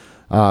to.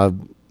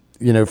 From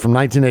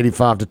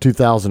 1985 to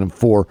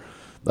 2004,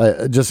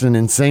 just an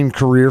insane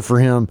career for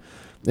him.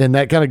 And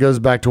that kind of goes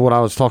back to what I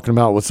was talking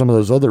about with some of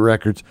those other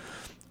records.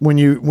 When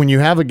you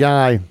have a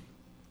guy,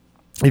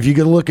 if you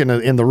can look and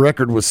the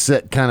record was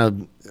set kind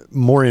of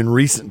more in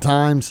recent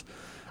times,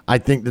 I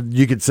think that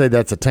you could say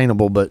that's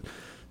attainable. But,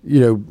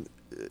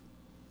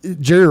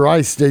 Jerry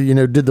Rice,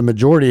 did the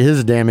majority of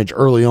his damage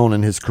early on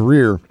in his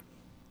career.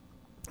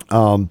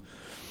 And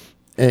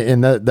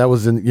that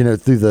was in,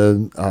 through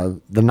the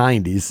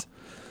 90s.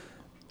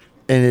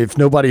 And if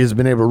nobody has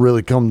been able to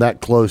really come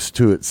that close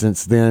to it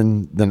since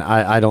then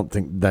I don't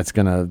think that's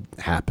going to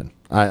happen.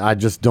 I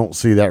just don't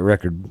see that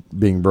record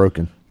being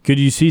broken. Could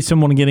you see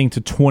someone getting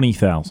to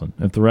 20,000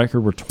 if the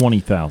record were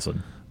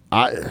 20,000?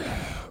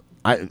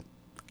 I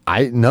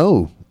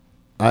no.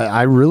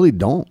 I really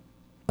don't.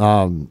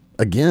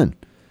 Again,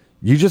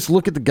 you just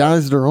look at the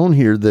guys that are on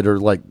here that are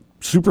like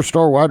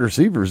superstar wide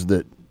receivers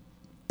that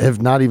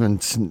have not even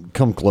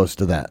come close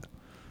to that.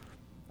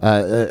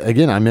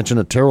 Again, I mentioned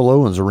a Terrell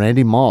Owens, a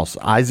Randy Moss,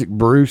 Isaac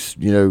Bruce.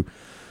 No,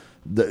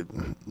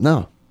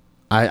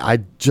 I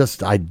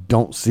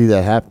don't see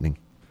that happening.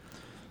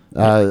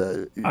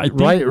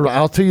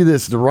 I'll tell you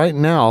this: right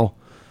now,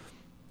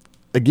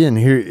 again,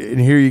 here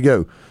you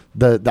go.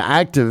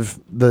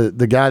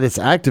 The guy that's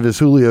active is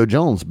Julio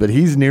Jones, but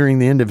he's nearing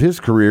the end of his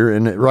career,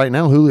 and right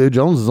now Julio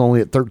Jones is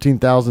only at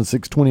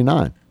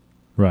 13,629.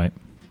 Right.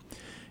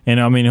 And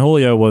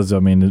Julio was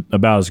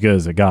about as good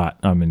as it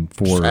got.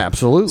 For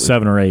absolutely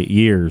 7 or 8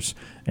 years,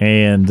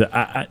 and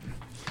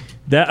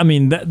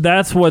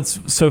that's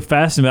what's so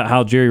fascinating about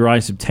how Jerry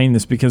Rice obtained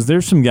this, because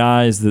there's some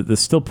guys that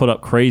still put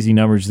up crazy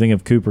numbers. You think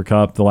of Cooper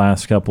Kupp the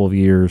last couple of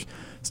years,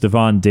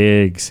 Stephon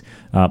Diggs,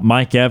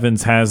 Mike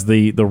Evans has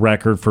the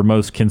record for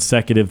most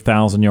consecutive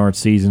 1,000-yard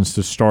seasons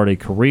to start a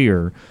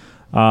career.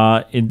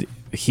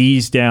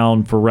 He's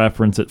down for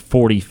reference at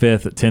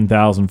 45th at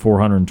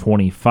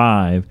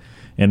 10,425.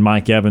 And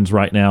Mike Evans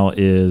right now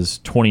is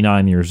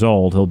 29 years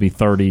old. He'll be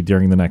 30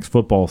 during the next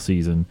football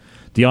season.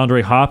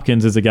 DeAndre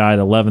Hopkins is a guy at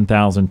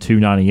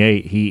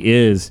 11,298. He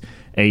is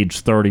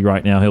age 30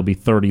 right now. He'll be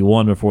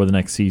 31 before the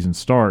next season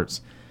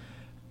starts.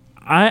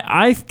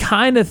 I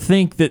kind of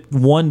think that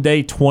one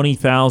day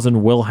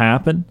 20,000 will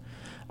happen.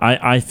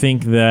 I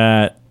think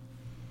that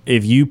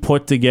if you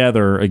put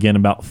together, again,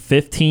 about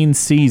 15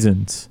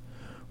 seasons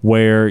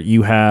where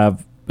you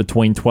have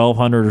between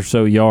 1,200 or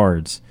so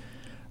yards,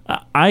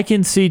 I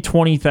can see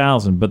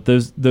 20,000, but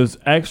those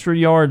extra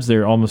yards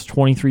there, almost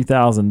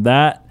 23,000,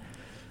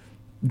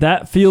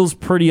 that feels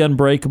pretty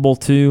unbreakable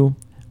too.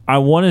 I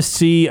want to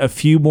see a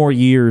few more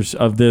years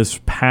of this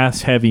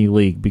pass-heavy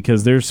league,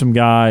 because there's some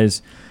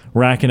guys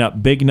racking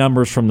up big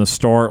numbers from the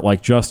start,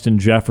 like Justin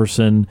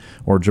Jefferson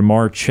or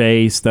Jamar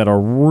Chase, that are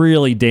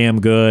really damn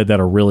good,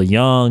 that are really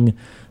young,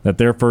 that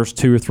their first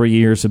 2 or 3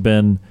 years have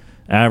been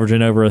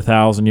averaging over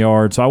 1,000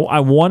 yards. So I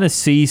want to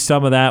see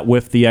some of that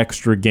with the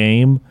extra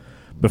game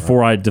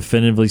before I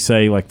definitively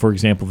say, like, for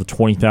example, the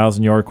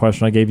 20,000-yard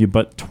question I gave you.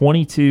 But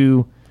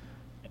 22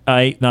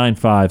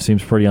 895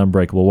 seems pretty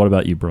unbreakable. What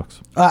about you,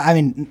 Brooks?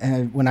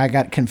 When I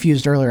got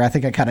confused earlier, I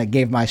think I kind of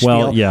gave my spiel.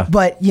 Well, yeah.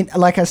 But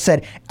like I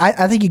said,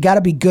 I think you got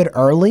to be good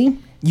early.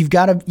 You've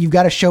got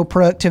to show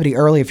productivity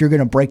early if you're going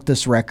to break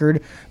this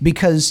record,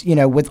 because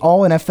with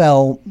all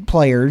NFL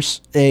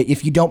players,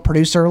 if you don't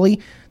produce early,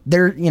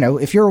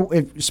 if you're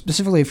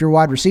a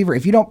wide receiver,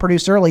 if you don't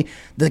produce early,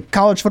 the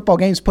college football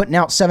game's putting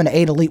out 7 to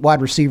 8 elite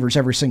wide receivers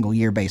every single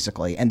year,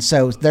 basically. And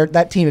so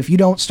that team, if you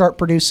don't start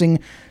producing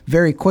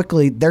very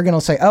quickly, they're going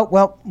to say, oh,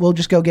 well, we'll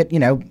just go get,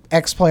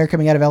 X player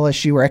coming out of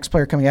LSU or X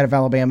player coming out of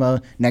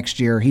Alabama next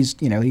year. He's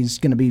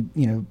going to be,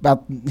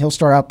 he'll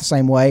start out the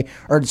same way,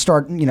 or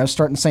start in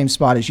the same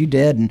spot as you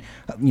did. And,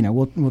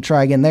 we'll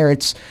try again there.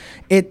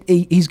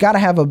 He's got to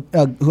have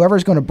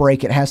whoever's going to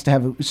break it has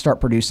to start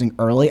producing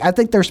early. I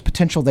think there's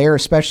potential there,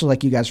 especially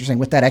like you guys are saying,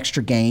 with that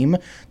extra game.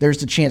 There's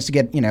the chance to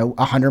get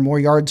 100 more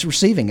yards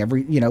receiving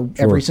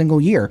every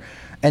single year,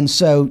 and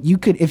so you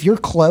could, if you're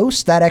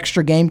close, that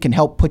extra game can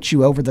help put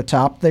you over the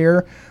top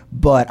there.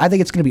 But I think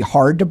it's going to be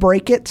hard to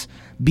break it,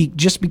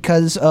 just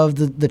because of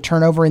the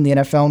turnover in the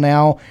NFL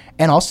now,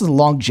 and also the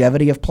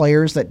longevity of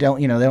players that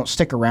don't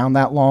stick around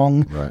that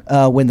long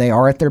when they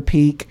are at their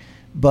peak.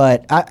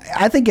 But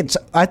I think it's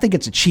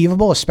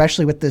achievable,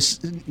 especially with this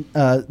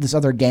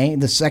other game,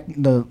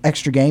 the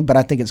extra game. But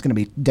I think it's going to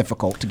be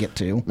difficult to get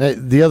to.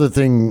 The other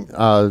thing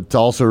to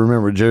also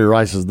remember, Jerry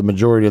Rice, is the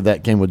majority of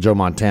that came with Joe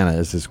Montana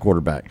as his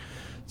quarterback.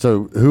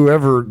 So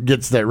whoever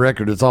gets that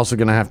record, it's also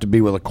going to have to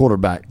be with a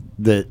quarterback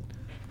that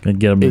can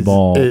get him the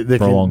ball for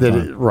a long time.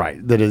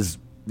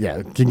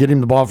 Can get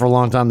him the ball for a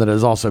long time, that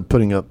is also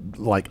putting up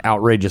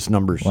outrageous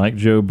numbers. Like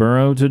Joe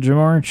Burrow to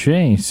Jamar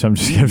Chase. I'm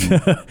just kidding.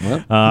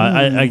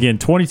 Again,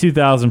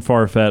 22,000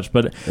 far-fetched,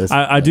 but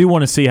I do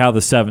want to see how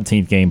the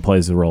 17th game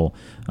plays a role,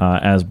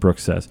 as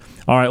Brooks says.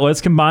 All right,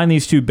 let's combine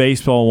these two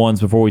baseball ones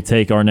before we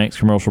take our next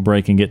commercial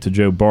break and get to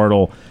Joe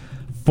Bartle.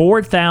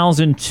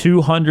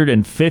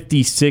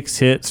 4,256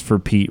 hits for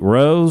Pete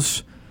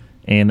Rose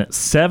and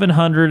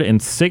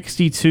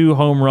 762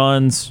 home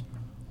runs,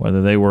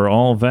 whether they were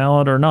all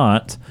valid or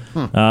not,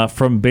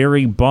 from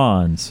Barry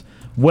Bonds.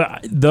 Well,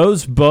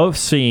 those both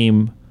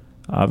seem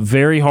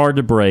very hard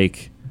to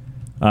break.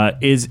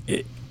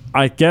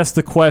 I guess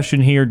the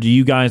question here, do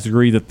you guys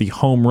agree that the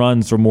home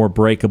runs are more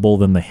breakable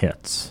than the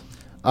hits?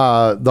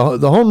 The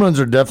home runs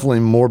are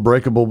definitely more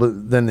breakable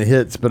than the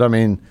hits, but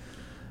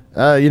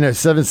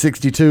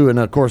 762, and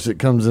of course it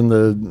comes in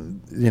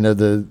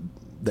the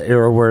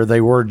era where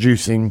they were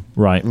juicing.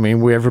 Right.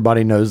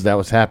 Everybody knows that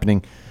was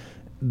happening.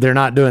 They're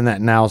not doing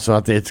that now, so I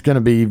think it's going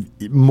to be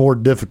more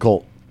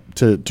difficult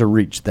to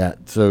reach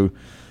that. So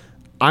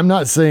I'm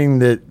not saying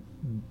that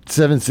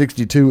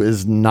 762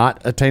 is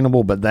not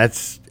attainable, but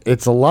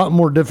it's a lot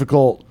more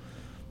difficult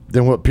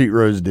than what Pete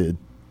Rose did.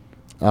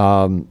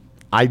 I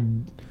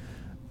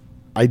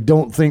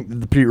don't think that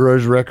the Pete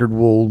Rose record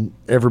will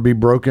ever be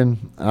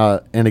broken.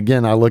 And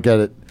again, I look at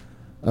it,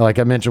 like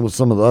I mentioned with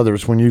some of the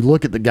others, when you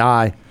look at the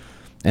guy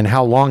and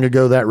how long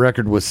ago that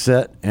record was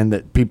set, and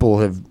that people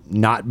have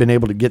not been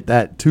able to get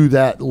that to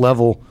that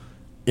level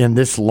in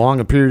this long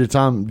a period of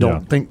time,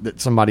 don't think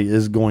that somebody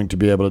is going to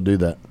be able to do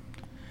that.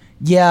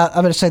 Yeah,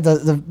 I'm going to say I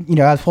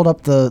pulled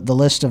up the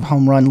list of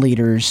home run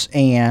leaders,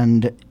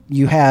 and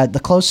you had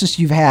the closest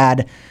you've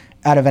had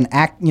out of an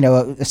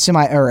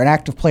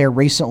active player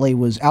recently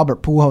was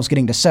Albert Pujols,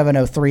 getting to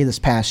 703 this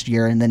past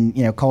year, and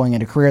then calling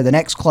it a career. The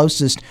next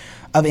closest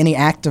of any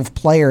active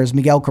player is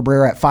Miguel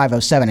Cabrera at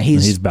 507.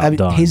 He's about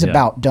done. He's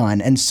about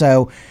done, and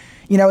so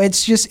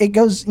it's just it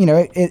goes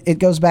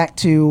back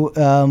to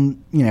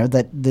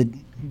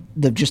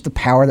the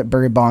power that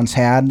Barry Bonds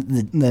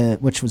had,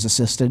 which was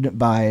assisted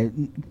by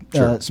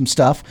some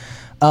stuff.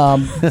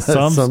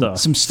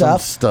 Some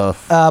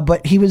stuff.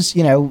 But he was,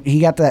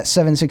 he got to that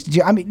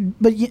 762.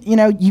 But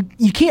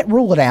you can't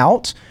rule it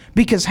out,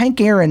 because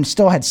Hank Aaron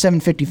still had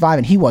 755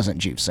 and he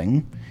wasn't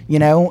juicing.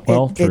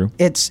 True.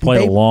 It's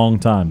played a long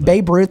time, though.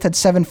 Babe Ruth had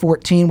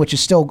 714, which is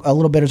still a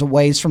little bit of a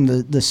ways from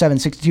the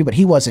 762, but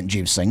he wasn't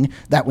juicing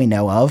that we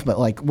know of. But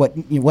what?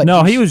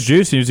 No, he was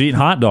juicing. He was eating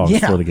hot dogs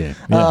before the game.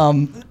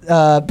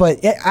 Yeah.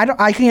 But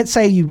I can't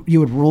say you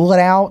would rule it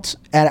out.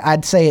 And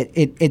I'd say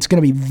it's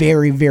going to be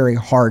very, very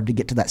hard to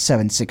get to that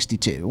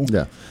 762.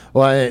 Yeah.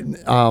 Well,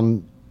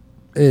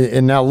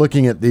 and now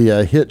looking at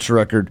the hits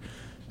record,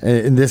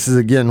 and this is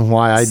again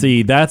why I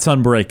see that's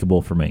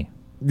unbreakable for me.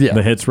 Yeah.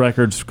 The hits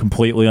record's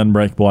completely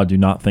unbreakable. I do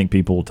not think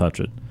people will touch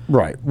it.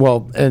 Right.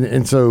 Well,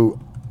 and so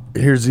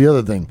here's the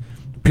other thing.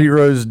 Pete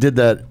Rose did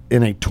that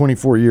in a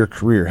 24-year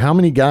career. How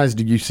many guys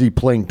do you see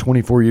playing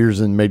 24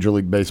 years in Major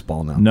League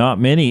Baseball now? Not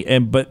many.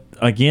 But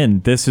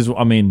again, this is,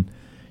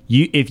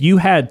 if you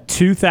had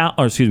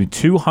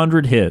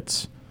 200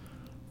 hits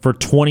for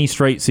 20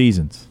 straight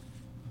seasons,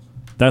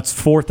 that's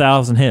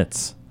 4,000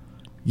 hits.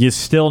 You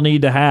still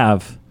need to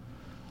have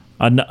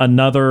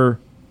another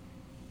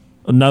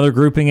another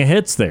grouping of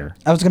hits there.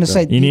 I was going to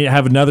say you need to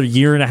have another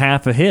year and a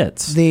half of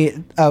hits.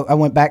 I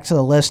went back to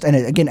the list, and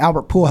again,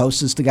 Albert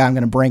Pujols is the guy I'm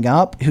going to bring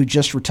up, who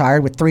just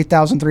retired with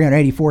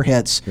 3,384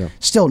 hits,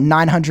 still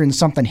 900 and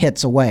something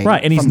hits away.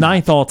 Right, and he's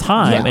ninth all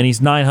time, and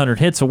he's 900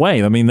 hits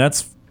away. I mean,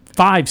 that's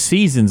 5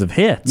 seasons of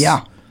hits.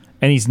 Yeah,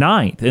 and he's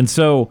ninth, and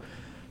so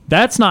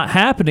that's not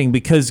happening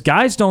because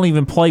guys don't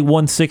even play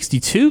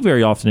 162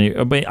 very often.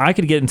 I mean, I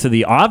could get into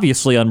the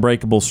obviously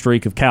unbreakable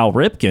streak of Cal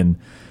Ripken.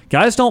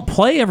 Guys don't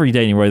play every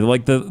day anyway.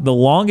 Like the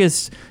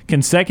longest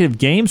consecutive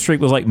game streak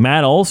was like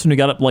Matt Olson, who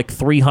got up like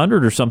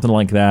 300 or something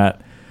like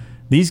that.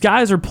 These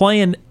guys are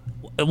playing,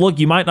 look,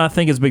 you might not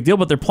think it's a big deal,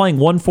 but they're playing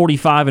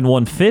 145 and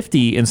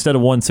 150 instead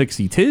of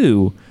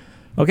 162.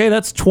 Okay,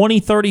 that's 20,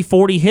 30,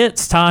 40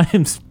 hits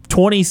times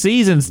 20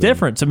 seasons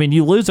difference. I mean,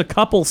 you lose a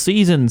couple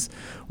seasons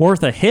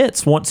worth of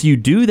hits once you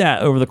do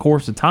that over the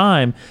course of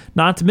time,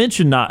 not to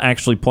mention not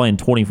actually playing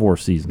 24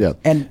 seasons. Yeah.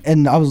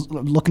 And I was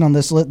looking on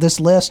this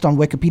list on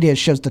Wikipedia. It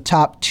shows the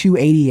top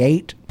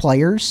 288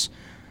 players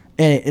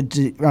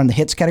on the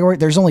hits category.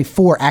 There's only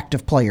 4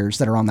 active players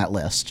that are on that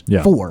list.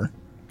 Yeah. 4.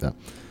 Yeah.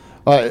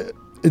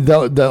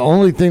 The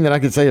only thing that I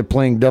could say of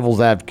playing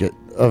devil's advocate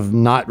of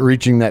not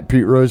reaching that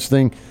Pete Rose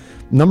thing,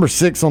 number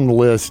 6 on the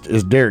list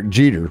is Derek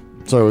Jeter.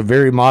 So a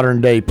very modern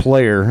day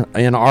player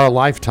and our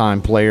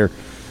lifetime player.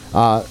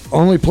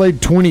 Only played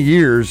 20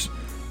 years.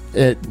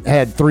 It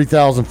had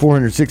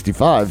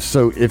 3,465.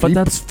 So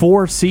that's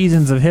 4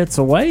 seasons of hits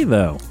away,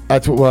 though.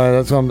 That's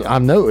what I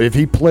know. If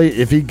he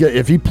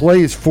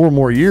plays 4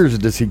 more years,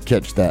 does he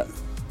catch that?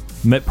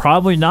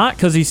 Probably not,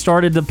 because he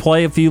started to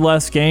play a few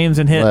less games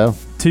and hit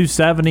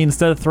 270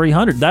 instead of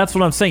 300. That's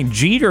what I'm saying.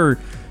 Jeter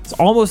is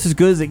almost as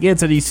good as it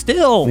gets, and he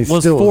still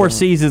was 4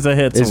 seasons of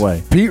hits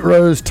away. Pete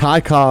Rose,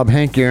 Ty Cobb,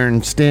 Hank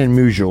Aaron, Stan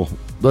Musial.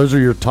 Those are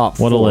your top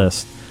 4. What a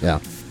list. Yeah.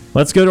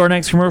 Let's go to our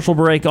next commercial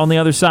break. On the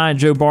other side,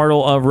 Joe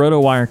Bartle of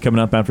RotoWire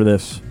coming up after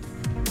this.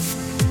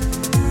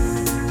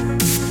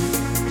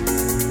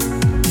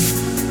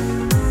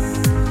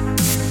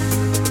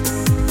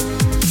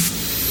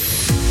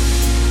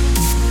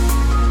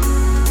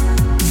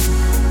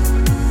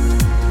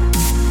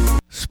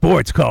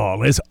 Sports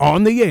Call is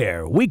on the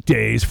air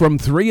weekdays from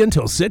 3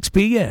 until 6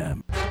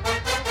 p.m.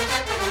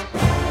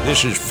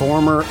 This is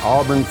former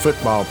Auburn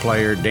football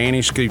player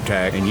Danny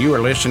Skutak, and you are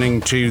listening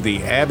to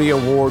the Abby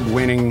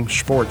Award-winning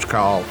Sports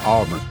Call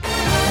Auburn.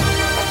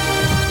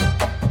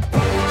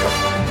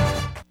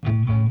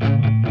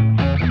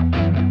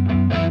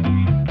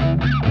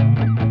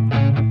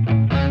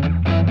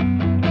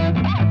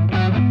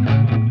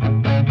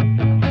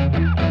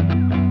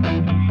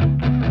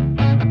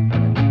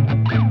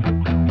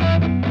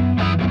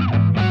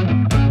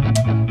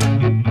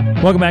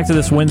 Welcome back to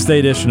this Wednesday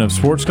edition of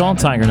Sports Call,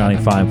 Tiger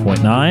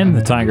 95.9,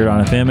 the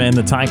Tiger.fm, and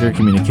the Tiger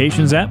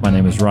Communications app. My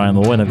name is Ryan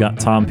Lloyd. I've got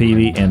Tom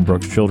Peavy and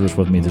Brooks Childress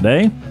with me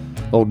today.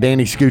 Oh,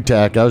 Danny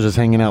Skutak. I was just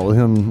hanging out with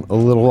him a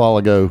little while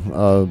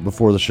ago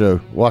before the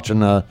show,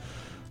 watching a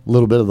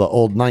little bit of the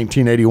old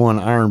 1981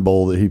 Iron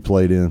Bowl that he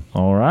played in.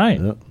 All right.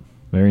 Yep.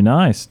 Very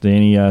nice.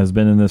 Danny has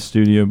been in this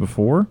studio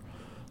before,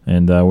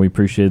 and we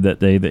appreciated that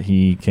day that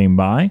he came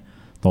by.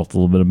 Talked a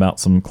little bit about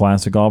some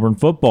classic Auburn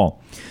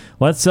football.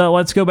 Let's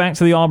go back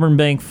to the Auburn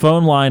Bank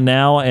phone line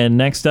now, and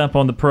next up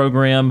on the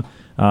program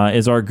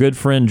is our good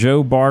friend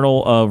Joe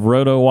Bartle of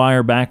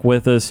RotoWire back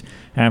with us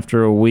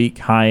after a week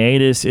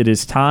hiatus. It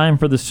is time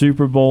for the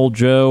Super Bowl,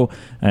 Joe,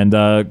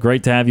 and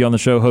great to have you on the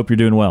show. Hope you're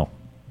doing well.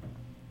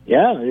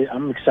 Yeah,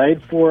 I'm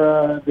excited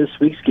for this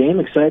week's game.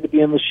 Excited to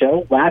be on the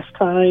show. Last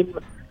time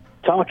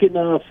talking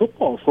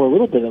football for a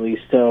little bit at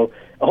least, so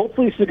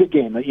hopefully it's a good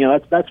game. You know,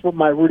 that's what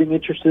my rooting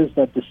interest is,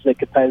 that this is a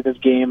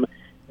competitive game.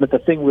 But the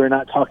thing we're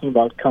not talking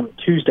about come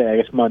Tuesday, I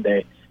guess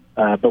Monday,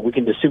 but we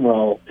can assume we're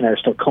all and are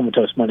still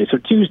comatose Monday. So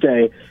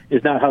Tuesday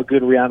is not how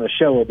good Rihanna's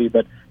show will be,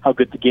 but how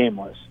good the game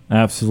was.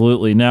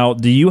 Absolutely. Now,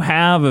 do you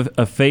have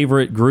a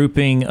favorite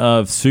grouping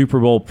of Super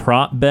Bowl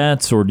prop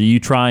bets, or do you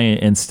try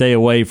and stay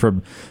away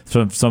from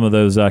some of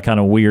those kind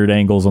of weird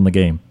angles on the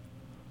game?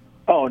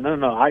 Oh,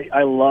 no.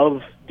 I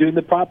love doing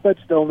the prop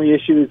bets. The only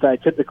issue is I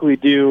typically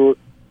do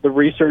the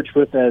research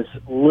with as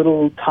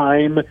little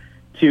time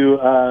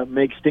to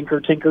make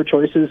stinker-tinker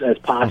choices as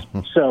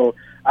possible. So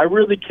I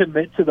really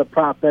commit to the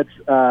prop bets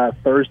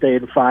Thursday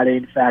and Friday.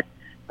 In fact,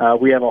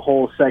 we have a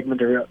whole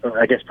segment, or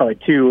I guess probably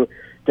 2,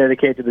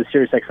 dedicated to the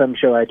SiriusXM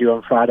show I do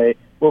on Friday,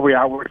 where we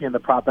are working on the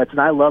prop bets,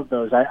 and I love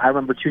those. I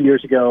remember 2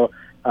 years ago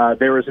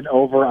there was an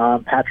over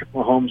on Patrick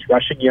Mahomes'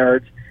 rushing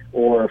yards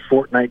or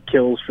Fortnite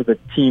kills for the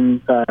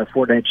team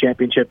Fortnite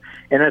championship.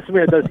 And as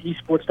somebody that does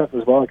esports stuff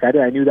as well, like I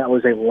did, I knew that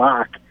was a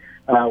lock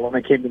when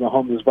I came to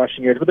Mahomes'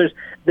 rushing yards. But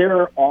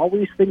there are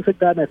always things like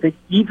that, and I think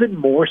even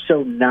more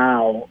so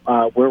now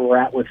where we're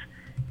at with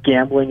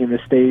gambling in the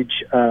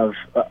stage of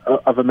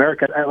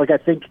America. I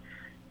think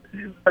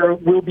there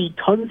will be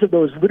tons of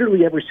those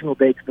literally every single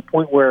day, to the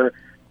point where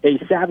a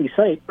savvy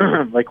site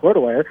like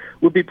RotoWire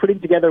will be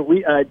putting together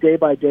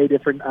day-by-day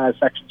different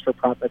sections for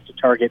prop bets to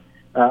target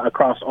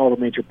across all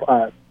the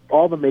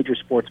major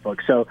sports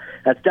books. So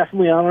that's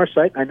definitely on our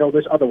site. I know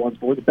there's other ones,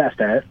 but we're the best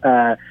at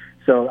it.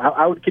 So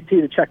I would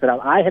continue to check that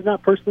out. I have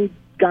not personally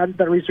gotten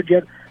that research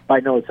yet, but I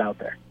know it's out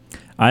there.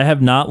 I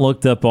have not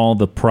looked up all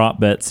the prop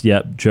bets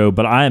yet, Joe,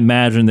 but I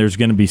imagine there's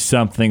going to be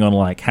something on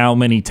like how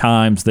many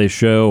times they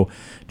show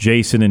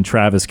Jason and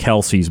Travis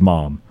Kelce's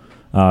mom,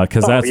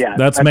 because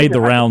that's made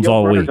the rounds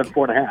all week.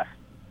 4.5.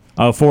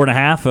 Oh,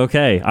 4.5.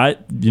 Okay, I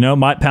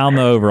might pound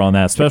the over on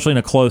that, especially in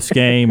a close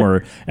game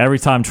or every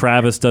time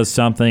Travis does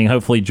something.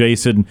 Hopefully,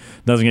 Jason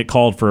doesn't get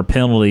called for a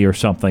penalty or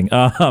something.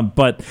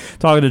 But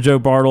talking to Joe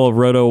Bartle of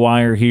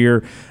RotoWire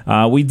here,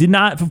 we did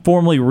not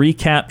formally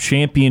recap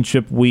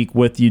championship week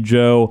with you,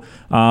 Joe,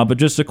 but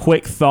just a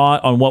quick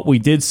thought on what we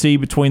did see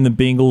between the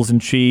Bengals and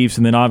Chiefs,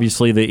 and then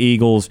obviously the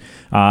Eagles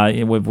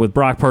with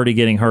Brock Purdy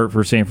getting hurt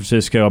for San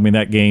Francisco. I mean,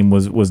 that game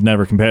was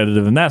never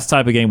competitive, and that's the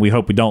type of game we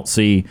hope we don't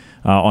see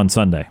on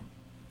Sunday.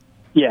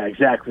 Yeah,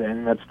 exactly,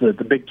 and that's the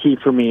big key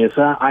for me is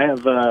I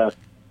have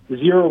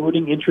zero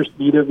rooting interest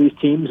in either of these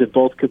teams. If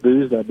both could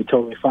lose, that'd be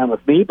totally fine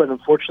with me, but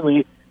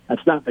unfortunately,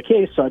 that's not the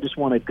case, so I just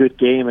want a good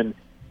game, and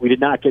we did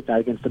not get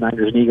that against the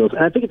Niners and Eagles.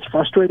 And I think it's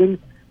frustrating.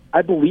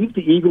 I believe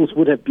the Eagles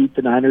would have beat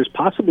the Niners,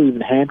 possibly even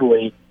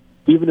handily,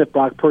 even if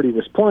Brock Purdy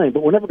was playing,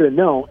 but we're never going to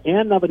know,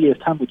 and now that he has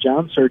Tommy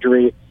John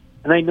surgery,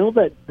 and I know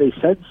that they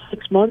said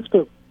 6 months,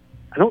 but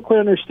I don't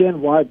quite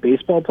understand why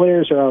baseball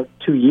players are out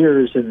 2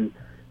 years and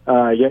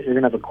yet you're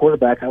going to have a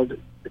quarterback. It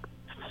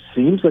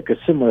seems like a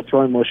similar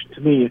throwing motion to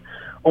me,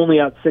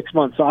 only out 6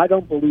 months. So I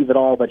don't believe at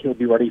all that he'll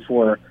be ready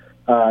for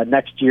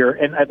next year.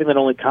 And I think that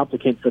only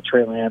complicates the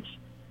Trey Lance,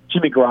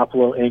 Jimmy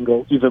Garoppolo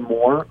angle even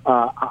more.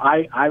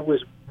 I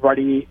was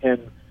ready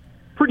and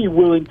pretty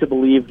willing to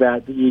believe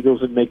that the Eagles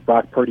would make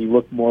Brock Purdy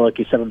look more like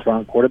a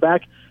seventh-round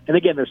quarterback. And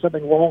again, there's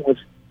nothing wrong with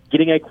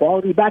getting a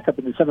quality backup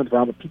in the seventh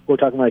round, but people are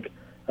talking like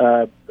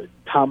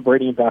Tom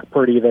Brady and Brock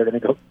Purdy, they're going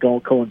to go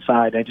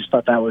coincide. I just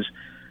thought that was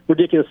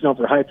ridiculous and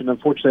overhyped, and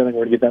unfortunately I think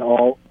we're going to get that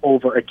all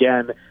over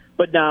again.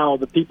 But now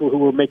the people who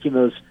were making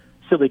those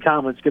silly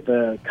comments get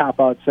the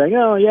cop-out saying,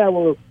 oh, yeah,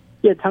 well,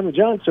 yeah, Tommy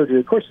John surgery,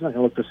 of course it's not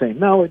going to look the same.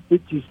 No,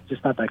 he's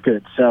just not that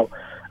good. So,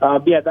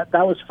 that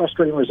was a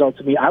frustrating result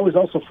to me. I was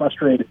also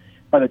frustrated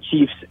by the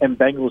Chiefs and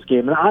Bengals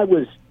game, and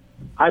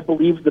I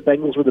believed the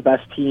Bengals were the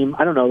best team.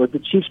 I don't know, the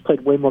Chiefs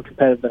played way more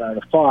competitive than I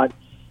would have thought.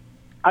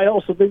 I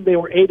also think they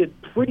were aided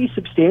pretty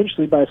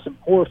substantially by some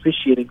poor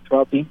officiating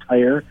throughout the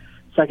entire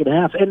second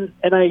half, and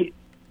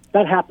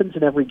that happens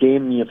in every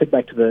game. Think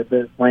back to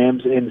the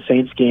Rams and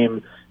Saints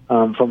game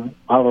from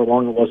however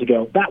long it was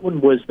ago. That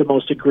one was the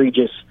most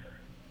egregious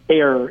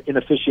error in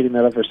officiating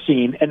that I've ever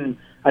seen. And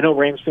I know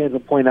Rams fans will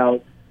point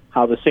out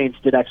how the Saints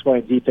did X, Y,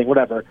 and Z thing,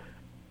 whatever.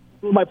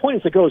 My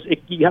point is,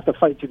 you have to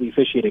fight through the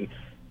officiating.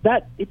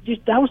 That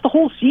was the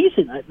whole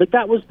season.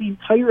 That was the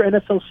entire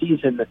NFL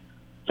season.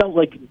 Felt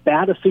like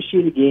bad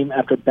officiated game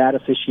after bad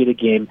officiated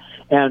game.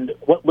 And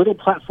what little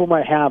platform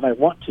I have, I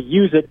want to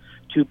use it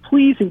to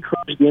please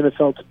encourage the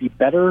NFL to be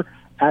better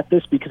at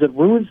this because it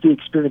ruins the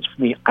experience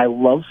for me. I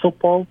love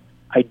football.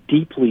 I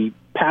deeply,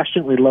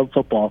 passionately love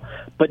football,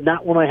 but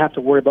not when I have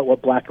to worry about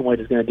what black and white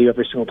is going to do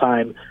every single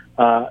time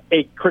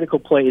a critical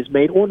play is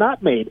made or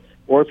not made,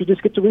 or if you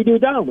just get to redo it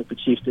down like the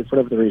Chiefs did for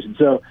whatever the reason.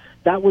 So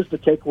that was the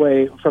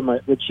takeaway from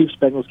the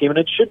Chiefs-Bengals game, and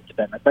it shouldn't have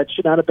been. That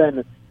should not have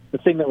been the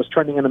thing that was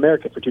trending in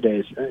America for 2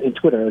 days in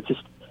Twitter.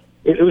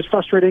 It was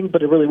frustrating,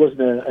 but it really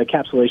wasn't a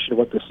encapsulation of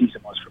what the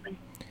season was for me.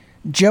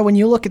 Joe, when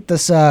you look at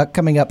this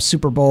coming up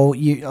Super Bowl,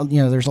 you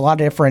know there's a lot of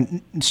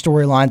different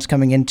storylines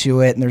coming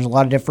into it, and there's a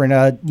lot of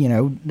different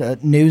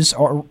news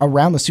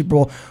around the Super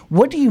Bowl.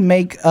 What do you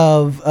make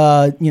of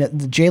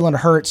the Jalen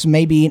Hurts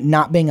maybe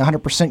not being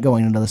 100%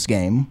 going into this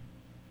game?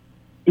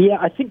 Yeah,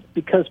 I think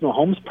because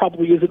Mahomes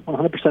probably isn't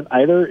 100%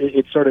 either,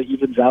 it sort of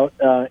evens out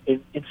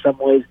in some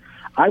ways.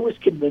 I was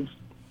convinced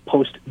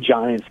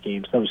post-Giants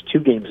games, that was 2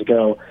 games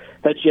ago,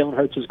 that Jalen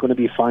Hurts was going to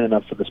be fine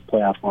enough for this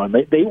playoff run.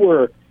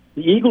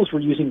 The Eagles were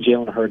using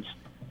Jalen Hurts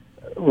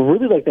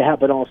really like they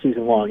have been all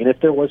season long. And if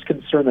there was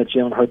concern that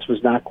Jalen Hurts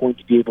was not going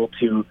to be able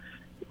to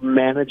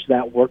manage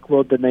that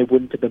workload, then they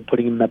wouldn't have been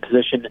putting him in that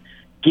position,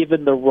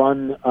 given the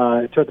run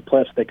throughout the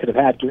playoffs they could have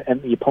had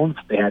and the opponents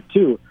they had,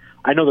 too.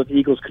 I know that the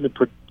Eagles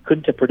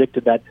couldn't have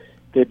predicted that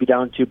they'd be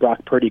down to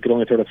Brock Purdy could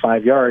only throw to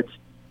 5 yards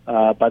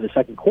by the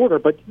second quarter,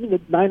 but the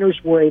Niners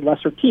were a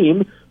lesser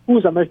team who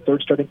was on their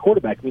third starting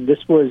quarterback.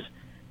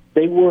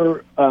 They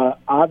were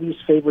obvious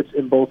favorites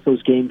in both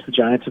those games, the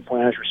Giants and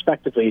 49ers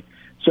respectively.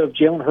 So if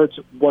Jalen Hurts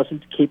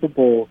wasn't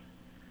capable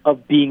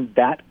of being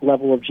that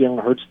level of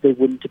Jalen Hurts, they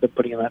wouldn't have been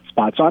putting him in that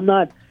spot. So I'm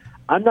not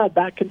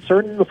that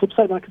concerned. On the flip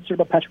side, I'm not concerned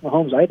about Patrick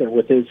Mahomes either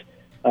with his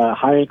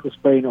high ankle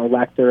sprain or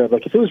lack thereof.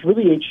 Like if it was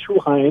really a true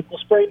high ankle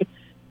sprain,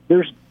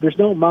 there's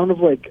no amount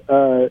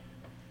of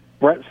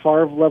Brett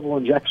Favre level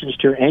injections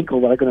to your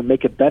ankle that are going to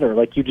make it better.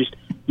 Like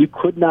you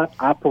could not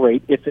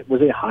operate if it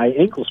was a high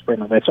ankle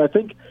sprain like that. So I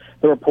think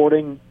the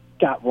reporting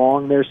got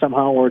wrong there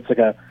somehow, where it's like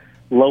a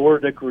lower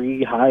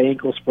degree high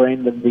ankle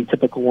sprain than the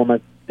typical one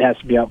that has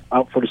to be out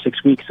 4 to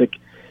 6 weeks.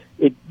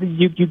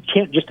 You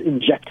can't just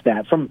inject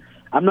that.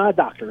 I'm not a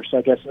doctor, so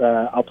I guess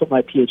I'll put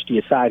my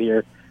PhD aside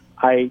here.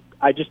 I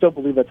just don't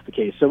believe that's the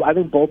case. So I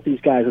think both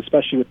these guys,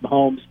 especially with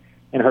Mahomes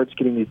and Hurts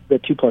getting the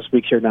 2+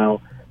 weeks here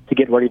now to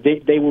get ready.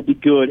 They will be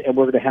good, and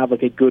we're going to have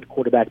like a good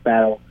quarterback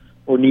battle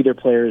where neither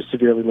player is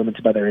severely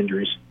limited by their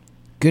injuries.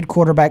 Good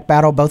quarterback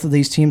battle. Both of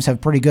these teams have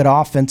pretty good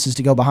offenses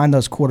to go behind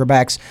those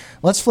quarterbacks.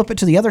 Let's flip it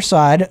to the other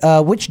side.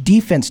 Which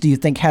defense do you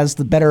think has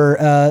the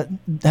better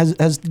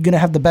has going to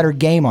have the better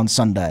game on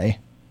Sunday?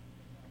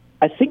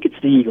 I think it's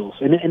the Eagles.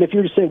 And if you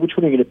were to say which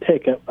one are you going to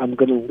pick, I'm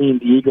going to lean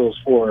the Eagles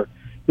for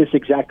this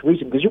exact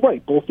reason, because you're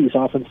right, both these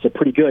offenses are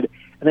pretty good.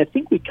 And I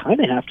think we kind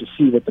of have to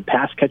see what the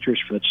pass catchers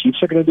for the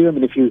Chiefs are going to do. I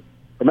mean, if you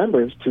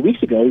remember, it was 2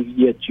 weeks ago,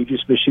 you had Juju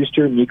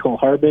Smith-Schuster and Mecole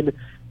Hardman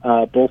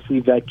both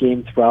leave that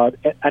game throughout.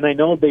 And I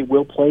know they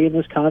will play in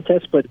this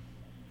contest, but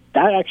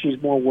that actually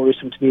is more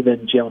worrisome to me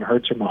than Jalen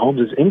Hurts or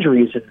Mahomes'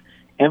 injuries.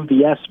 And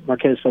MVS,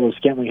 Marquez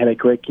Valdes-Scantling, had a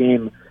great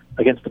game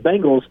against the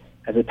Bengals.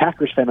 As a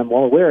Packers fan, I'm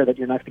well aware that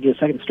you're not going to get a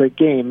second straight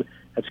game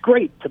that's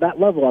great to that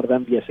level out of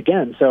MVS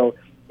again. So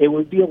it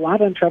would be a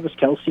lot on Travis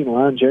Kelce and a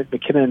lot on Jerick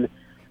McKinnon,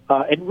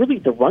 and really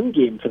the run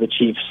game for the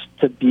Chiefs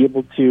to be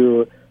able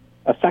to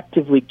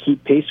effectively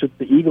keep pace with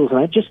the Eagles. And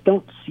I just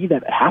don't see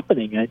that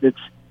happening.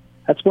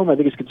 That's one of my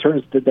biggest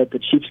concerns, that the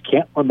Chiefs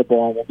can't run the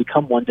ball and will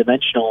become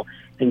one-dimensional.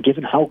 And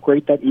given how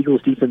great that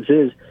Eagles defense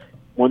is,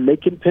 when they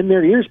can pin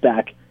their ears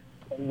back,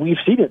 we've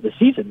seen it this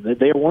season.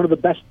 They are one of the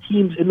best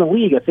teams in the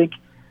league. I think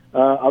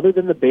other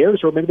than the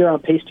Bears, or maybe they're on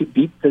pace to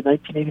beat the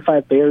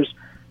 1985 Bears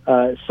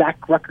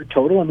sack record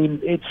total. I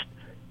mean,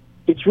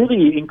 it's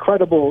really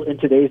incredible in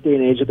today's day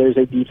and age that there's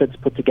a defense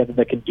put together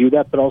that can do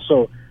that, but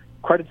also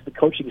credit to the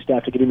coaching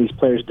staff for getting these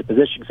players into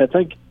position. Because I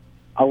think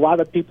a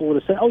lot of people would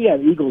have said, oh, yeah,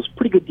 the Eagles,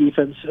 pretty good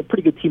defense, a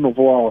pretty good team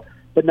overall,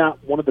 but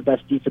not one of the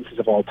best defenses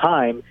of all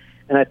time.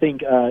 And I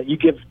think you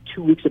give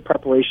 2 weeks of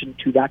preparation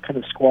to that kind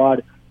of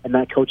squad and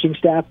that coaching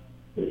staff,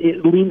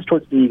 it leans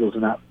towards the Eagles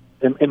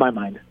in my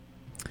mind.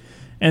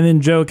 And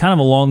then, Joe, kind of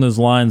along those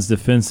lines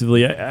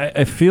defensively,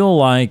 I feel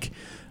like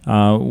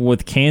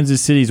with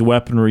Kansas City's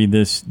weaponry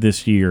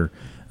this year,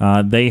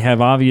 they have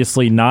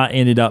obviously not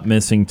ended up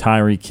missing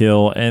Tyreek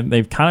Hill, and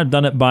they've kind of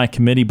done it by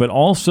committee, but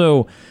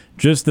also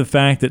just the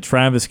fact that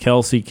Travis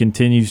Kelce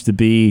continues to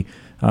be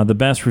the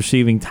best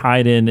receiving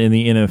tight end in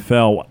the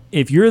NFL.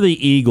 If you're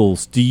the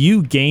Eagles, do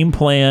you game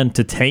plan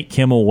to take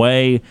him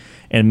away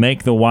and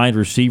make the wide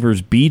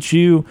receivers beat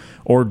you,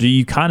 or do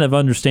you kind of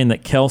understand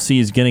that Kelce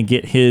is going to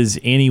get his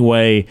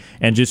anyway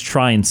and just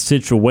try and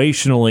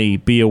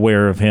situationally be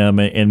aware of him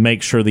and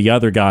make sure the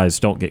other guys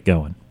don't get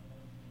going?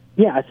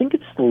 Yeah, I think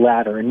it's the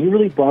latter, and you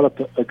really brought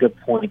up a good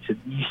point.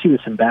 You see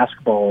this in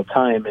basketball all the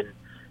time,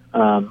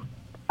 and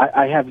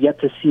I have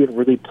yet to see it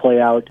really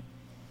play out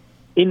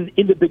in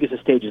the biggest of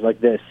stages like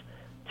this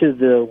to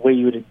the way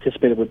you would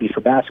anticipate it would be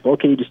for basketball.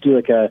 Okay, you just do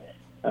like a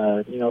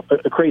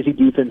crazy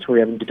defense where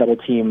you're having to double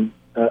team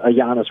a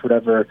Giannis or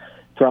whatever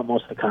throughout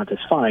most of the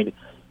contest. Fine.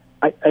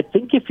 I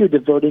think if you're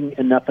devoting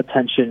enough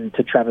attention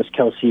to Travis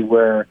Kelce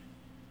where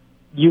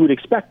you would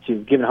expect to,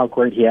 given how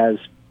great he has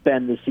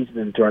been this season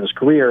and throughout his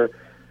career,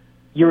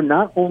 you're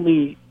not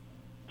only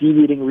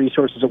deviating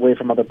resources away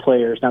from other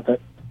players, not that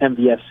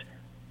MVS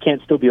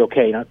can't still be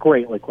okay, not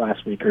great like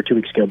last week or 2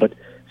 weeks ago, but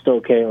still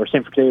okay, or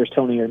same for Kadarius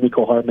Toney or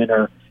Mecole Hardman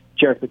or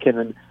Jerick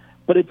McKinnon.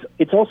 But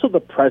it's also the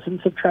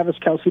presence of Travis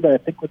Kelce that I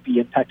think would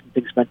be impacting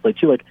things mentally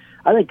too. Like,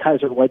 I think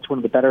Kaiser White's one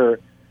of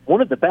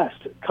the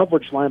best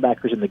coverage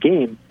linebackers in the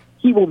game.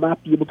 He will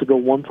not be able to go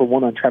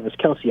 1-for-1 on Travis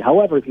Kelce.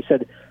 However, if you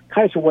said,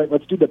 Kaiser White,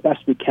 let's do the best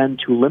we can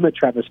to limit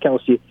Travis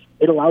Kelce,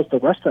 it allows the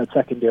rest of that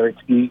secondary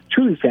to be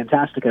truly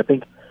fantastic, I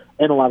think,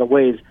 in a lot of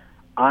ways.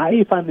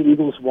 I find the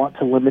Eagles want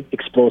to limit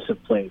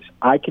explosive plays.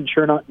 I can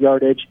churn out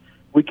yardage.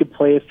 We could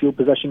play a field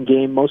possession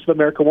game. Most of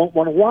America won't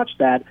want to watch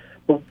that,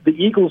 but the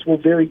Eagles will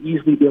very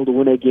easily be able to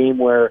win a game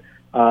where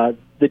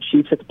the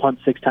Chiefs have to punt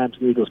 6 times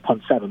and the Eagles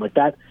punt 7. Like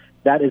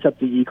that is up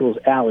the Eagles'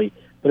 alley.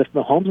 But if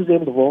Mahomes is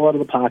able to roll out of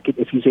the pocket,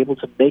 if he's able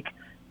to make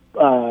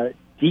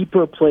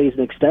deeper plays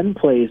and extend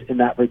plays in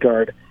that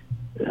regard,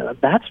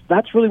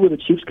 that's really where the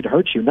Chiefs could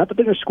hurt you. Not that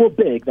they're going to score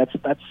big. That's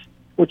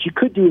what you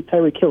could do with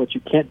Tyreek Hill. What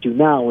you can't do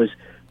now is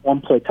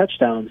one-play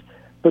touchdowns.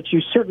 But you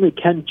certainly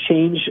can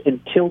change and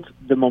tilt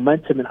the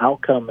momentum and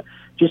outcome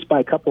just by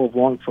a couple of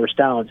long first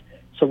downs.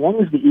 So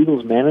long as the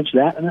Eagles manage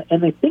that,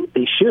 and I think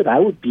they should, I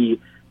would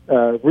be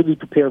really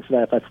prepared for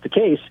that if that's the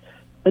case,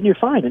 then you're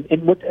fine. And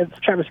if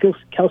Travis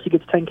Kelce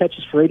gets 10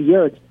 catches for 80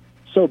 yards,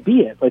 so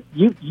be it. Like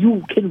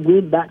you can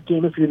win that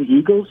game if you're the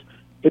Eagles.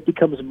 It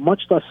becomes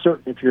much less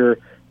certain if you're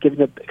giving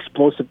up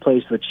explosive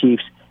plays to the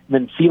Chiefs and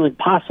then feeling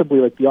possibly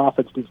like the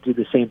offense needs to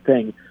do the same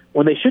thing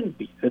when they shouldn't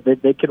be.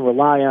 They can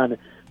rely on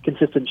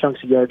consistent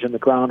chunks of yards on the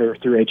ground or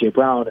through A.J.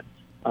 Brown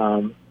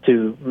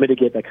to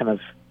mitigate that kind of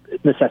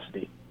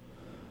necessity.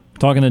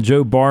 Talking to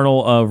Joe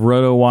Bartle of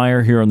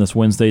RotoWire here on this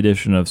Wednesday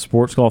edition of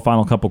Sports Call.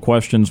 Final couple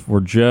questions for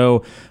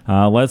Joe.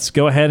 Let's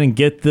go ahead and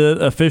get the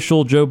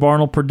official Joe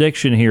Bartle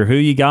prediction here. Who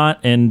you got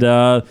and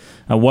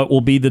what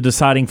will be the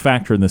deciding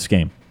factor in this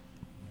game?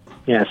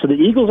 Yeah, so the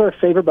Eagles are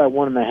favored by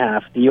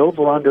 1.5. The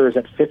over-under is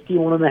at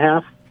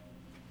 51.5.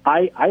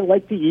 I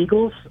like the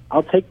Eagles.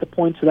 I'll take the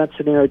points in that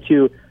scenario,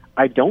 too.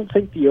 I don't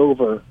think the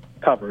over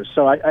covers.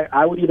 So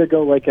I would either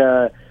go like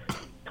a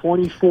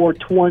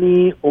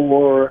 24-20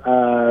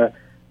 or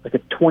like a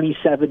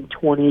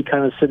 27-20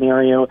 kind of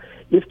scenario.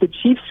 If the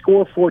Chiefs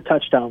score 4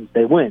 touchdowns,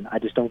 they win. I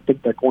just don't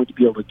think they're going to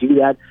be able to do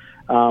that.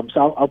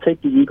 So I'll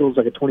take the Eagles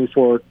like a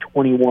 24-21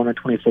 or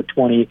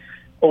 24-20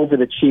 over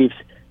the Chiefs.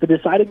 The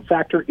deciding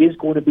factor is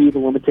going to be the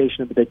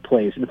limitation of the big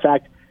plays. In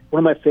fact, one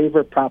of my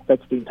favorite prop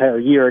bets the entire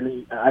year,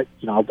 and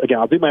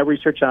I'll do my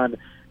research on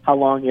how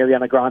long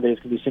Ariana Grande is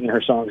going to be singing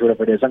her songs,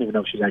 whatever it is. I don't even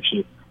know if she's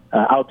actually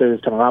out there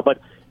this time around.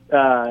 But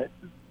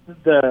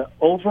the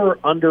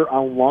over/under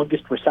on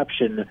longest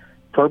reception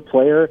per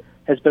player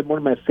has been one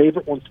of my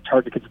favorite ones to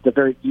target because it's the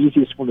very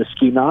easiest one to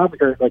scheme up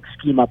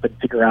and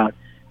figure out.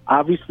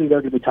 Obviously, there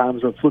are going to be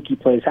times where fluky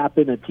plays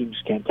happen and teams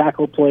can't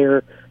tackle a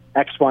player,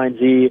 X, Y, and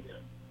Z.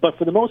 But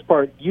for the most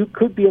part, you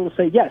could be able to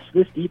say, yes,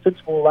 this defense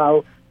will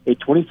allow a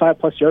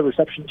 25-plus yard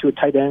reception to a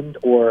tight end,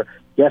 or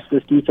yes,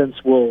 this defense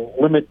will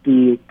limit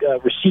the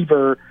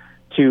receiver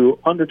to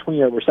under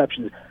 20-yard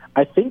receptions.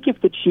 I think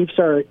if the Chiefs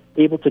are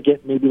able to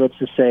get maybe, let's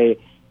just say,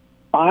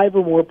 5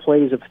 or more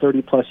plays of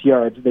 30-plus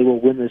yards, they will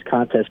win this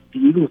contest. The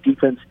Eagles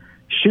defense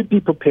should be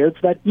prepared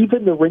for that,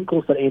 even the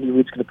wrinkles that Andy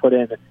Reid's going to put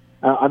in,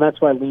 and that's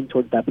why I lean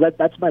towards that. But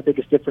that's my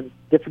biggest difference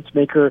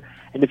maker.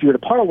 And if you were to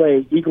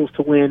parlay Eagles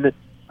to win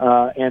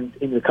and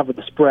to cover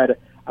the spread,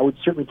 I would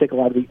certainly take a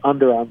lot of the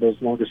under on those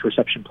longest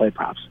reception play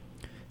props.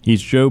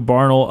 He's Joe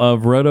Bartle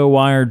of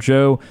RotoWire.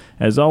 Joe,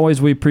 as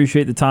always, we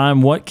appreciate the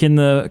time. What can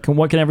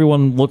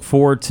everyone look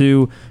forward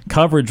to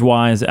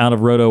coverage-wise out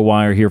of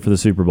RotoWire here for the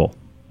Super Bowl?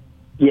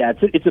 Yeah,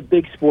 it's a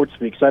big sports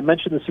week. So I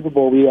mentioned the Super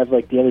Bowl. We have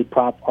like daily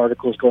prop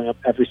articles going up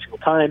every single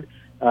time.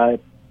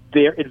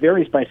 It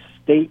varies by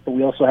state, but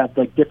we also have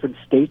like different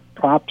state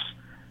props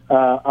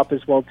up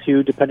as well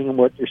too, depending on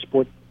what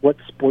sports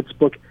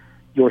book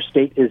your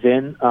state is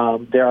in.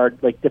 There are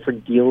like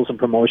different deals and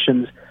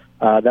promotions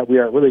that we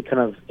are really kind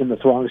of in the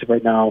throngs of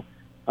right now.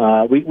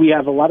 We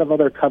have a lot of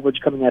other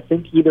coverage coming, I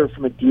think, either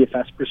from a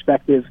DFS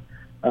perspective,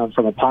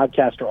 from a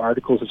podcast or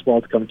articles as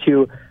well to come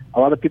too. A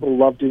lot of people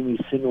love doing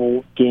these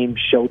single game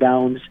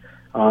showdowns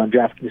on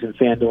DraftKings and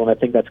FanDuel, and I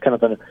think that's kind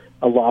of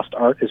a lost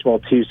art as well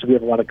too. So we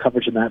have a lot of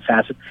coverage in that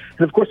facet.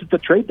 And of course, it's the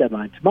trade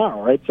deadline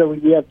tomorrow, right? So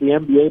we have the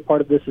NBA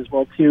part of this as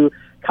well too.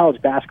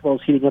 College basketball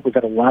is heating up. We've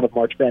had a lot of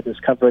March Madness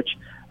coverage,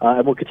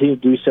 and we'll continue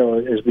to do so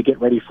as we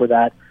get ready for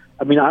that.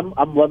 I mean, I'm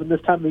loving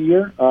this time of the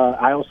year.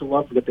 I also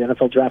love to get the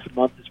NFL draft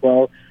month as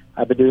well.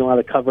 I've been doing a lot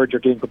of coverage or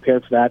getting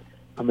prepared for that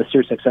on the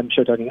SiriusXM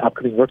show talking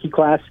upcoming rookie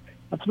class.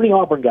 Not so many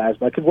Auburn guys,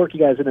 but I could work you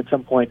guys in at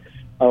some point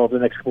over the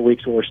next couple of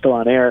weeks when we're still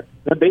on air. And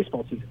then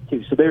baseball season,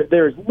 too. So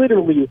there's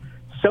literally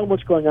so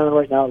much going on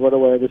right now at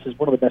RotoWire. This is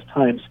one of the best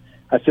times,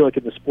 I feel like,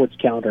 in the sports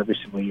calendar every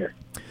single year.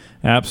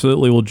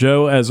 Absolutely. Well,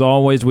 Joe, as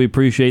always, we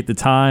appreciate the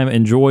time.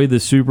 Enjoy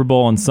the Super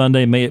Bowl on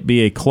Sunday. May it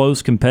be a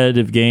close,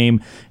 competitive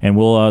game, and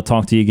we'll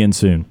talk to you again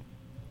soon.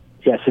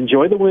 Yes,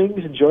 enjoy the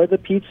wings, enjoy the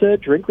pizza,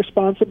 drink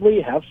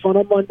responsibly, have fun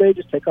on Monday,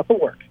 just take off the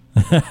work.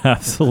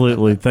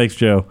 Absolutely. Thanks,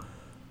 Joe.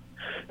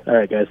 All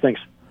right, guys.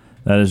 Thanks.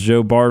 That is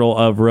Joe Bartle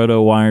of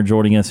RotoWire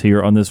joining us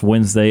here on this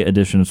Wednesday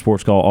edition of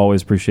Sports Call.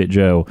 Always appreciate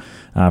Joe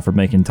for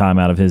making time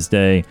out of his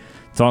day.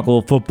 Talk a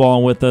little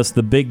football with us.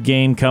 The big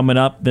game coming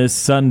up this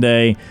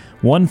Sunday.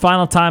 One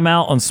final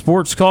timeout on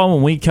Sports Call.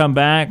 When we come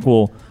back,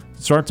 we'll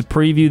start to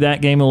preview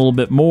that game a little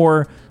bit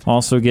more.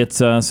 Also get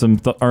some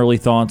early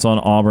thoughts on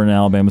Auburn and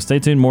Alabama. Stay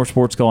tuned. More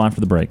Sports Call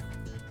after the break.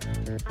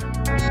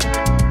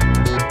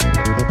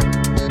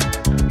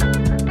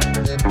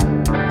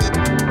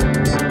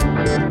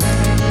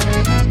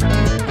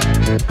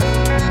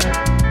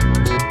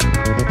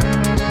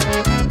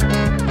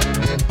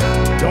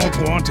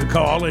 Want to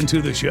call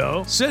into the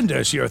show? Send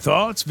us your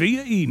thoughts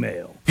via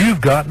email.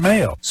 You've got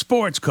mail.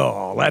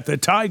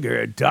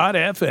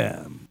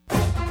 sportscall@thetiger.fm.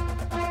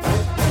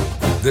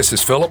 This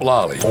is Philip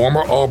Lally,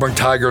 former Auburn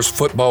Tigers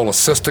football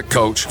assistant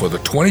coach for the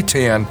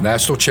 2010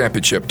 National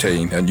Championship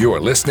team, and you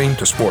are listening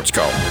to Sports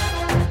Call.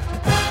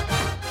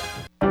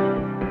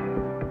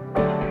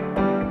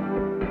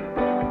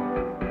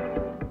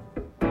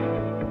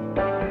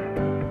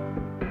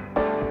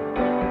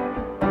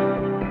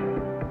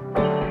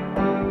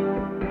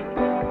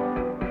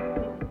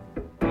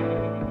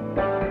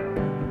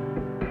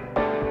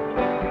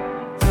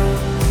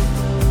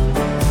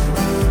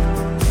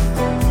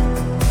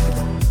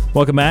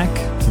 Welcome back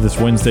to this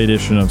Wednesday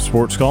edition of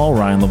Sports Call.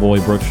 Ryan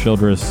Lavoie, Brooks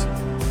Childress,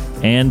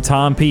 and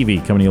Tom Peavy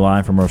coming to you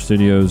live from our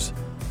studios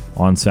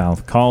on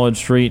South College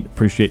Street.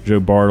 Appreciate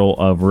Joe Bartle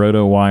of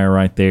RotoWire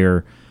right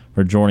there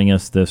for joining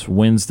us this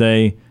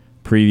Wednesday,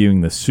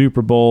 previewing the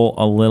Super Bowl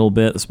a little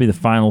bit. This will be the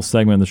final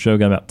segment of the show.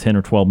 Got about 10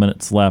 or 12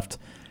 minutes left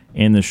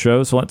in the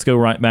show. So let's go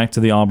right back to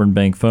the Auburn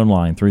Bank phone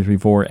line,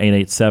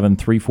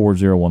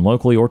 334-887-3401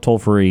 locally or toll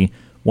free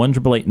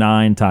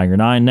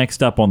 1-888-9-TIGER-9.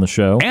 Next up on the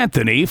show,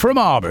 Anthony from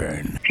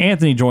Auburn.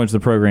 Anthony joins the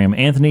program.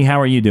 Anthony, how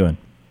are you doing?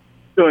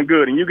 Doing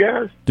good. And you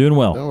guys? Doing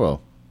well. Doing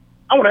well.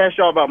 I want to ask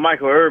y'all about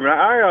Michael Irvin.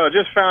 I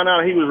just found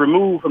out he was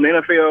removed from the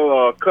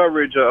NFL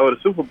coverage of the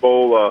Super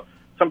Bowl.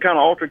 Some kind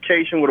of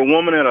altercation with a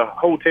woman in a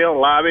hotel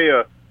lobby.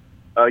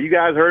 You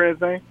guys heard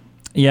anything?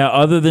 Yeah,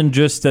 other than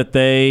just that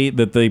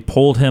they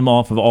pulled him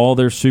off of all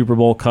their Super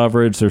Bowl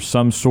coverage, there's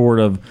some sort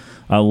of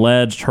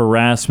alleged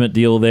harassment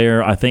deal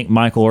there. I think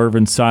Michael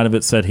Irvin's side of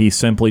it said he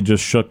simply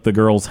just shook the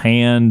girl's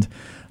hand,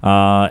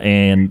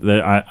 and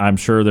I'm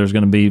sure there's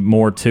going to be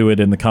more to it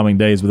in the coming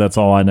days, but that's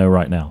all I know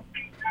right now.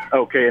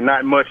 Okay,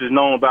 not much is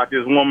known about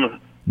this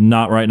woman.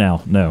 Not right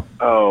now, no.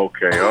 Oh,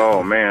 okay.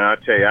 Oh, man, I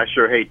tell you, I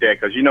sure hate that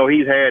because,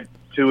 he's had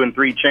 2 and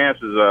 3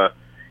 chances.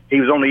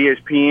 He was on the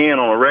ESPN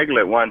on a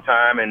regular at one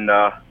time, and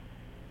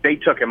they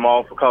took him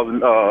off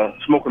because of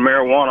smoking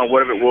marijuana or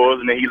whatever it was,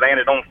 and then he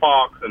landed on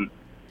Fox, and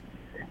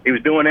he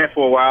was doing that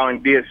for a while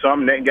and did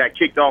something, then got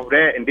kicked off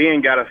that, and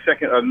then got a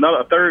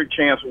third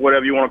chance or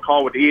whatever you want to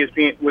call with the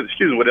ESPN, with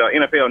the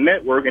NFL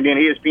Network, and then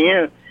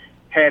ESPN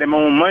had him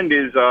on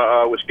Mondays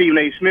with Stephen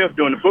A. Smith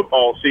during the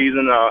football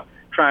season,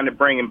 trying to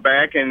bring him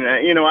back, and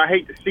I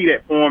hate to see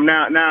that for him.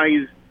 Now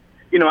he's,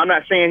 I'm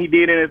not saying he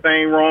did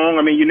anything wrong.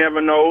 I mean, you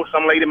never know.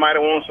 Some lady might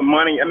have won some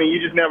money. I mean,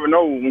 you just never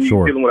know when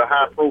you're dealing with a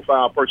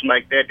high-profile person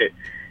like that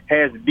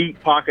has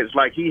deep pockets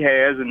like he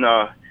has, and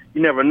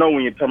you never know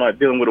when you're talking about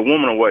dealing with a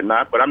woman or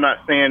whatnot. But I'm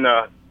not saying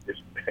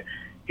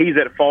he's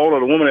at fault or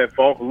the woman at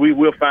fault, because we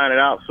will find it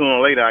out sooner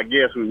or later. I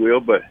guess we will.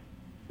 But,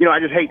 I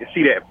just hate to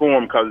see that for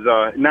him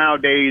because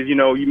nowadays, you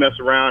mess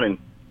around and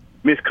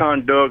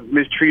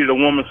mistreated a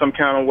woman some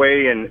kind of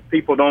way, and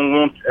people don't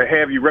want to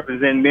have you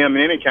represent them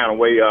in any kind of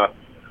way,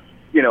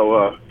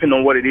 depending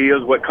on what it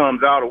is, what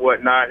comes out or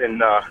whatnot. And,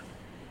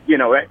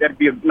 that'd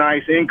be a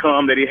nice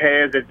income that he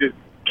has that just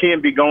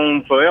can't be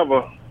gone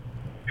forever,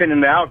 depending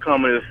on the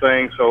outcome of this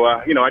thing. So,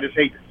 I just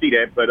hate to see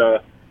that. But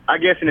I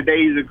guess in the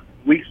days,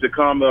 weeks to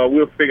come,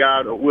 we'll find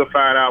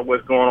out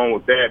what's going on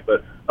with that.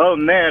 But other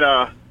than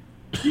that,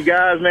 you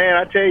guys, man,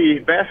 I tell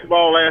you,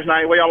 basketball last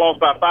night, y'all lost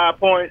by 5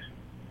 points.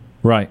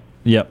 Right.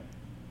 Yep.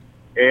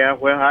 Yeah,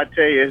 well, I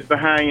tell you, it's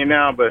behind you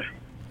now, but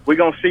we're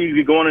going to see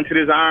you going into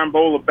this Iron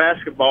Bowl of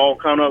basketball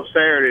coming up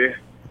Saturday.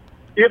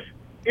 If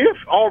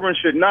Auburn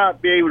should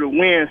not be able to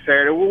win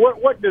Saturday, well,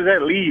 what does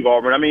that leave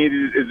Auburn? I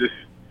mean, is this?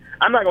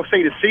 I'm not going to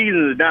say the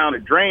season is down the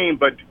drain,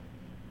 but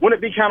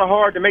wouldn't it be kind of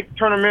hard to make the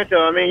tournament?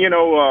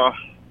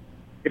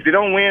 If they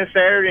don't win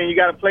Saturday and you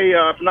got to play,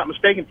 if I'm not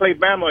mistaken, play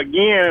Bama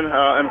again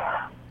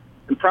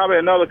in probably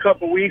another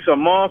couple of weeks, a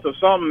month or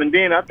something, and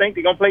then I think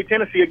they're going to play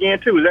Tennessee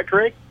again too. Is that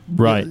correct?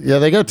 Right. Yeah,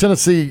 they go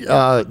Tennessee.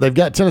 They've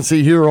got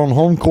Tennessee here on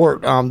home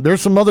court. There's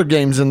some other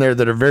games in there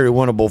that are very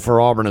winnable for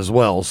Auburn as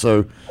well.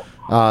 So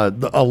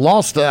a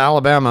loss to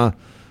Alabama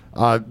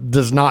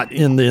does not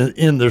end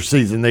their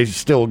season. They've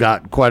still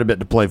got quite a bit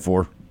to play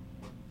for.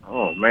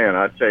 Oh, man,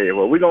 I tell you.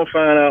 Well, we're going to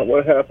find out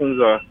what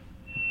happens.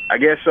 I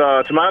guess,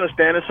 to my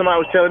understanding, somebody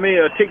was telling me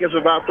tickets are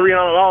about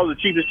 $300,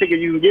 the cheapest ticket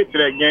you can get to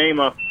that game.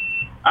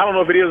 I don't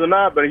know if it is or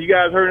not, but have you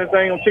guys heard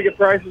anything on ticket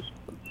prices?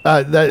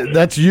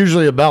 That's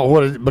usually about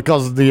what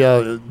because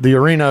the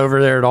arena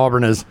over there at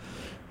Auburn is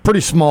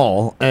pretty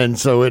small, and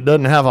so it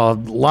doesn't have a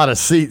lot of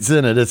seats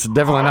in it. It's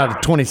definitely not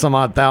a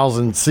 20-some-odd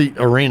thousand seat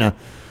arena,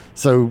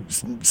 so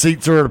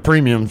seats are at a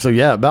premium. So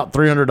yeah, about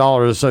 $300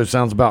 or so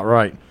sounds about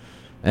right.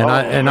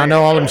 And I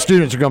know all them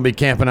students are going to be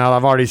camping out.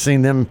 I've already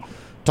seen them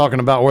talking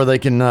about where they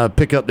can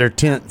pick up their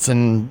tents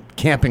and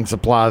camping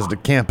supplies to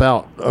camp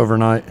out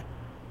overnight.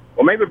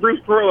 Well, maybe Bruce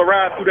Pearl will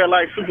ride through there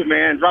like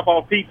Superman, drop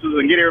off pizzas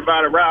and get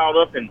everybody riled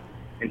up and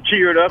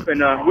cheered up,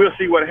 and we'll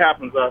see what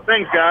happens.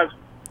 Thanks, guys.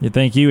 Yeah,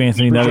 thank you,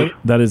 Anthony.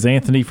 That is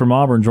Anthony from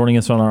Auburn joining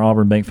us on our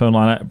Auburn Bank phone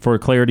line. For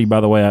clarity,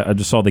 by the way, I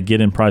just saw the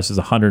get-in price is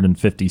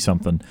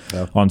 $150-something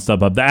on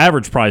StubHub. The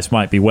average price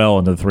might be well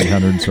into the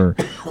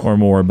 300s or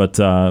more, but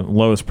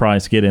lowest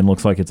price get-in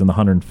looks like it's in the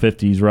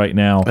 150s right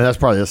now. And that's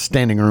probably a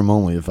standing room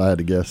only, if I had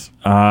to guess.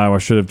 I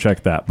should have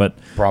checked that, but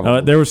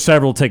there were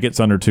several tickets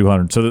under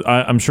 200, so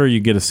I'm sure you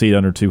get a seat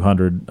under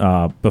 200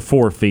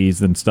 before fees.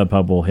 Then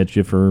StubHub will hit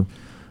you for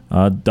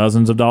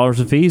dozens of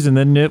dollars of fees, and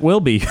then it will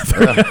be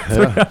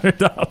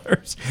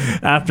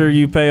 $300 after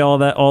you pay all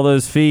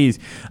those fees.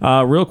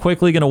 Real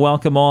quickly, going to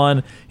welcome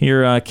on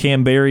here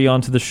Cam Berry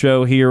onto the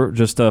show here.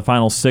 Just a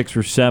final 6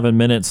 or 7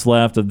 minutes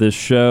left of this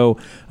show.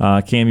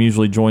 Cam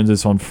usually joins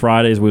us on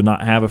Fridays. We will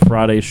not have a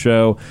Friday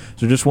show,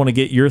 so just want to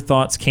get your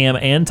thoughts, Cam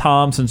and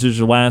Tom, since it's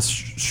your last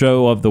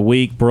show of the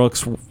week.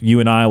 Brooks,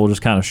 you and I will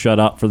just kind of shut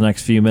up for the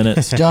next few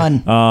minutes. Done.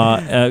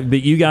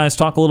 But you guys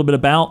talk a little bit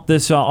about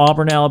this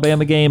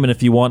Auburn-Alabama game, and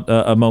if you want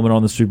a moment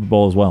on the Super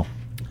Bowl as well.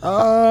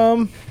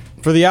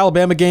 For the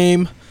Alabama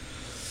game,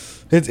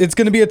 it's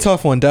going to be a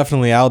tough one,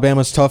 definitely.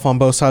 Alabama's tough on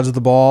both sides of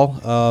the ball.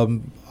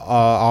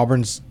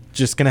 Auburn's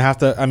just going to have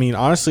to – I mean,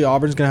 honestly,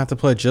 Auburn's going to have to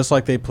play just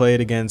like they played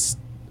against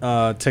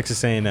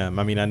Texas A&M.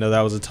 I mean, I know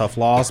that was a tough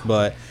loss,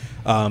 but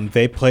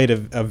they played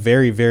a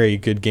very, very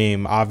good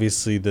game.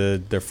 Obviously,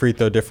 the free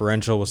throw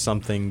differential was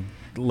something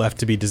left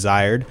to be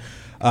desired.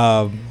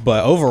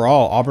 But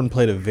overall, Auburn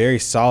played a very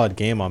solid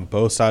game on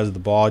both sides of the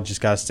ball.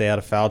 Just got to stay out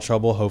of foul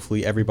trouble.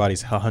 Hopefully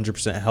everybody's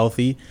 100%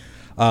 healthy.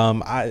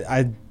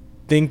 I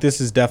think this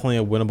is definitely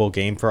a winnable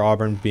game for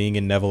Auburn being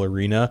in Neville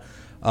Arena.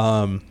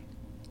 I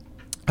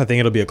think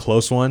it'll be a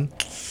close one.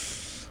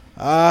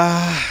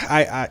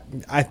 I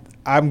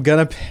I'm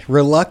gonna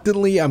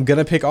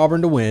pick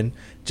Auburn to win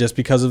just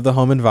because of the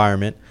home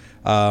environment.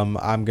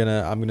 I'm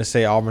gonna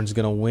say Auburn's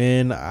gonna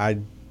win. I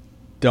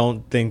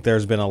don't think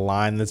there's been a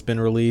line that's been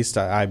released.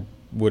 I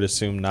would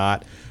assume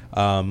not.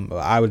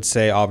 I would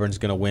say Auburn's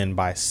going to win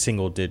by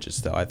single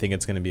digits, though. I think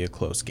it's going to be a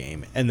close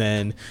game. And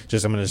then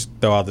I'm going to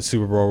throw out the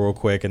Super Bowl real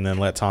quick and then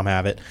let Tom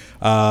have it.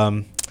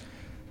 I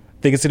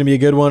think it's going to be a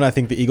good one. I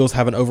think the Eagles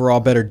have an overall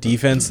better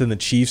defense than the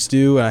Chiefs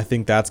do, and I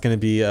think that's going to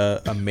be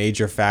a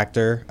major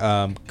factor.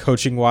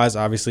 Coaching-wise,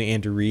 obviously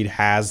Andrew Reid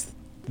has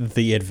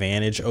the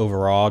advantage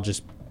overall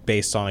just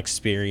based on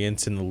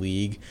experience in the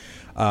league.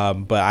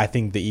 But I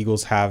think the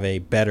Eagles have a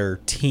better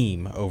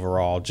team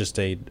overall, just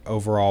a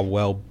overall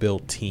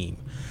well-built team.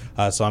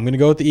 So I'm going to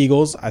go with the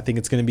Eagles. I think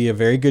it's going to be a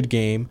very good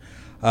game.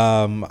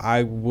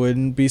 I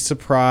wouldn't be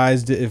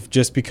surprised if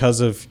just because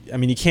of – I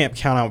mean, you can't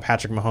count out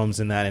Patrick Mahomes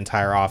in that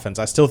entire offense.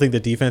 I still think the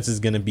defense is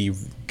going to be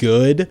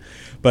good,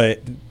 but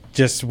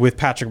just with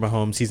Patrick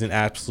Mahomes, he's an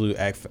absolute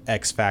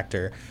X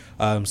factor.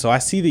 So I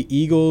see the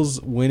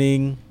Eagles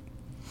winning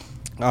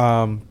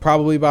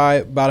probably by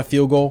about a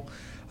field goal.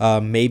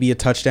 Maybe a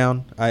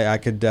touchdown. I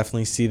could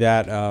definitely see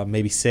that.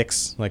 Maybe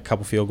 6, like a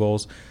couple field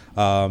goals.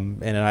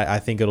 And I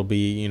think it'll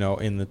be,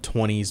 in the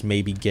 20s,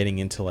 maybe getting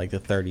into like the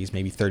 30s,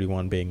 maybe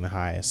 31 being the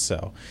highest.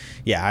 So,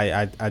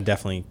 yeah, I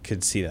definitely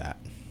could see that.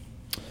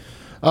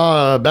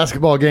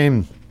 Basketball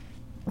game,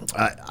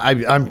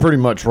 I'm pretty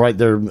much right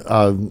there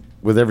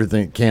with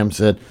everything Cam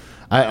said.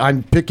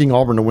 I'm picking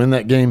Auburn to win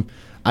that game.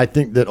 I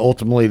think that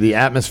ultimately the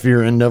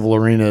atmosphere in Neville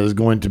Arena is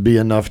going to be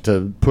enough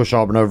to push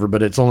Auburn over,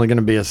 but it's only going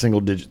to be a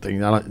single-digit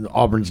thing.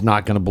 Auburn's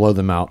not going to blow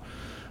them out.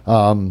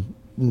 I think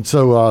it's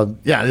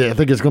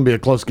going to be a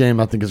close game.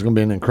 I think it's going to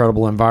be an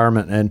incredible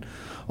environment, and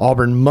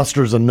Auburn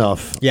musters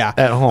enough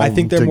at home. I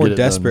think they're more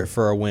desperate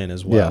for a win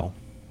as well.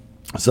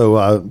 Yeah.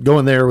 So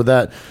going there with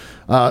that.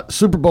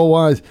 Super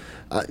Bowl-wise,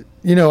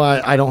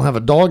 I don't have a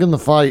dog in the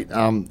fight.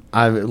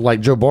 I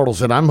like Joe Bartle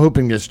said, I'm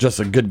hoping it's just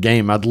a good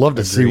game. I'd love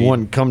to see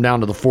one come down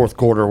to the fourth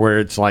quarter where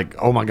it's like,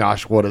 oh my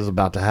gosh, what is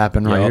about to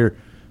happen right here?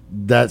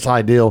 That's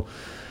ideal.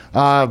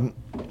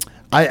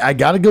 I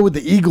got to go with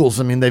the Eagles.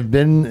 I mean, they've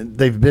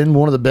been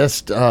one of the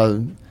best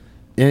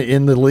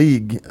in the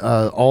league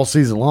all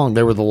season long.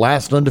 They were the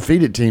last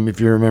undefeated team, if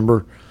you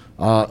remember,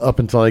 up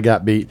until they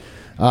got beat.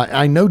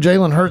 I know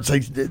Jalen Hurts.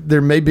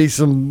 There may be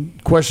some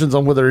questions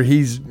on whether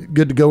he's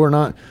good to go or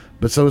not,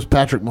 but so is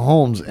Patrick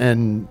Mahomes.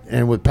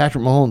 And with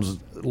Patrick Mahomes'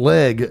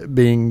 leg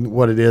being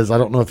what it is, I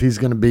don't know if he's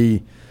going to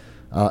be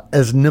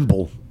as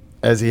nimble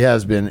as he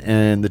has been.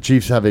 And the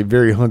Chiefs have a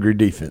very hungry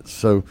defense.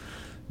 So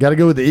got to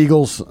go with the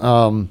Eagles.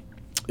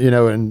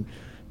 And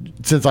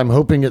since I'm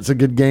hoping it's a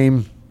good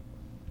game,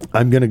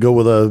 I'm going to go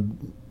with a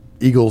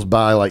Eagles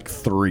by like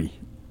 3. I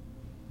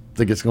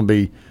think it's going to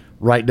be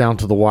right down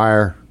to the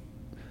wire.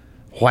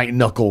 White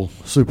knuckle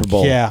Super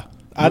Bowl. Yeah,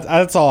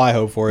 that's all I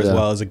hope for as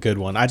well as a good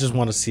one. I just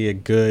want to see a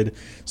good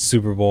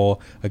Super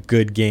Bowl, a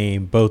good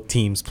game. Both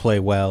teams play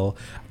well,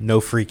 no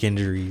freak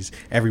injuries,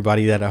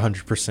 everybody at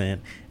 100%,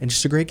 and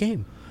just a great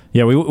game.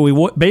 Yeah,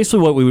 we basically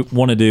what we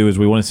want to do is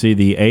we want to see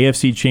the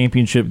AFC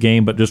Championship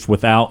game, but just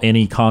without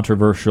any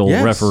controversial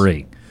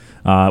referee.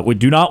 We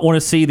do not want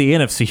to see the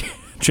NFC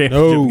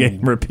Championship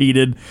game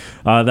repeated.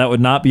 That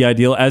would not be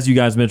ideal. As you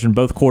guys mentioned,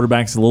 both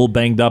quarterbacks a little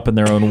banged up in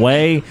their own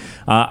way.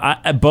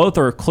 Both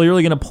are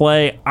clearly going to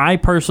play. I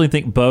personally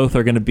think both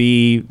are going to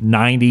be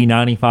 90,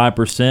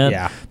 95%.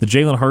 Yeah. The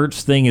Jalen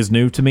Hurts thing is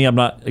new to me. I'm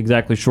not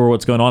exactly sure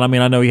what's going on. I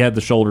mean, I know he had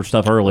the shoulder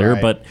stuff earlier,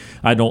 but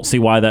I don't see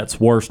why that's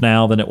worse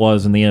now than it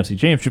was in the NFC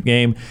Championship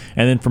game.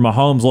 And then for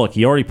Mahomes, look,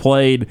 he already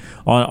played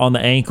on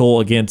the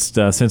ankle against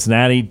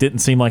Cincinnati. Didn't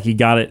seem like he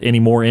got it any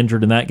more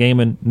injured in that game.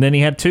 And then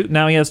he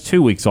has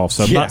 2 weeks off.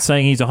 So I'm not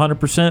saying he's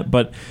 100%,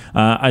 but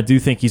I do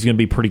think he's going to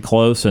be pretty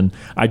close, and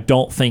I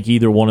don't think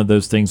either one of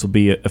those things will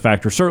be a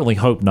factor. Certainly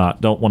hope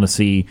not. Don't want to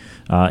see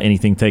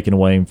anything taken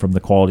away from the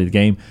quality of the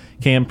game.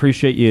 Cam,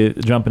 appreciate you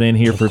jumping in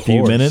here for a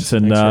few minutes,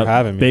 and Thanks for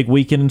having me. Big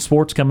weekend in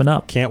sports coming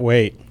up. Can't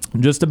wait.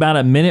 Just about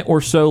a minute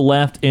or so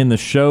left in the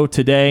show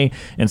today,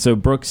 and so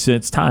Brooks,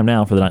 it's time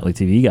now for the Nightly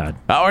TV Guide.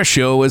 Our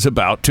show is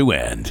about to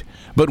end,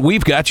 but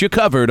we've got you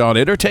covered on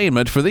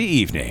entertainment for the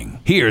evening.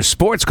 Here's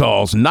Sports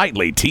Call's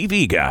Nightly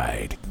TV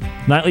Guide.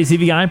 Nightly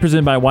TV Guide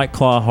presented by White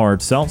Claw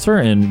Hard Seltzer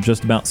in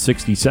just about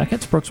 60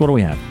 seconds. Brooks, what do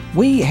we have?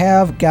 We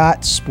have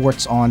got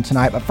sports on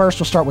tonight, but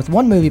first we'll start with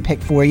one movie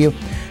pick for you.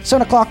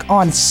 7 o'clock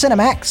on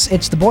Cinemax,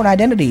 it's The Bourne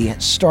Identity,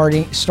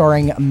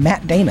 starring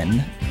Matt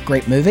Damon.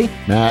 Great movie.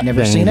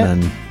 Never seen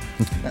it.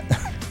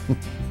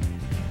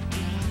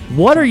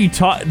 What are you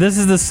talking? This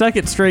is the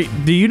second straight.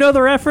 Do you know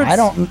the reference? I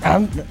don't.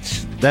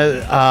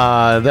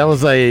 That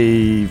was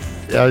it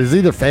was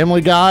either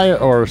Family Guy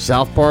or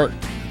South Park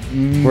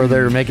where they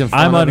were making fun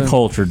I'm of him.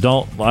 uncultured.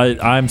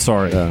 I'm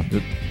sorry.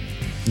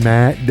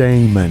 Matt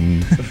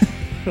Damon.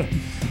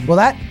 Well,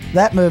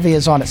 that movie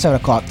is on at 7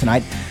 o'clock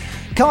tonight.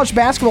 College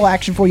basketball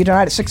action for you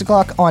tonight at 6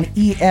 o'clock on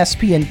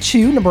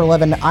ESPN2. Number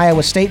 11,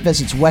 Iowa State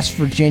visits West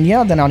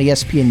Virginia. Then on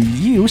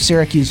ESPNU,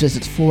 Syracuse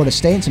visits Florida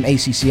State and some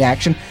ACC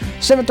action.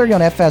 7:30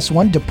 on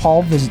FS1,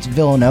 DePaul visits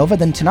Villanova.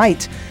 Then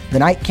tonight, the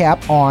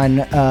nightcap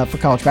on for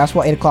college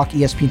basketball, 8 o'clock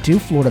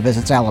ESPN2, Florida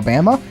visits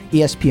Alabama.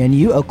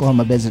 ESPNU,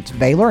 Oklahoma visits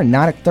Baylor. And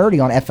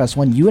 9:30 on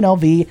FS1,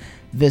 UNLV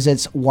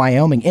visits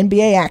Wyoming.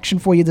 NBA action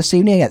for you this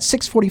evening at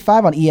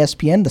 6:45 on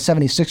ESPN. The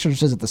 76ers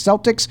visit the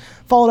Celtics,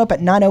 followed up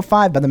at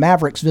 9:05 by the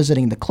Mavericks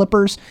visiting the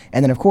Clippers.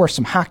 And then, of course,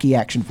 some hockey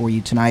action for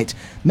you tonight.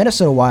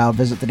 Minnesota Wild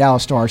visit the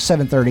Dallas Stars,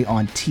 7:30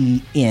 on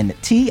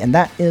TNT. And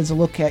that is a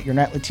look at your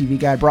nightly TV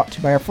guide brought to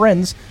you by our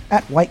friends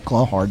at White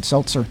Claw Hard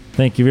Seltzer.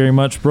 Thank you very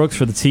much, Brooks,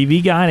 for the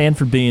TV guide and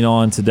for being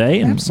on today.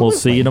 And Absolutely. We'll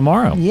see you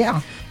tomorrow.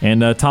 Yeah.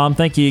 And Tom,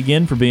 thank you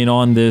again for being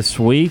on this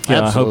week.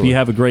 I hope you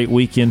have a great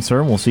weekend, sir,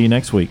 and we'll see you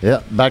next week.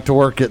 Yeah, back to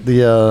work at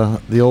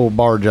the old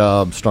bar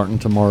job starting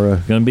tomorrow.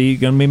 Gonna be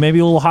maybe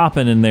a little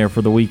hopping in there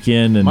for the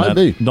weekend. And Might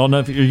be. Don't know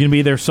if you're gonna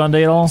be there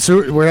Sunday at all.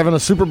 So we're having a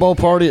Super Bowl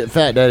party at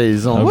Fat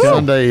Daddy's on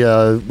Sunday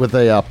with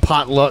a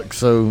potluck.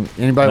 So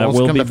anybody That wants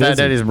to will come be to Fat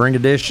busy. Daddy's, bring a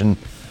dish, and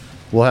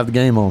we'll have the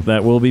game on.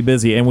 That will be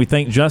busy. And we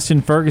thank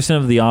Justin Ferguson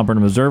of the Auburn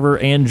Observer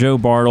and Joe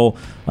Bartle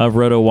of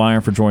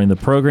RotoWire for joining the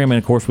program. And,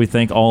 of course, we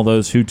thank all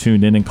those who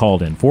tuned in and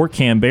called in. For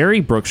Cam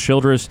Berry, Brooks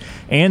Childress,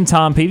 and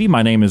Tom Peavy,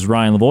 my name is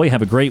Ryan Lavoie.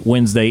 Have a great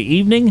Wednesday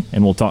evening,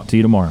 and we'll talk to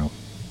you tomorrow.